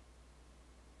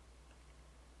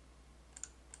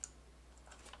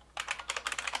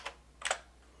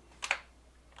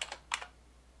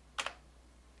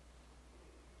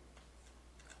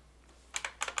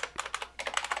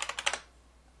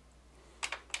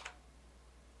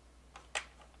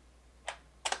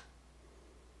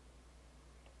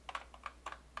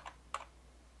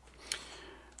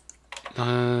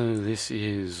 this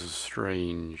is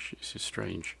strange. This is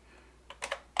strange.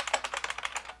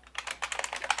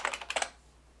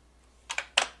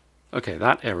 Okay,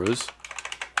 that errors.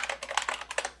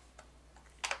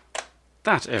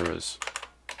 That errors.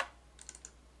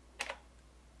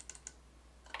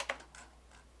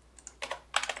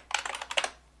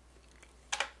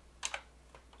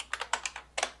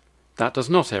 That does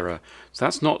not error. So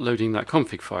that's not loading that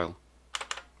config file.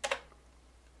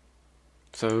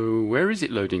 So where is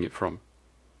it loading it from?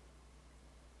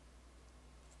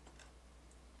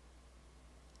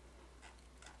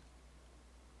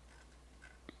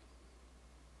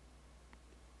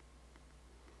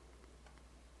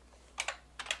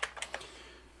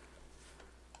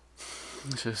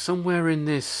 So somewhere in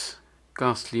this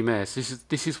ghastly mess,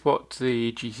 this is what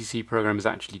the GCC program is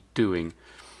actually doing.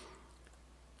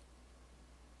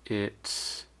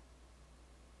 It's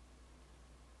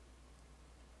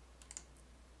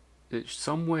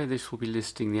somewhere this will be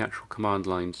listing the actual command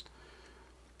lines.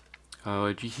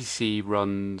 GCC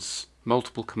runs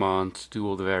multiple commands to do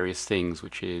all the various things,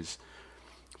 which is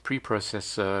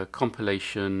preprocessor,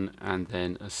 compilation, and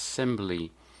then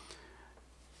assembly.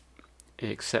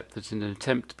 Except that in an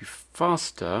attempt to be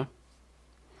faster,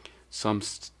 some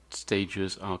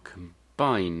stages are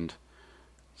combined.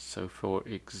 So for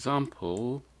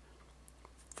example,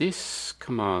 this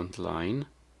command line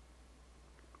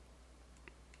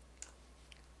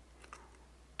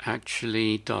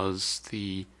actually does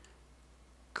the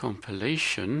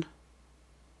compilation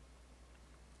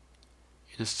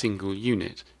in a single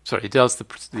unit. Sorry, it does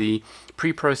the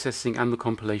pre-processing and the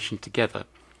compilation together.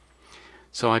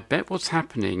 So I bet what's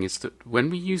happening is that when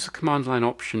we use a command line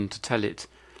option to tell it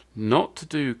not to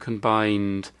do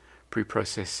combined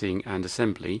pre-processing and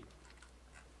assembly,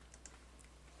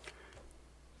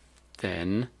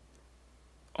 then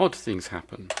odd things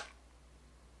happen.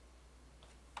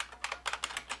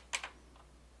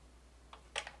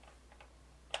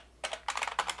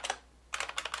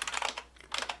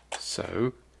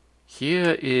 So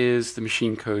here is the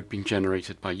machine code being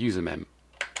generated by usermem.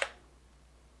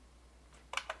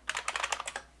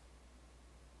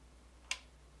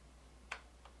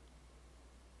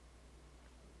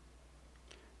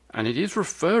 And it is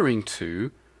referring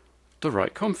to the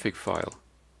right config file.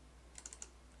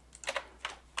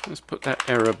 Let's put that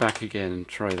error back again and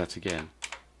try that again.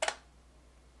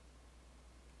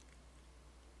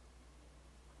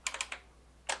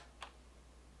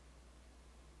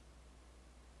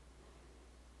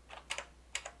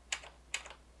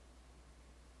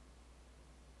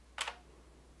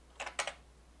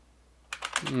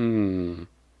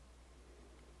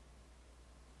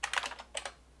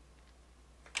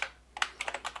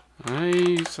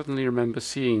 I suddenly remember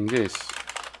seeing this.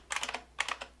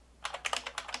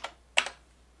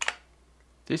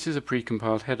 This is a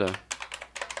precompiled header.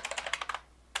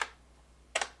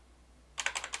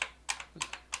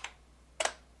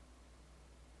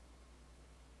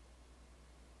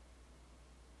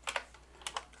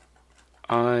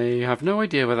 I have no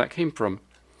idea where that came from.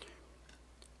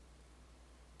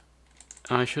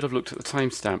 I should have looked at the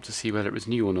timestamp to see whether it was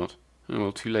new or not. Oh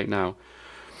well, too late now.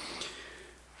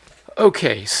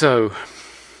 Okay, so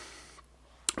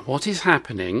what is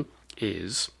happening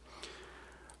is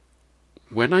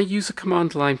when I use a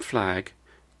command line flag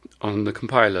on the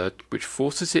compiler, which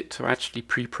forces it to actually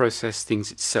pre-process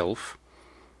things itself,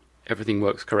 everything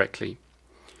works correctly.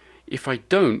 If I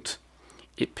don't,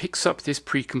 it picks up this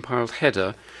precompiled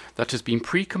header that has been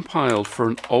precompiled for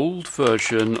an old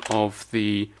version of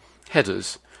the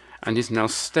headers and is now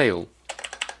stale.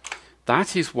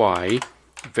 That is why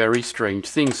very strange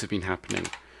things have been happening.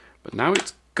 But now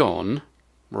it's gone.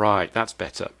 Right, that's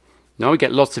better. Now we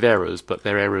get lots of errors, but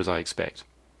they're errors I expect.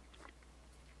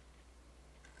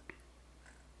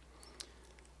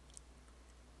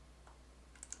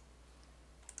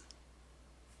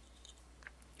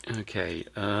 Okay,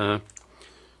 so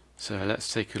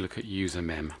let's take a look at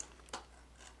usermem.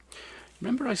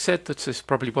 Remember I said that this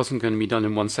probably wasn't going to be done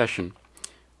in one session.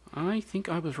 I think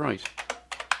I was right.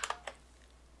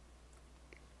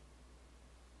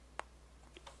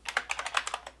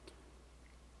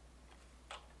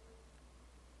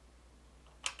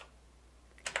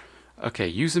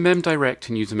 Okay, usermem direct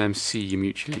and usermem C are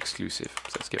mutually exclusive,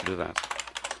 so let's get rid of that.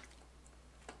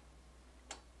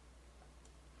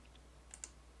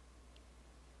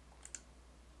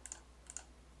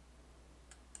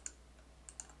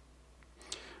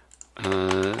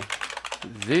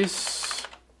 This,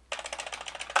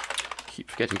 keep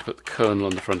forgetting to put the kernel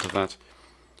on the front of that,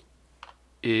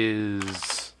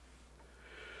 is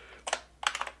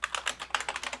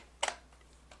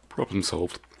problem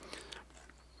solved.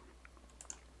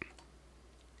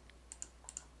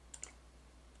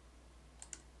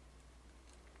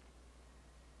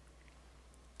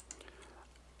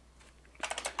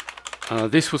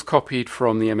 This was copied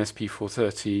from the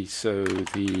MSP430, so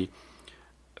the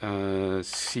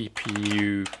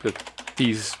CPU,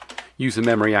 these user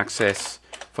memory access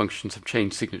functions have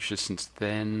changed signatures since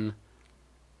then.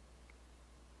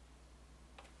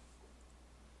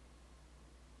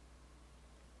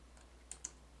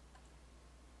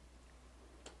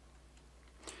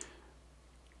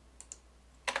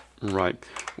 Right.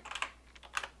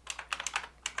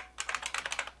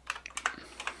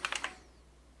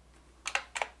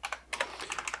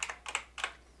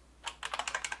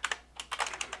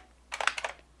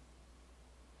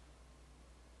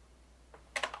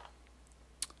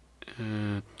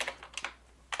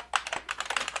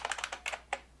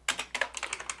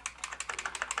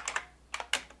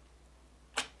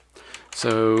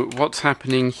 So what's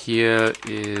happening here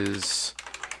is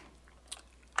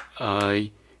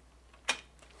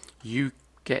you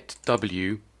get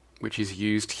W, which is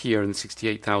used here in the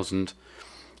 68,000,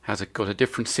 has got a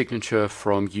different signature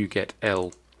from you get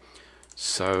L.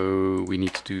 So we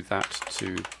need to do that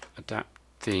to adapt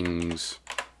things.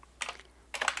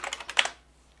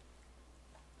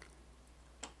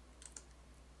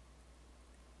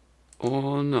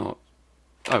 Or not.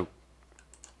 Oh.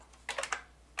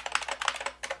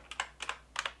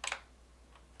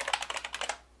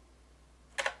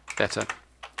 Better.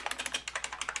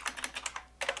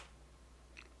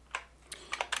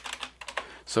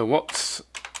 So what's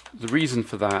the reason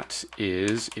for that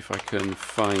is, if I can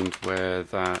find where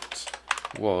that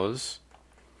was,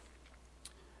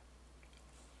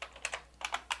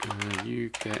 you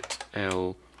get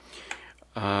L.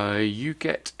 You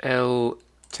get L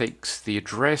takes the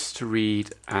address to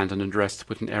read and an address to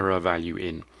put an error value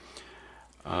in,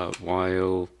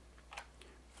 while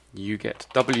you get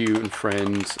W and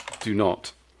friends do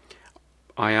not.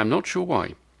 I am not sure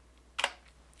why.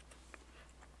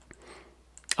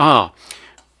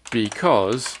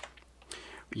 Because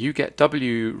you get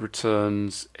W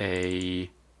returns a...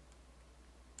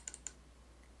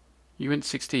 You went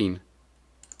 16.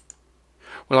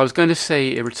 Well, I was going to say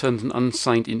it returns an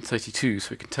unsigned int32, so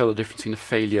we can tell the difference between a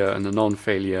failure and a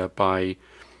non-failure by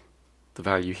the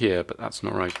value here, but that's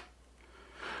not right.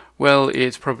 Well,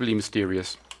 it's probably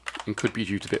mysterious and could be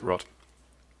due to bit rot.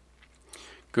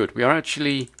 Good, we are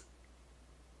actually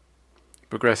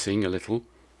progressing a little.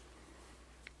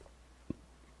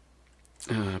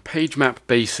 Page map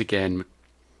base again.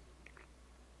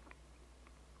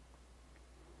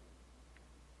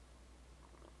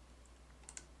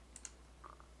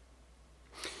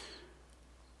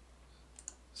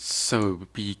 So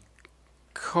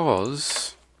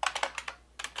because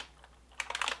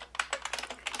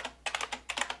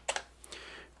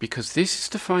this is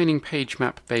defining page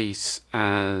map base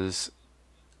as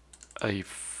a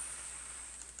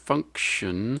function,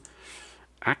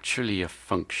 actually a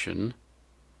function,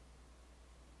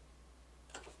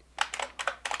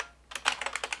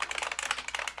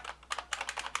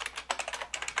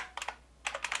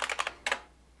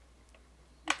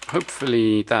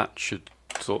 hopefully that should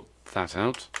sort that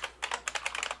out.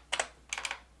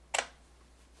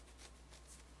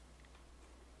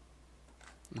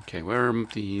 Okay, where are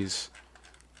these?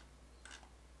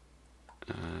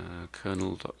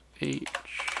 Kernel.h.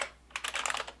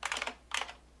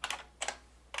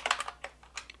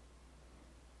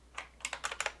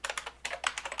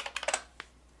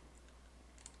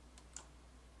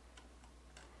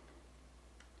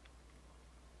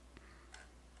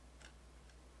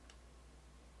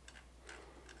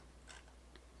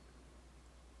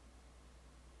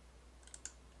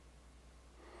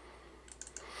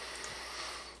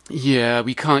 Yeah,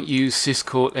 we can't use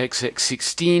syscort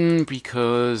xx16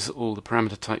 because all the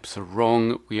parameter types are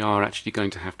wrong. We are actually going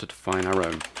to have to define our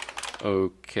own.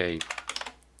 Okay.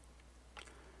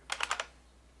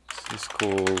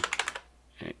 Syscall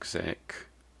exec.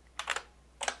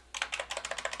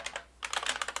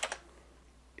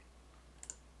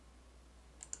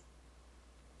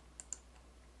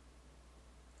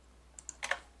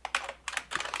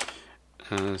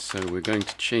 So we're going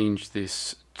to change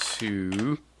this to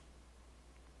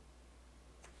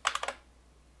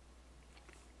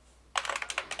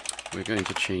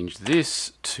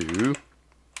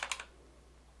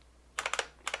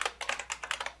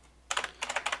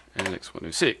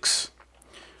LX106.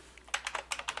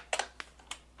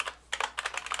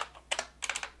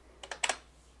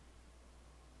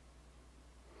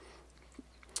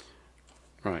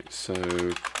 Right,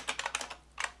 so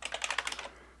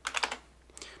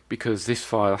because this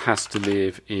file has to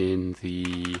live in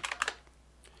the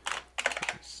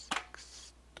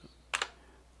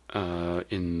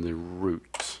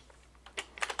root.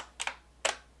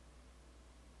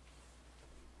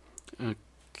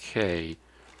 Okay,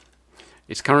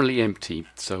 it's currently empty,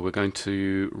 so we're going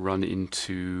to run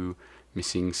into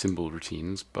missing symbol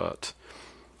routines, but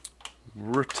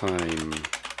runtime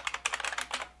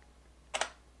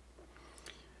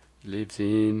lives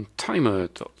in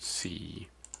timer.c.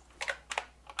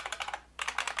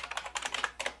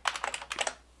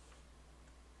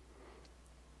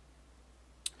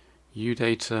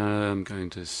 udata, I'm going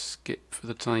to skip for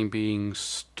the time being.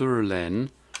 Sturlen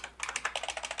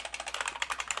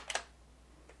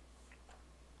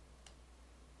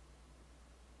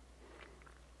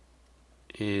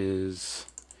is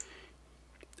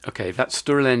okay. That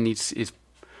Sturlen is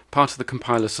part of the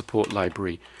compiler support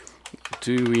library.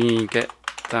 Do we get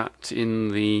that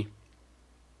in the...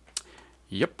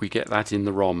 Yep, we get that in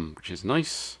the ROM, which is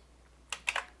nice.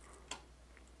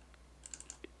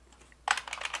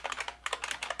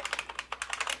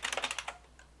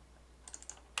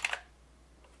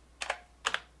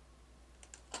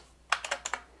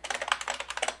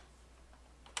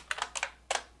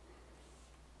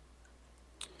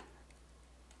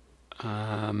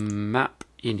 Map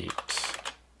init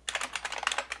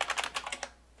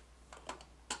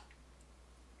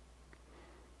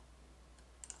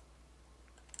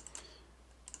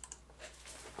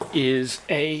is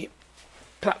a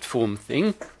platform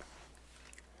thing.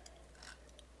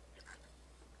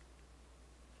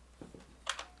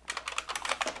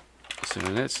 So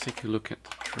let's take a look at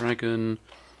the dragon.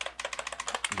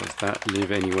 Does that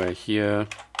live anywhere here?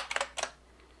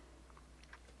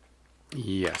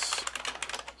 Yes.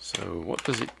 So what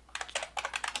does it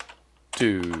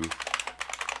do?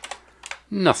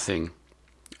 Nothing.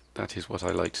 That is what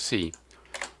I like to see.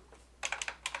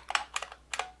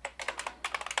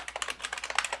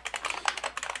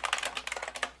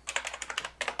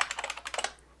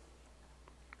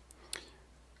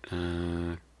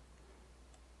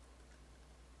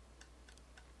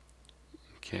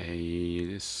 Okay,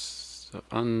 this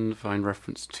undefined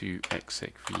reference to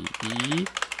execve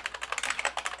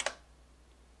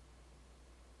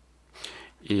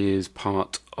is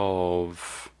part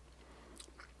of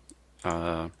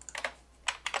I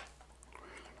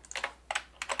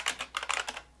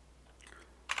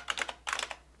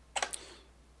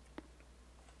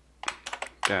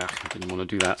didn't want to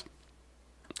do that.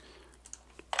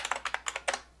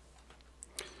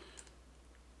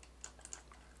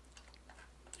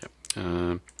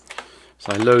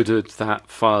 So I loaded that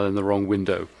file in the wrong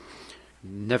window.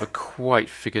 Never quite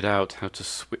figured out how to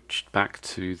switch back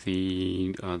to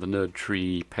the nerd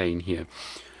tree pane here,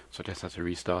 so I just had to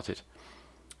restart it.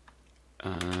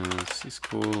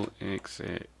 Syscall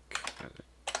exec.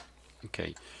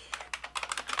 Okay.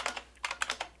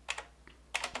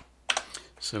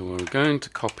 So we're going to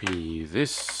copy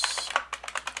this.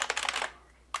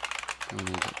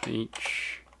 H.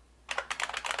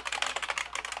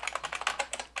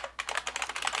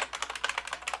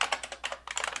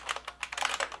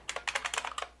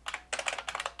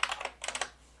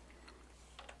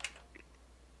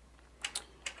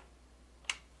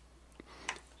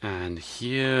 And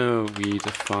here we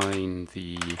define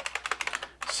the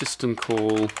system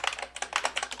call,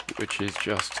 which is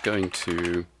just going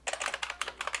to,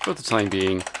 for the time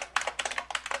being,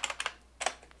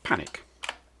 panic.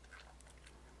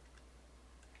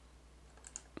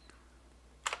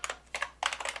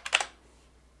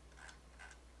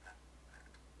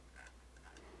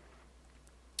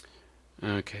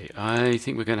 Okay, I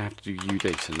think we're going to have to do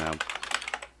udata now.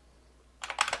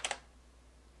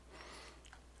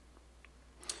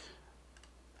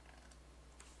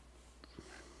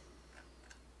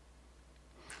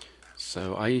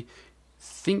 So I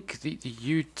think the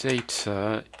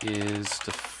udata is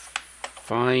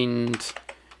defined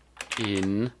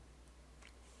in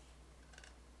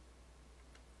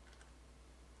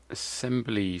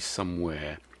assembly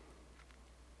somewhere.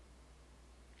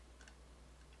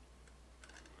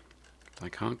 I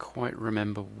can't quite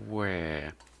remember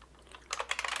where.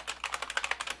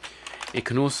 It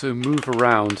can also move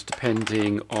around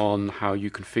depending on how you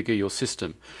configure your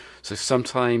system. So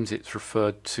sometimes it's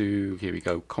referred to, here we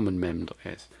go, common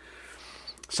mem.s.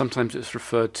 Sometimes it's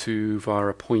referred to via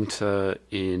a pointer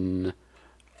in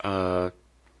a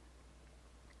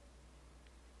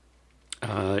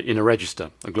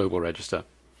register, a global register.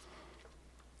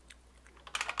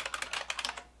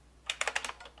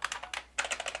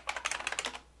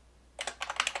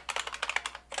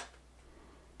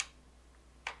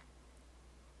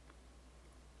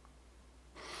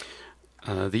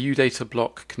 The udata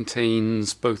block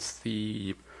contains both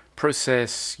the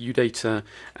process, udata,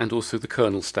 and also the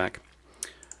kernel stack.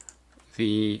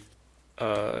 The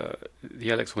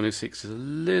LX106 is a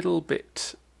little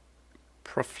bit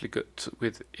profligate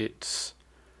with its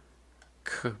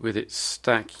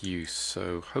stack use,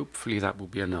 so hopefully that will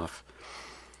be enough.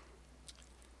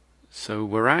 So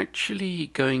we're actually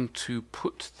going to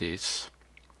put this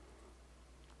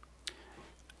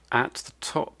at the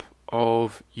top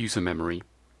of user memory.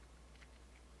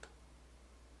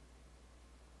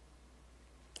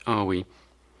 Are we?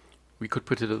 We could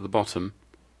put it at the bottom.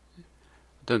 I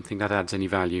don't think that adds any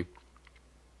value.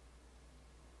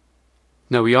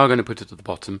 No, we are going to put it at the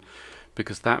bottom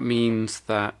because that means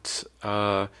that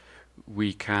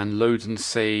we can load and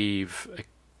save,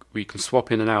 we can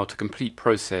swap in and out a complete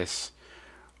process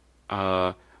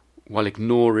while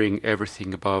ignoring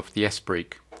everything above the S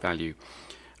break value.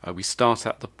 We start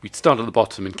at the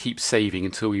bottom and keep saving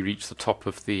until we reach the top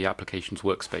of the application's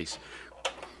workspace.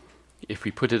 If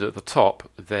we put it at the top,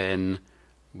 then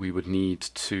we would need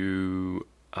to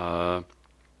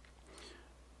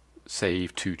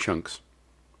save 2 chunks.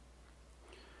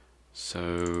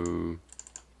 So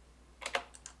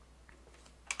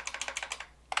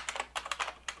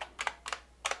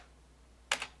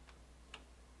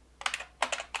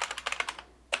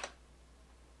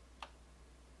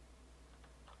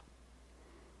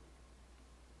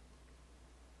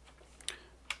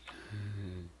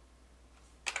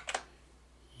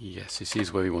yes, this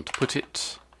is where we want to put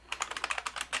it.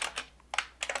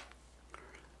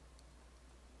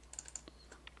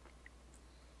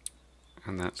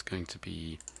 And that's going to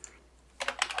be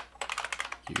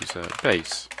user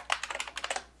base.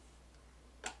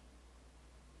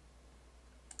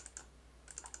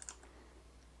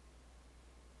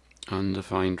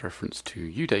 Undefined reference to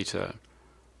udata.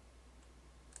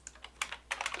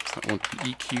 Does that want to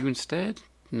be EQ instead?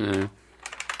 No.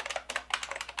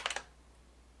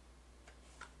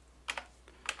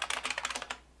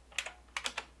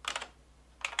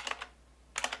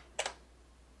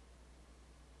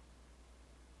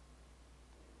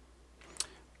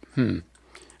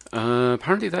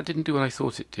 Apparently that didn't do what I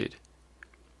thought it did.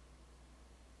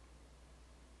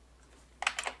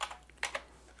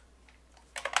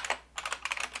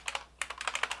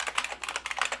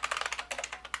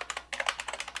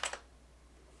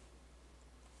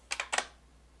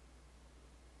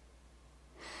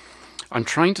 I'm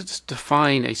trying to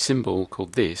define a symbol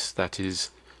called this that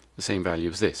is the same value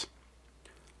as this.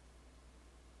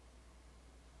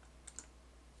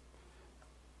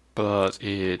 But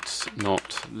it's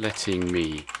not letting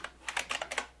me.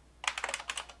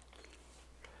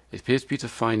 It appears to be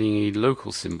defining a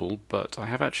local symbol, but I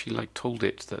have actually told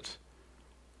it that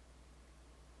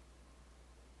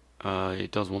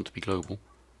it does want to be global.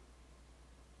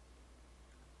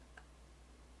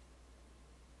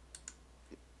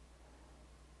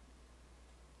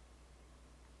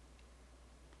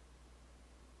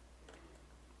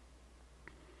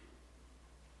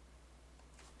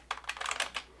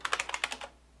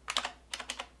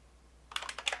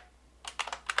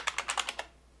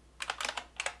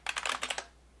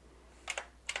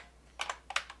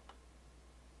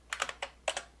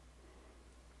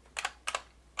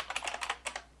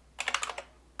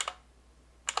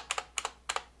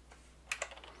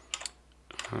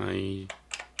 I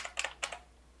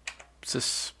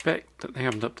suspect that they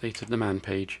haven't updated the man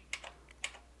page.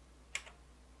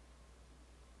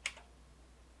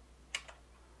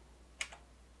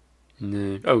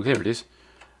 No. Oh, there it is.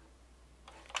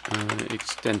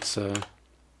 Xtensa.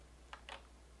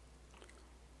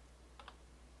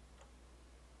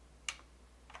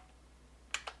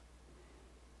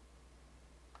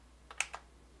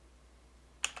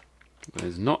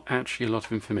 There's not actually a lot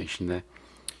of information there.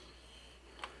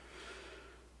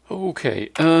 Okay.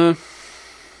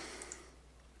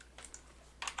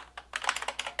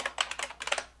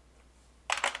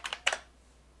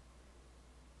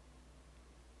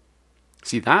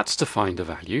 See, that's to find a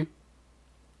value.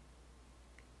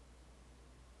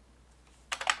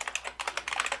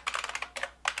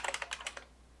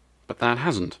 But that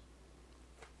hasn't.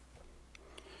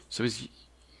 So is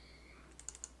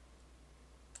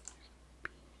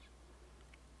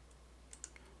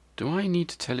do I need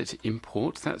to tell it to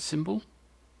import that symbol?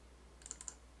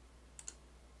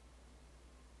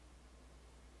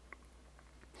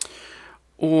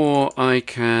 Or I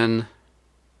can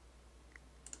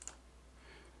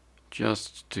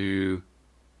just do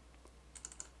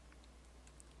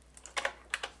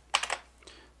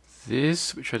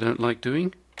this, which I don't like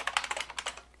doing.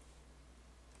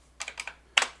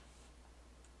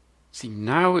 See,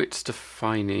 now it's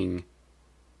defining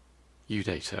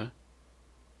udata.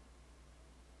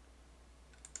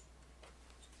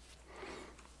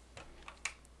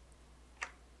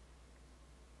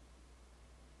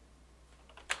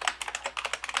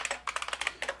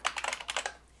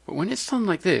 But when it's done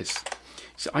like this,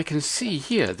 so I can see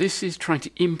here, this is trying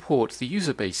to import the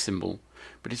user base symbol,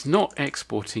 but it's not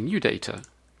exporting UData.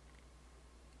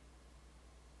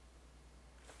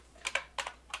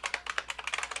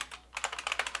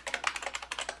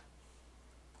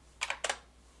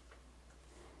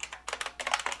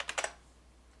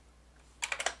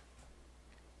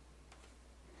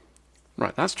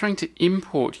 Right, that's trying to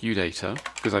import UData,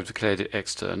 because I've declared it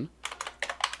extern.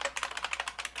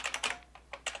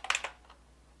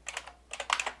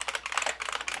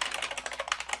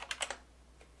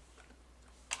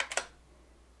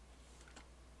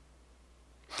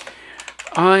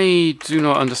 I do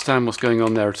not understand what's going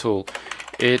on there at all.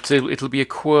 It'll be a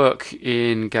quirk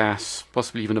in GAS,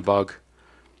 possibly even a bug.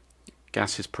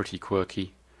 GAS is pretty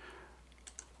quirky.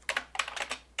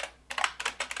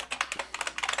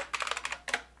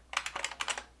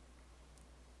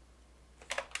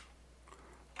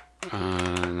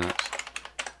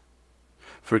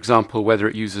 For example, whether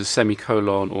it uses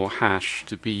semicolon or hash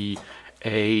to be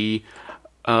a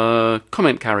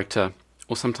comment character,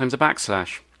 or sometimes a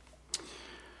backslash.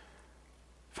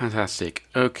 Fantastic.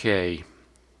 Okay.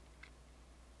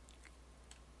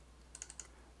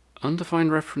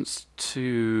 Undefined reference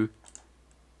to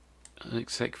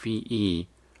exec VE.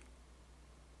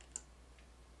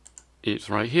 It's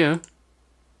right here.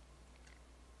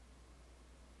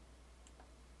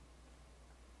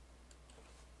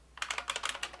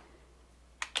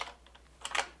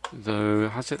 Though,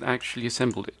 has it actually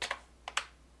assembled it?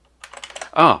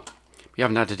 Ah, we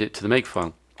haven't added it to the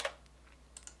makefile.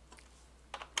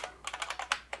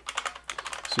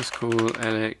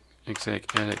 Syscall exec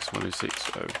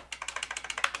LX106. Oh.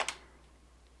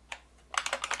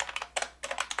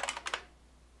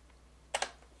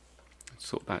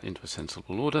 Sort that into a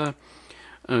sensible order.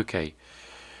 Okay.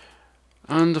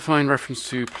 Undefined reference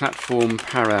to platform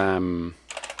param.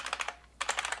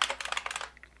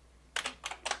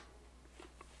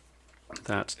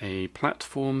 That's a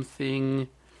platform thing.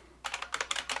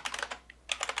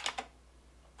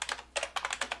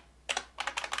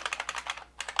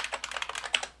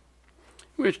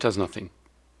 Which does nothing.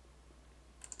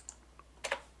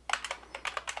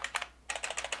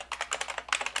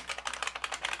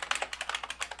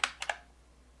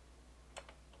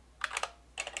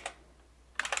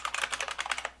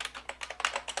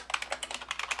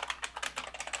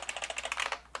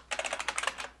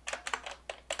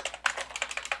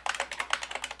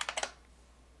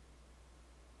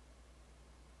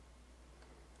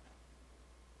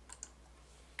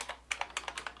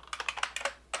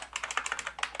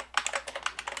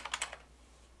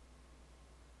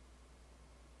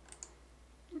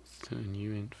 So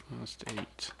new int fast 8. I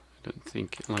don't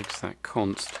think it likes that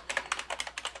const.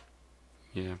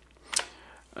 Yeah.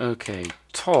 Okay,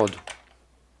 Todd.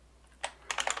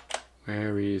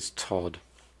 Where is Todd?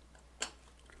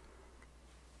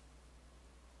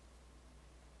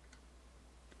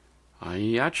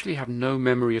 I actually have no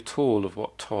memory at all of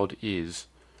what Todd is.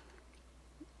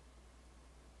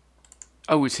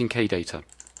 Oh, it's in KData.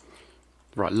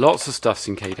 Right, lots of stuff's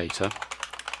in KData.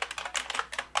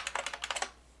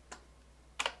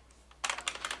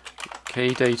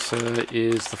 KData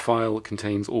is the file that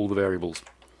contains all the variables.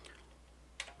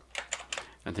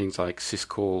 And things like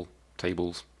syscall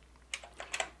tables.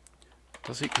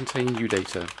 Does it contain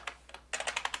UData?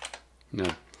 No.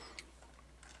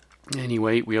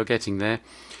 Anyway, we are getting there.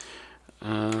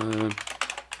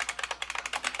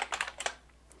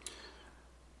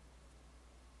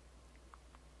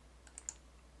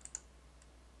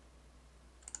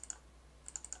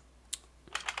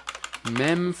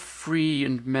 Memfree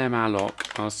and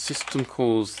memalloc are system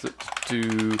calls that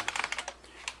do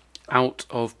out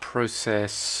of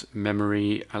process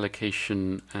memory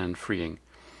allocation and freeing.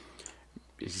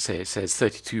 As you say, it says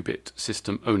 32-bit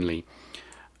system only,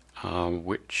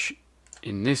 which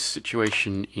in this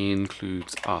situation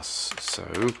includes us. So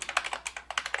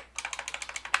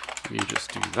we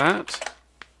just do that.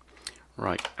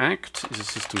 Right, act is a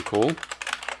system call.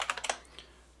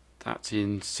 That's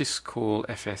in syscall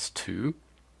fs2.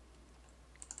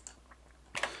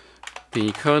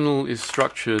 The kernel is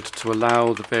structured to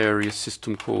allow the various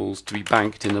system calls to be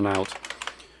banked in and out.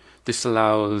 This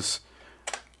allows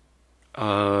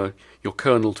your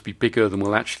kernel to be bigger than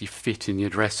will actually fit in the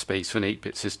address space of an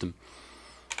 8-bit system.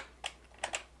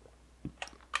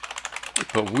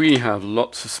 But we have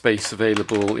lots of space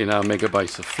available in our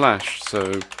megabytes of flash,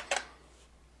 so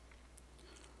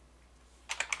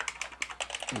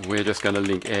we're just going to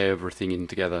link everything in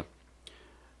together.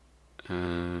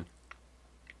 We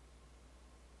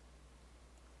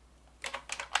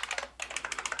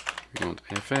want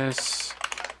fs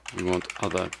We want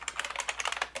other.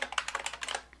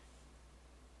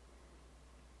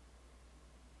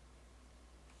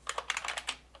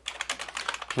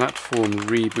 Platform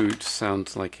reboot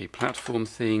sounds like a platform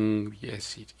thing.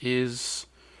 Yes, it is.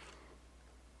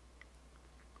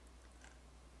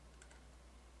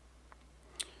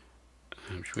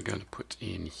 Which we're going to put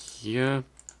in here.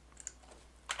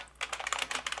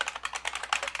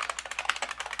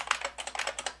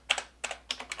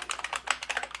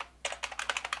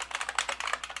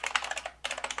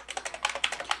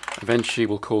 Eventually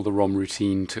we'll call the ROM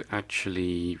routine to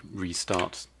actually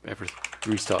restart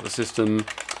the system.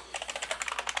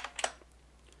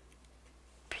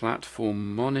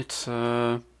 Platform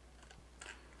monitor.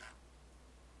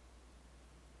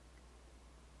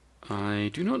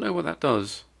 I do not know what that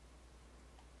does.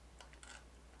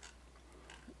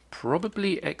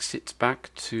 Probably exits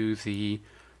back to the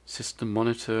system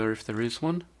monitor if there is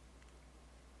one.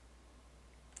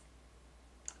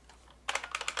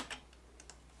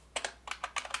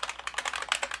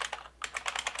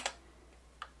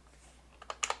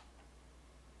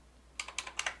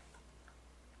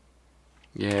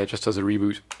 Yeah, it just does a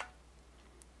reboot.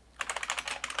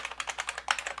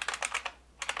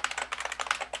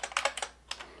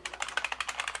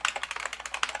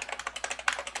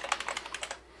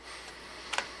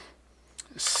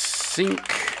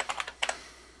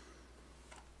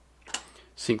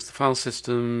 Syncs the file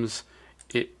systems.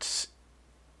 It's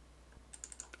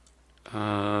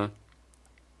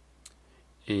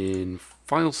in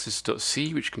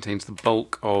filesys.c, which contains the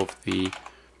bulk of the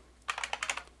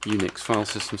Unix file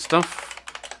system stuff.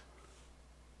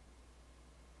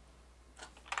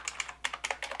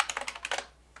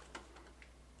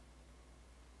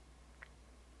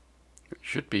 It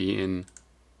should be in...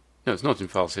 No, it's not in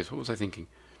filesys. What was I thinking?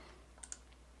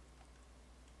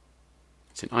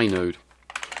 It's in inode.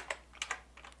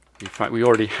 In fact, we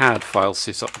already had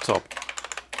filesys up the top.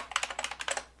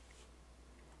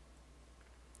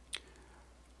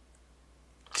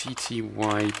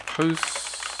 TTY post.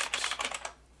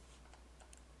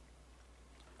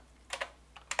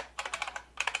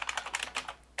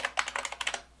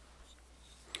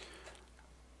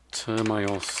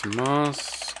 Termios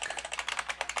mask.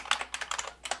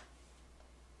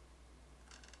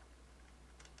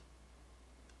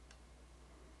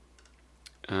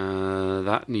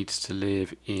 That needs to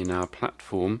live in our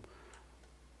platform.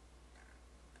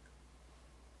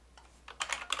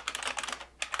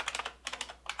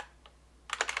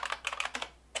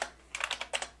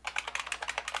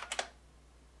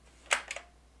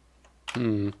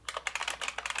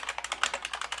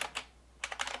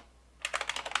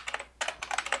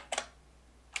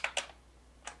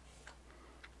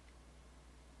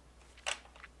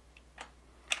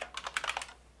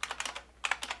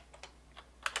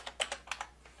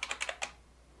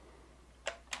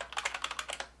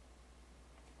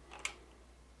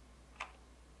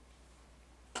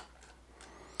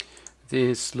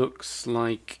 This looks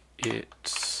like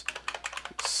it's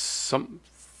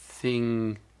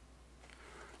something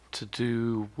to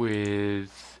do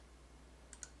with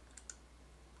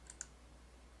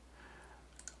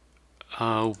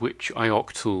which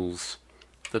ioctals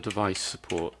the device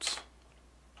supports.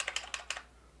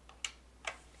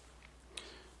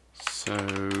 So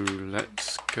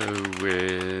let's go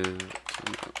with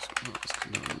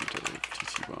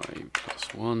TTY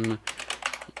plus 1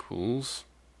 equals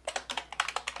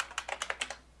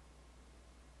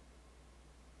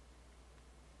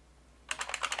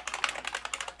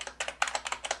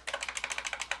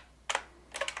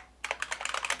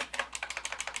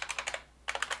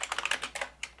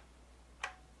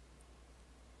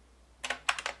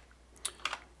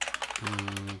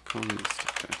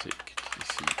static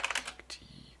TCT.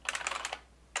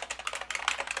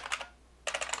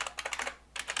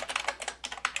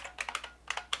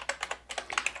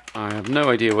 I have no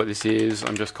idea what this is.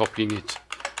 I'm just copying it.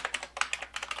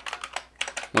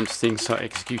 Once things start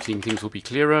executing, things will be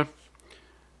clearer.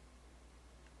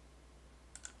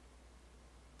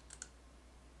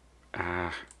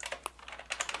 That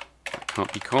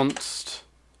can't be const.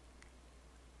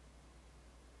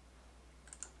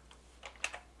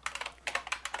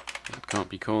 That can't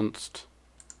be const.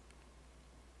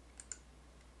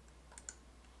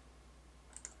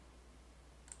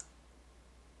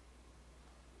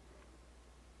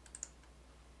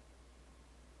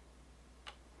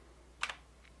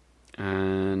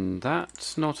 And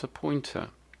that's not a pointer.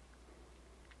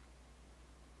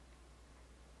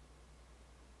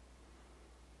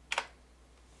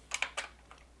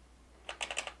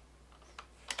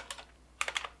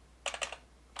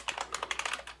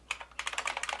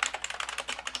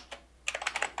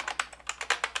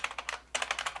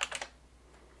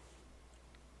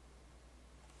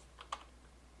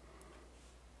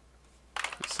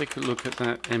 take a look at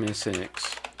that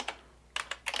MSX.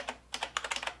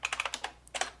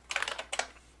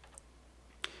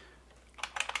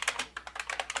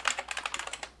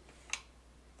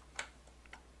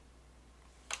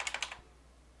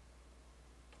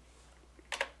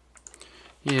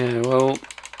 Yeah, well,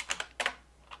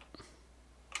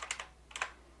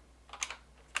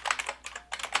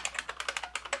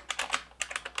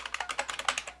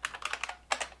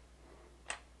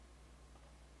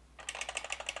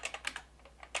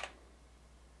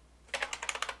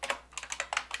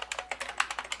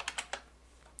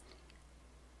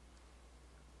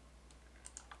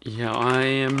 yeah, I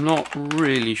am not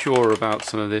really sure about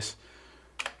some of this.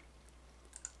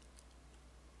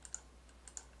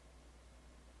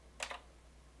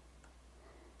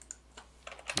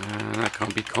 That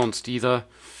can't be const either.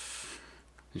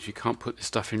 If you can't put this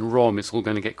stuff in ROM, it's all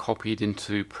going to get copied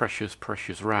into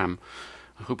precious RAM.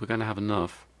 I hope we're going to have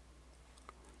enough.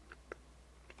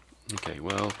 Okay,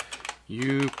 well,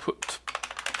 you put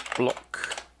block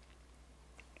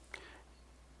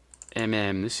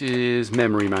This is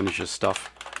memory manager stuff.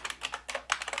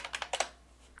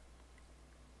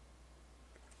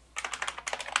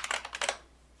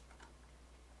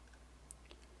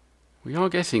 We are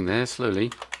getting there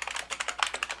slowly.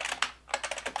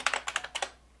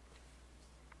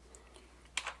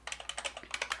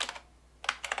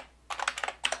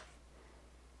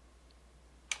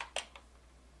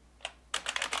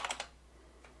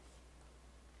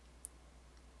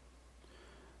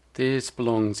 This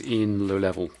belongs in low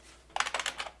level.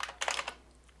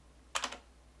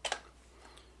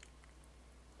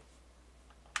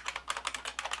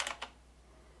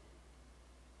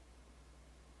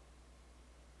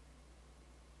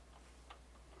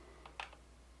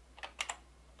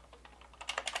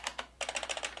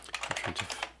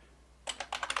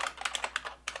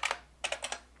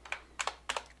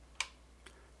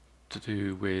 To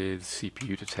do with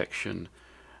CPU detection.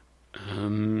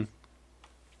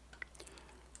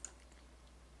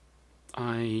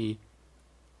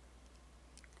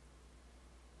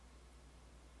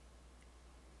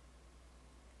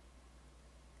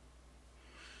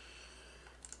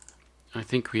 I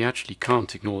think we actually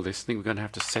can't ignore this. I think we're going to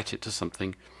have to set it to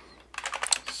something.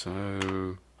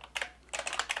 So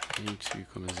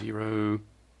A2, 0.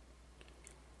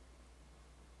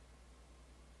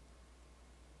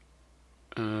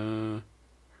 Oh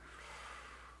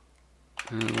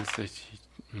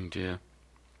dear.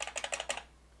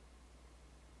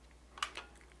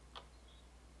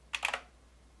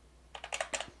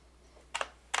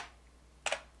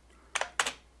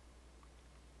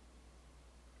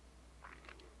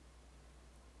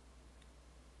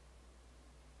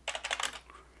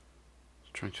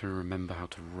 Trying to remember how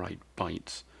to write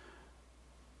bytes.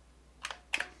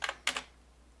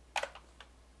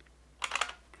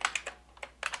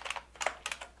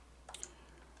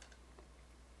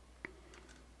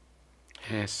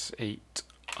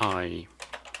 S8I.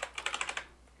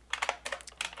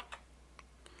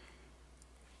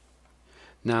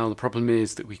 Now the problem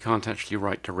is that we can't actually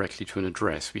write directly to an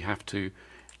address. We have to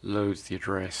load the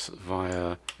address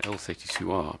via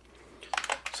L32R.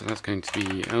 So that's going to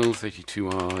be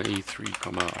L32R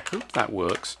A3, I hope that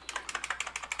works,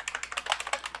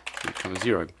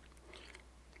 3,0.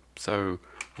 So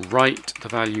write the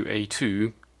value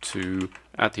A2 to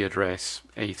at the address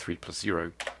A3 plus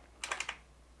 0.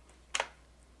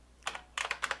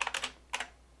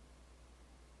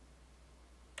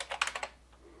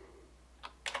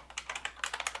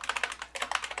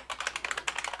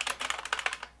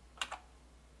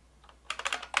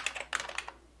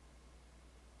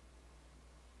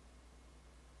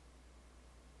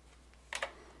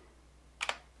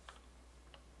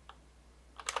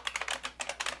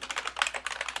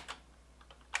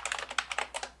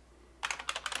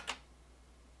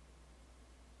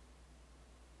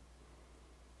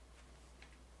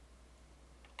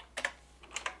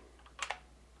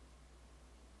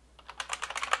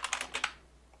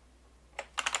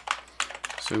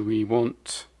 So we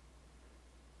want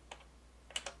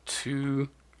to,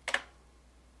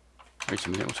 wait a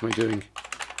minute, what am I doing?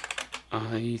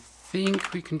 I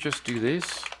think we can just do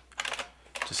this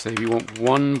to say we want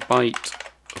 1 byte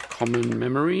of common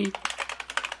memory. Is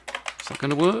that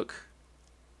going to work?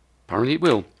 Apparently it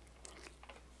will.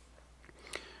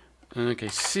 Okay,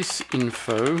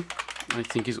 sysinfo I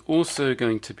think is also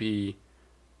going to be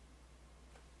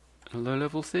a low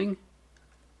level thing.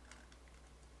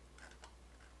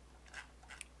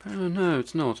 Oh no,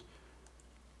 it's not.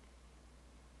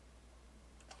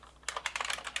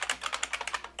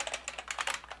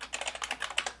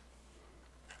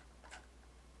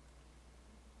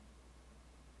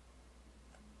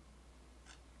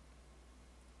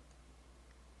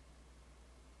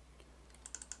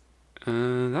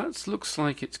 That looks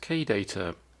like it's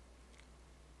kdata.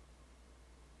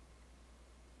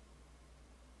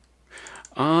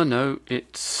 Ah, no,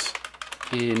 it's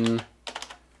in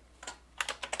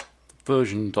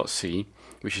version.c,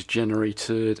 which is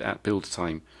generated at build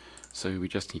time. So we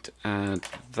just need to add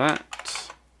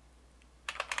that.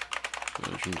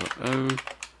 Version.o.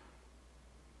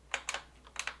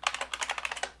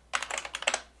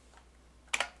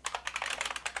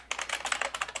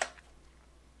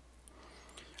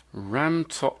 RAM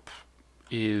top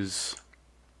is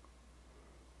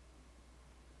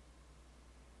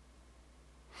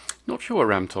not sure what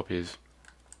RAM top is.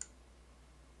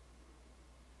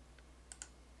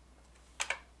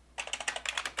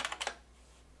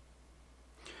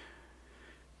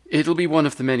 It'll be one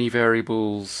of the many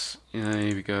variables.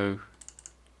 Here we go.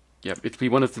 Yep, it'll be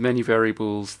one of the many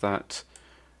variables that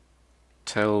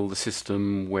tell the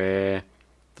system where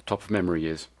the top of memory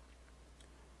is.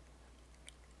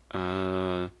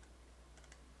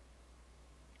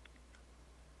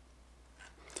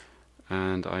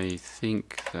 And I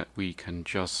think that we can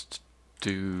just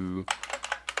do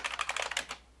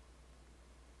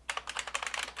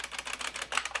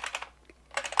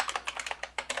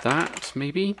that,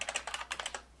 maybe?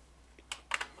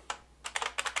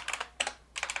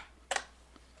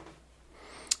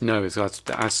 No, it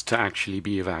has to actually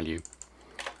be a value.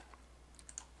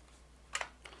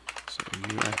 So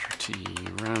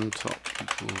uattribute RAM top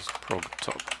equals prog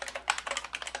top.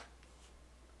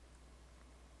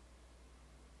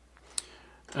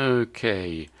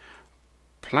 Okay,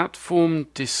 platform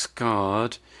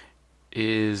discard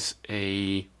is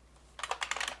a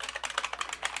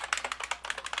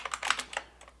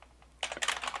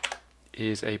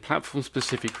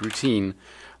platform-specific routine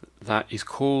that is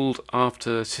called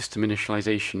after system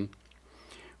initialization,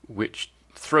 which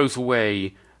throws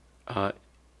away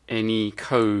any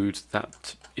code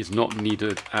that is not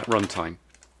needed at runtime.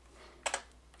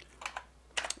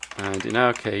 And in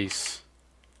our case,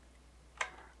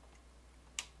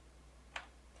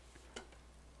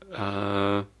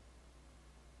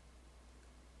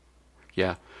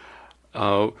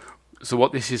 so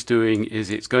what this is doing is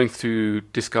it's going through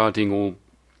discarding all,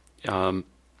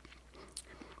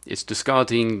 it's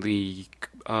discarding the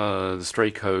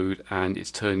stray code, and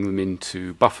it's turning them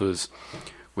into buffers,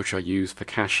 which are used for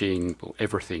caching, well,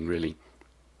 everything really.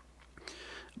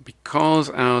 Because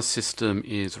our system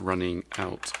is running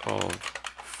out of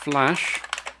flash,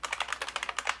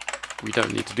 we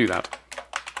don't need to do that.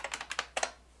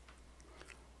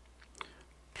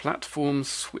 Platform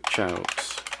switch out.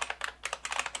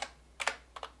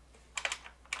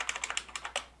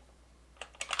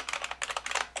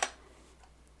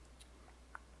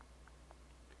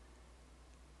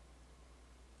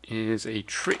 Is a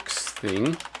tricks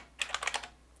thing.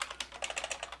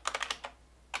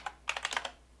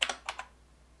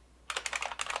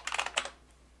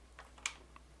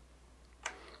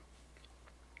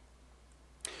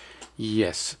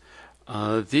 Yes,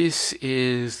 this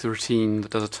is the routine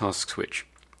that does a task switch.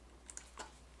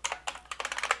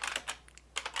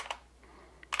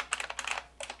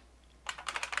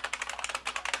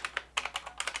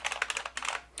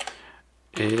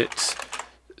 It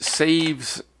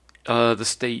saves the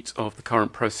state of the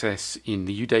current process in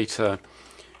the udata,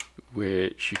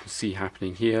 which you can see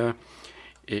happening here.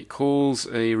 It calls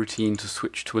a routine to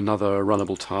switch to another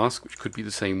runnable task, which could be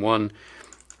the same one,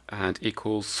 and it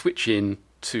calls switch in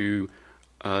to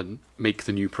make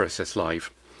the new process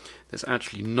live. There's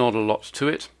actually not a lot to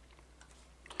it.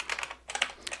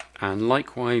 And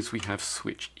likewise, we have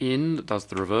switch in that does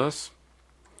the reverse.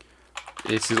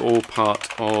 This is all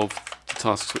part of the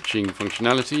task switching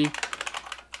functionality.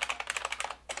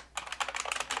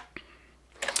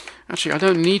 Actually, I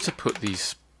don't need to put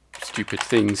these stupid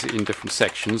things in different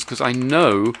sections because I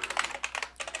know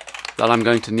that I'm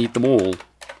going to need them all.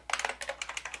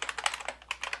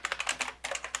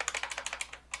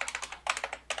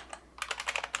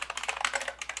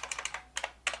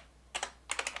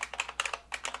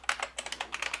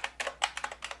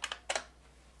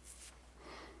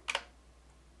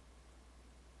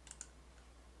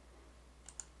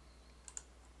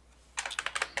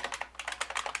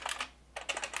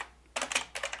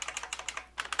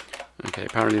 Okay,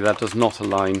 apparently that does not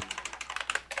align,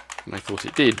 and I thought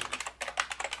it did.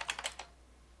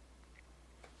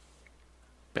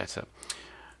 Better.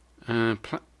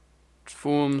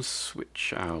 Platform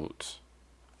switch out.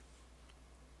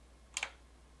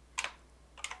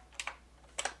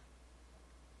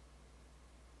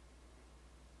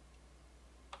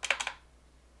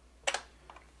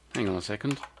 Hang on a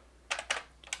second.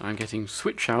 I'm getting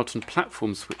switch out and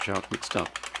platform switch out mixed up.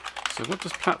 So what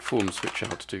does platform switch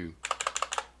out do?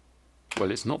 Well,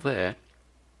 it's not there.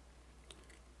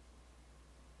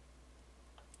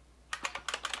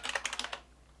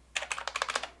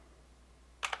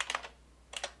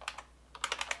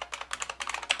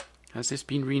 Has this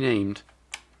been renamed?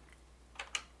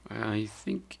 I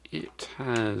think it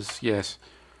has, yes.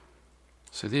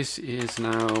 So this is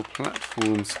now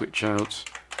platform switch out,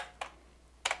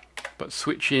 but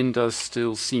switch in does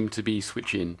still seem to be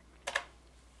switch in.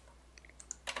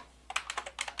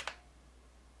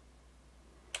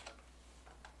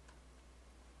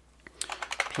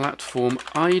 Platform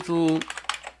idle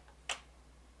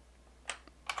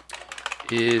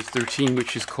is the routine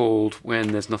which is called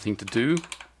when there's nothing to do.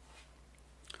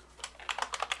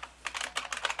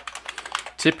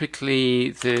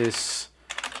 Typically this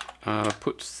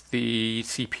puts the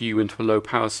CPU into a low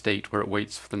power state where it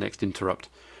waits for the next interrupt,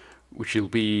 which will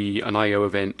be an I/O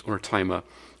event or a timer,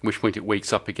 at which point it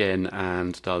wakes up again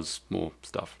and does more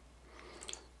stuff.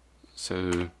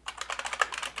 So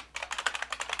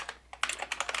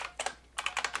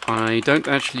I don't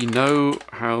actually know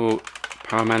how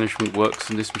power management works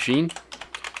in this machine,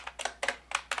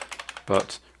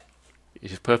 but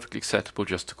it is perfectly acceptable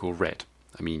just to call red.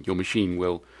 I mean, your machine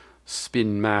will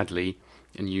spin madly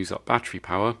and use up battery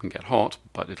power and get hot,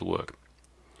 but it'll work.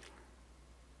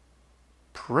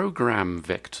 Program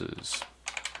vectors.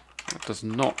 That does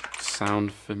not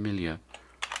sound familiar.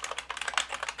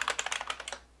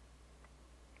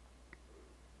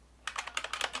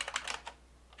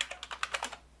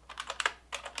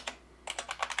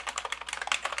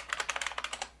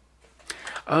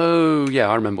 Oh, yeah,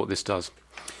 I remember what this does.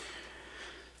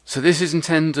 So this is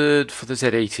intended for the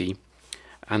Z80,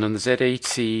 and on the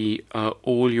Z80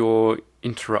 all your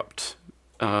interrupt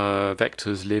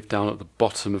vectors live down at the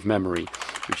bottom of memory,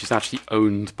 which is actually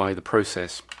owned by the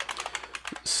process.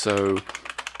 So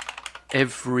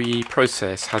every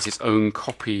process has its own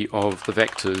copy of the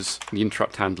vectors, the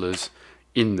interrupt handlers,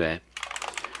 in there.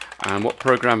 And what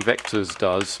program vectors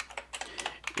does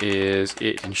is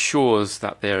it ensures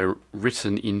that they're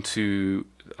written into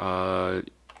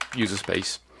user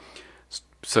space,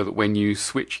 so that when you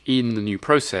switch in the new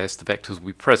process, the vectors will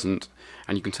be present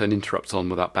and you can turn interrupts on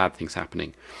without bad things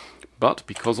happening. But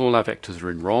because all our vectors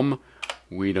are in ROM,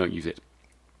 we don't use it.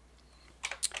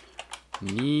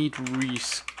 Need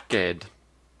resched.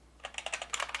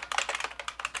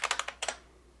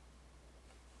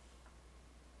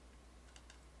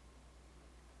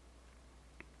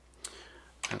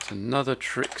 That's another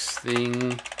tricks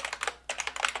thing.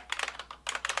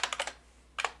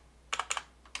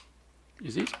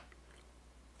 Is it?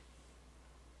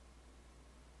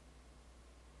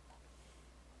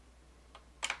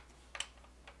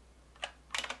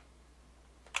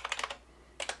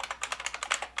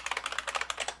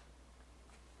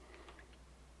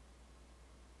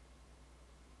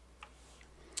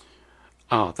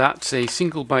 Ah, that's a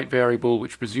single byte variable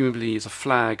which presumably is a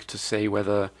flag to say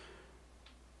whether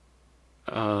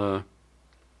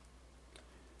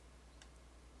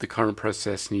the current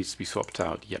process needs to be swapped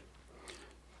out. Yep.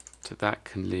 So that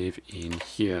can live in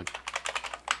here.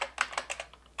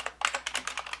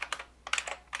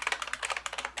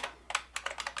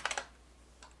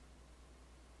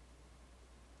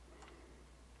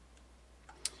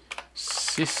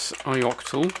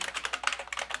 Sys-ioctal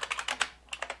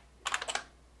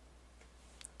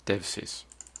devsys.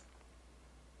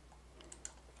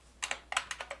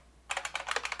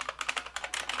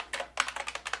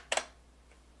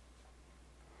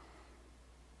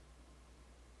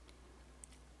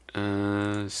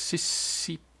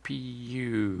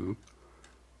 syscpu,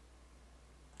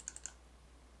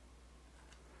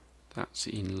 that's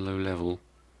in low level.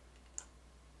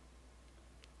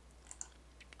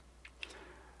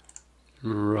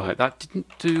 Right, that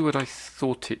didn't do what I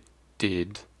thought it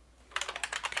did.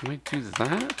 Can I do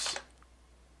that?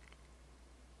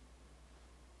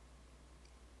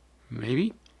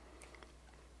 Maybe?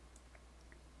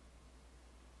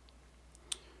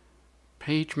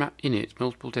 Page map init,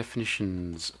 multiple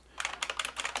definitions.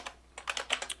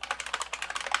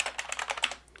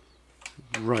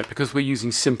 Right, because we're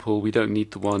using simple, we don't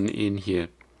need the one in here.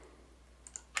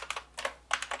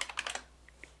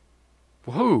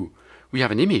 Whoa, we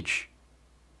have an image.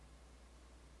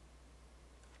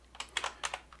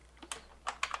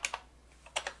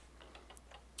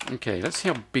 Okay, let's see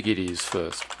how big it is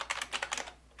first.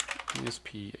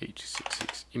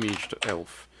 ESP8266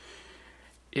 image.elf.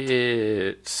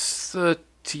 It's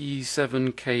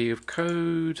 37K of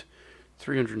code,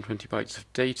 320 bytes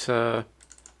of data,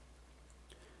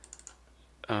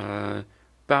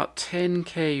 about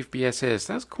 10k of BSS.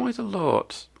 That's quite a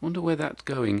lot. Wonder where that's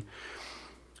going.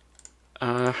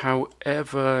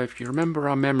 However, if you remember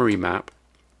our memory map,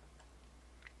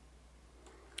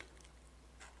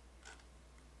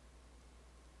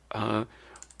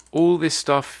 all this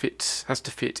stuff has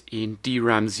to fit in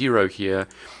DRAM 0 here,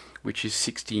 which is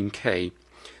 16k.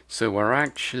 So we're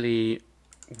actually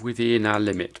within our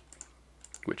limit,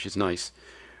 which is nice.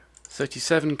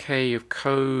 37k of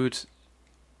code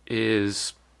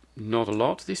is not a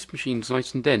lot. This machine's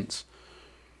nice and dense.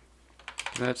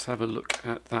 Let's have a look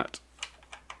at that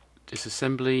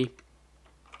disassembly.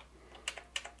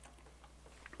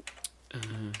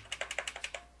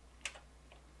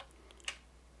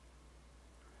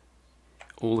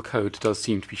 All the code does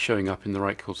seem to be showing up in the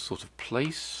right sort of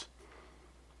place.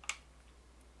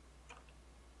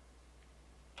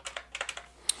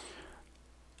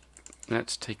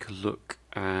 Let's take a look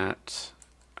at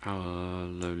our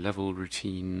low-level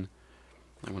routine.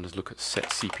 I want to look at set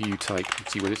CPU type and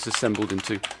see what it's assembled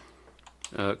into,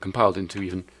 compiled into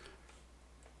even.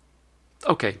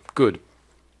 Okay, good.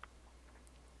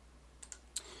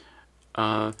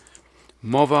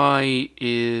 Movi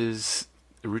is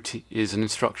an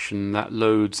instruction that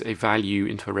loads a value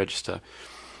into a register,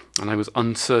 and I was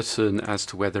uncertain as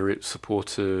to whether it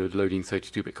supported loading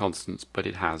 32-bit constants, but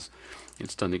it has.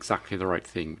 It's done exactly the right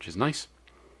thing, which is nice.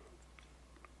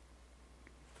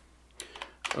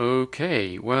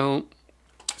 Okay, well,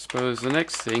 I suppose the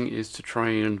next thing is to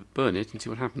try and burn it and see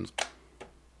what happens.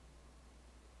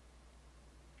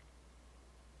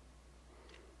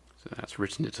 So that's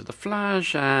written it to the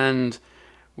flash, and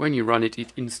when you run it,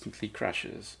 it instantly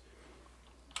crashes.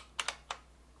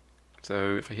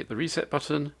 So if I hit the reset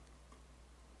button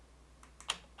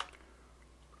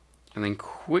and then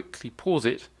quickly pause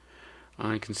it,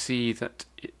 I can see that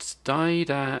it's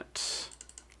died at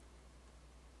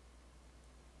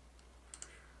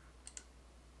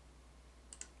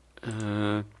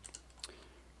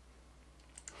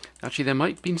actually there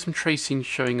might have been some tracing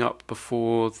showing up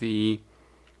before the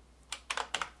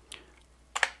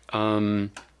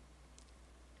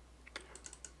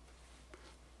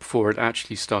before it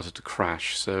actually started to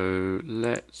crash. So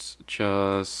let's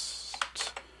just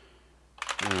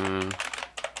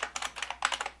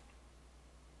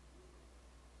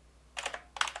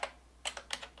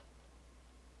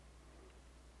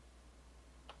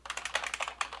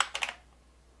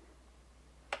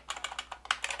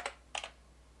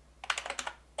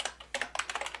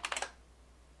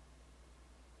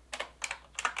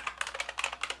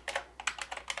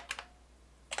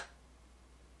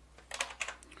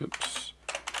oops.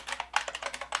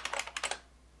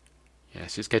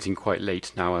 Yes, it's getting quite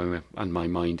late now, and my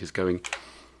mind is going.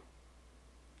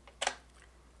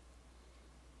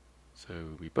 So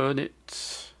we burn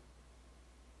it.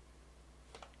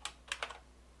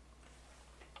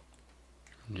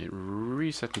 And hit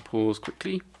reset and pause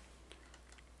quickly.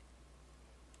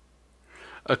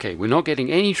 Okay, we're not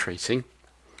getting any tracing.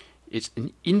 It's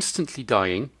instantly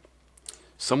dying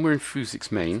somewhere in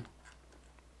Fuzix main.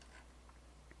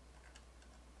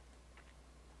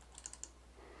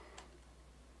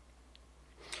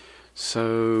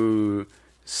 So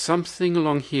something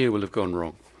along here will have gone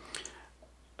wrong.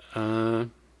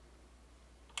 I'm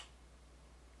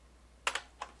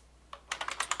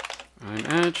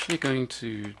actually going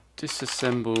to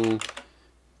disassemble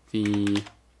the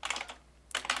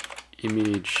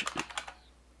image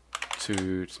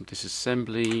to some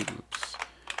disassembly. Oops.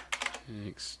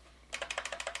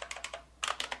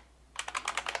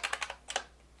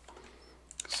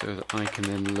 So that I can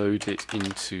then load it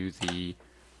into the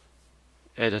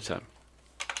editor.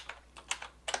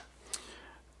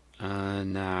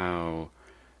 Now,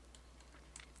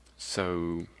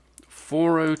 so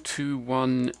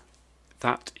 4021,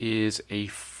 that is a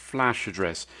flash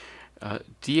address.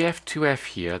 df2f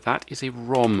here, that is a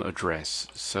ROM address.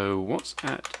 So what's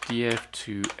at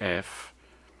df2f?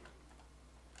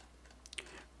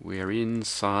 We're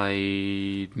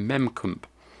inside memcomp.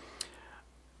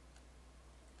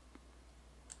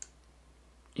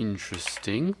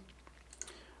 Interesting.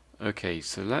 Okay,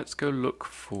 so let's go look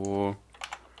for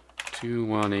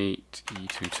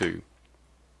 218E22.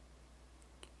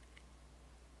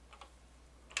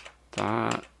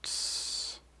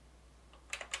 That's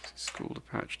called a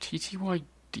patch TTY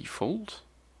default.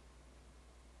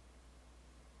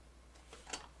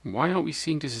 Why aren't we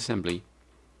seeing disassembly?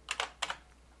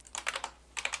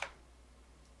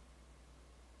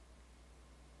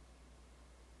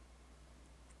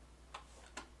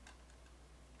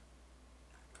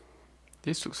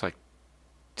 This looks like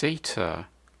data.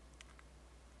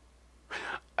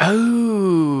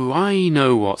 Oh, do I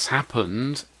know what's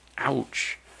happened?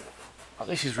 Ouch. Oh,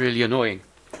 this is really annoying.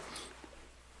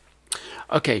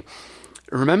 Okay,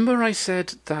 remember I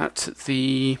said that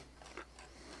the...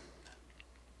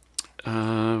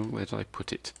 where did I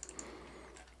put it?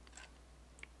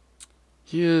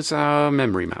 Here's our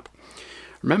memory map.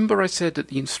 Remember I said that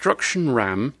the instruction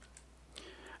RAM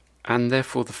and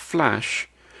therefore the flash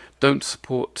don't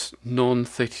support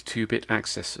non-32-bit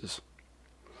accessors,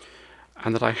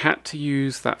 and that I had to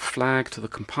use that flag to the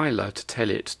compiler to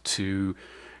tell it to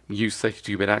use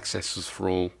 32-bit accessors for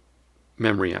all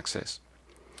memory access.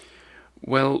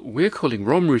 Well, we're calling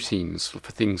ROM routines for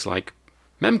things like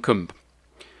memcomp,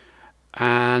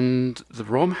 and the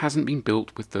ROM hasn't been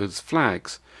built with those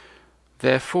flags.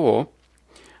 Therefore,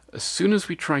 as soon as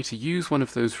we try to use one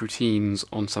of those routines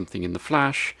on something in the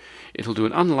flash, it'll do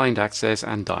an unaligned access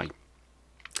and die.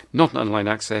 Not an unaligned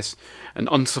access, an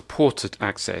unsupported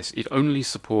access. It only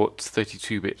supports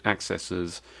 32-bit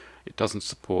accessors. It doesn't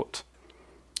support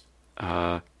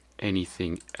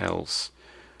anything else.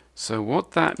 So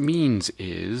what that means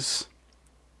is,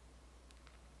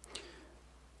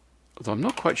 although I'm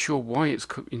not quite sure why it's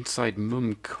inside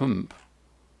memcomp,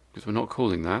 because we're not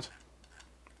calling that.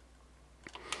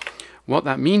 What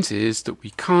that means is that we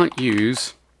can't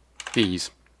use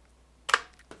these.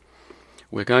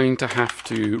 We're going to have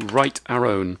to write our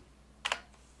own.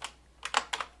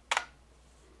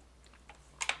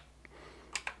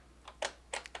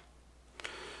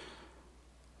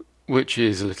 Which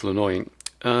is a little annoying.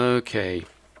 Okay,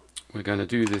 we're going to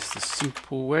do this the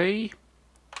simple way.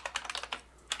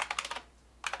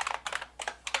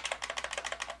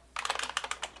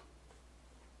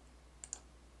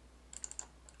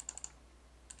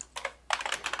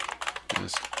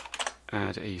 Just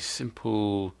add a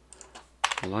simple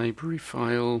library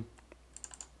file.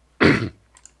 Let's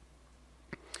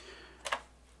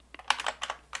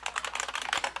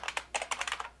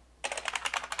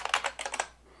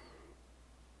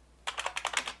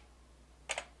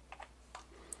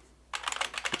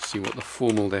see what the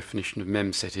formal definition of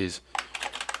memset is.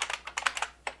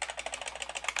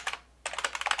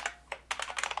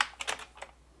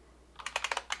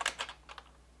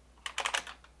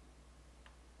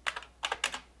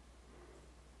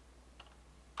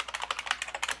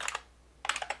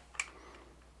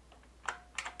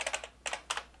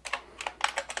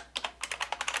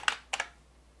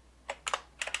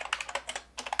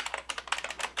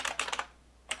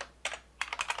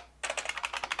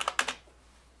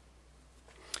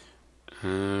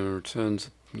 Returns,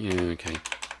 yeah, okay.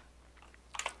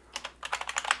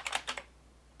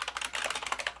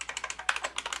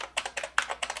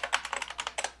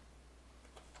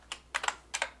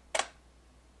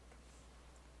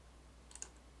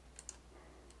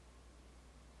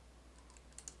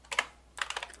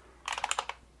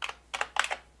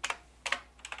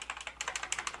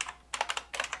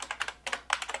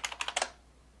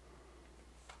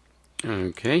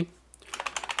 Okay,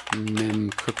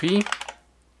 memcopy.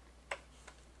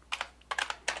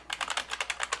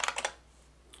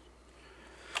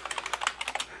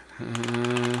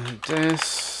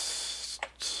 Dest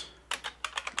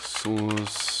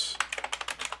source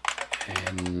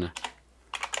n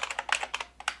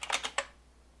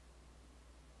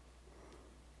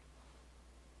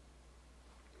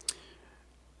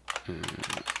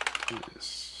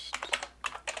dest.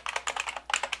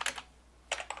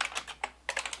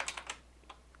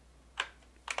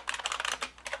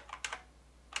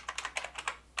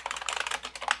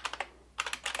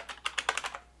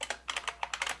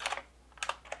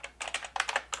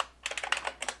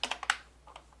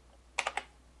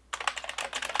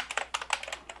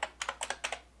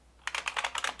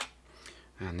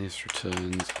 And this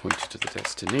returns pointer to the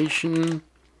destination.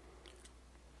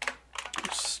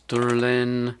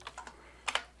 Sterlen.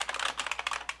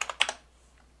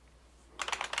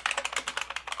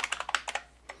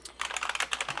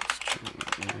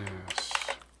 Yes.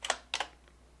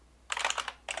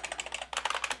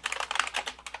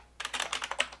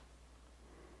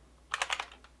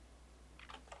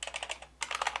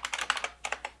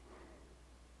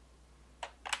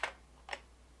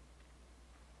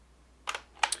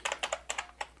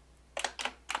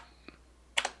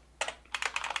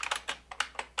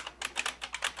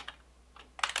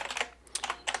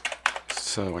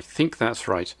 So I think that's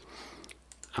right.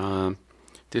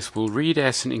 This will read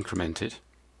S and increment it.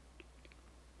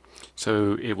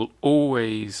 So it will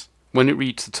always, when it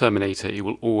reads the terminator, it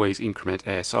will always increment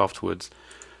S afterwards.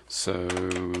 So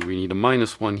we need a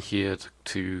 -1 here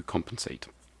to compensate.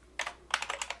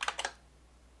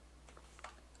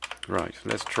 Right,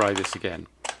 let's try this again.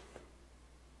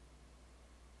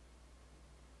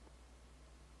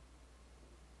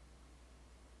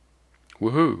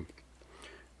 Woohoo!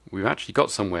 We've actually got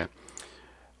somewhere.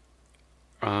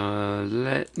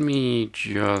 Let me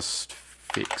just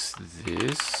fix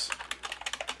this.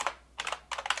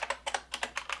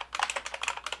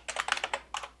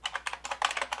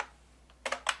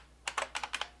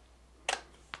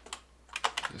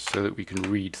 So that we can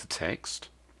read the text.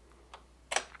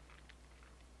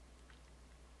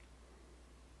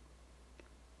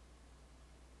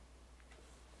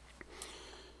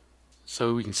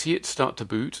 So we can see it start to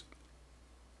boot.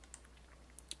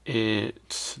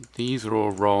 These are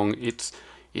all wrong. It's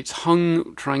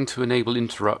hung trying to enable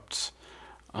interrupts.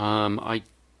 I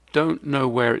don't know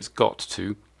where it's got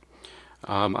to.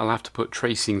 I'll have to put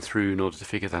tracing through in order to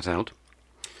figure that out.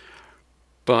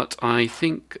 But I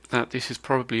think that this is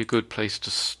probably a good place to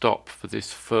stop for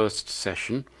this first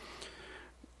session.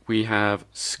 We have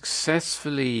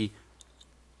successfully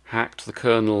hacked the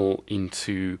kernel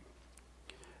into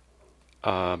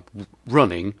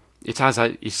running. It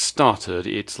is started.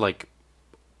 It's like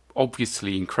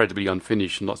obviously incredibly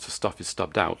unfinished and lots of stuff is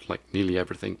stubbed out, like nearly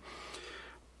everything.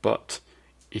 But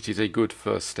it is a good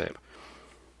first step.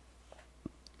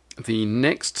 The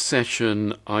next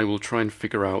session I will try and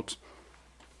figure out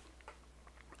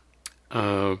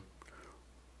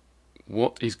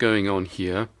what is going on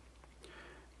here.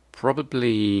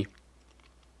 Probably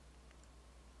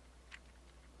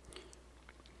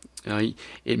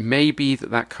it may be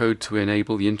that code to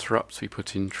enable the interrupts we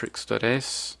put in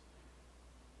tricks.s.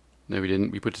 No, we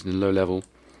didn't. We put it in low level.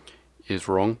 Is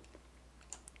wrong.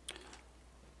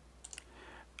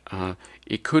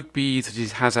 It could be that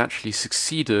it has actually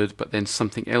succeeded, but then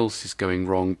something else is going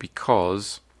wrong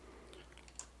because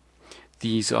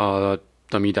these are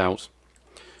dummied out.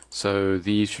 So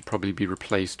these should probably be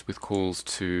replaced with calls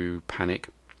to panic.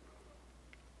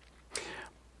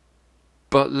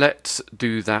 But let's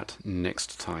do that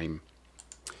next time.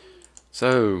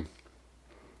 So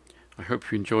I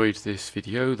hope you enjoyed this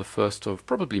video, the first of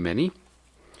probably many,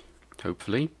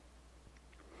 hopefully.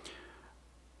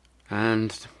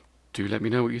 And do let me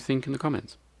know what you think in the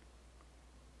comments.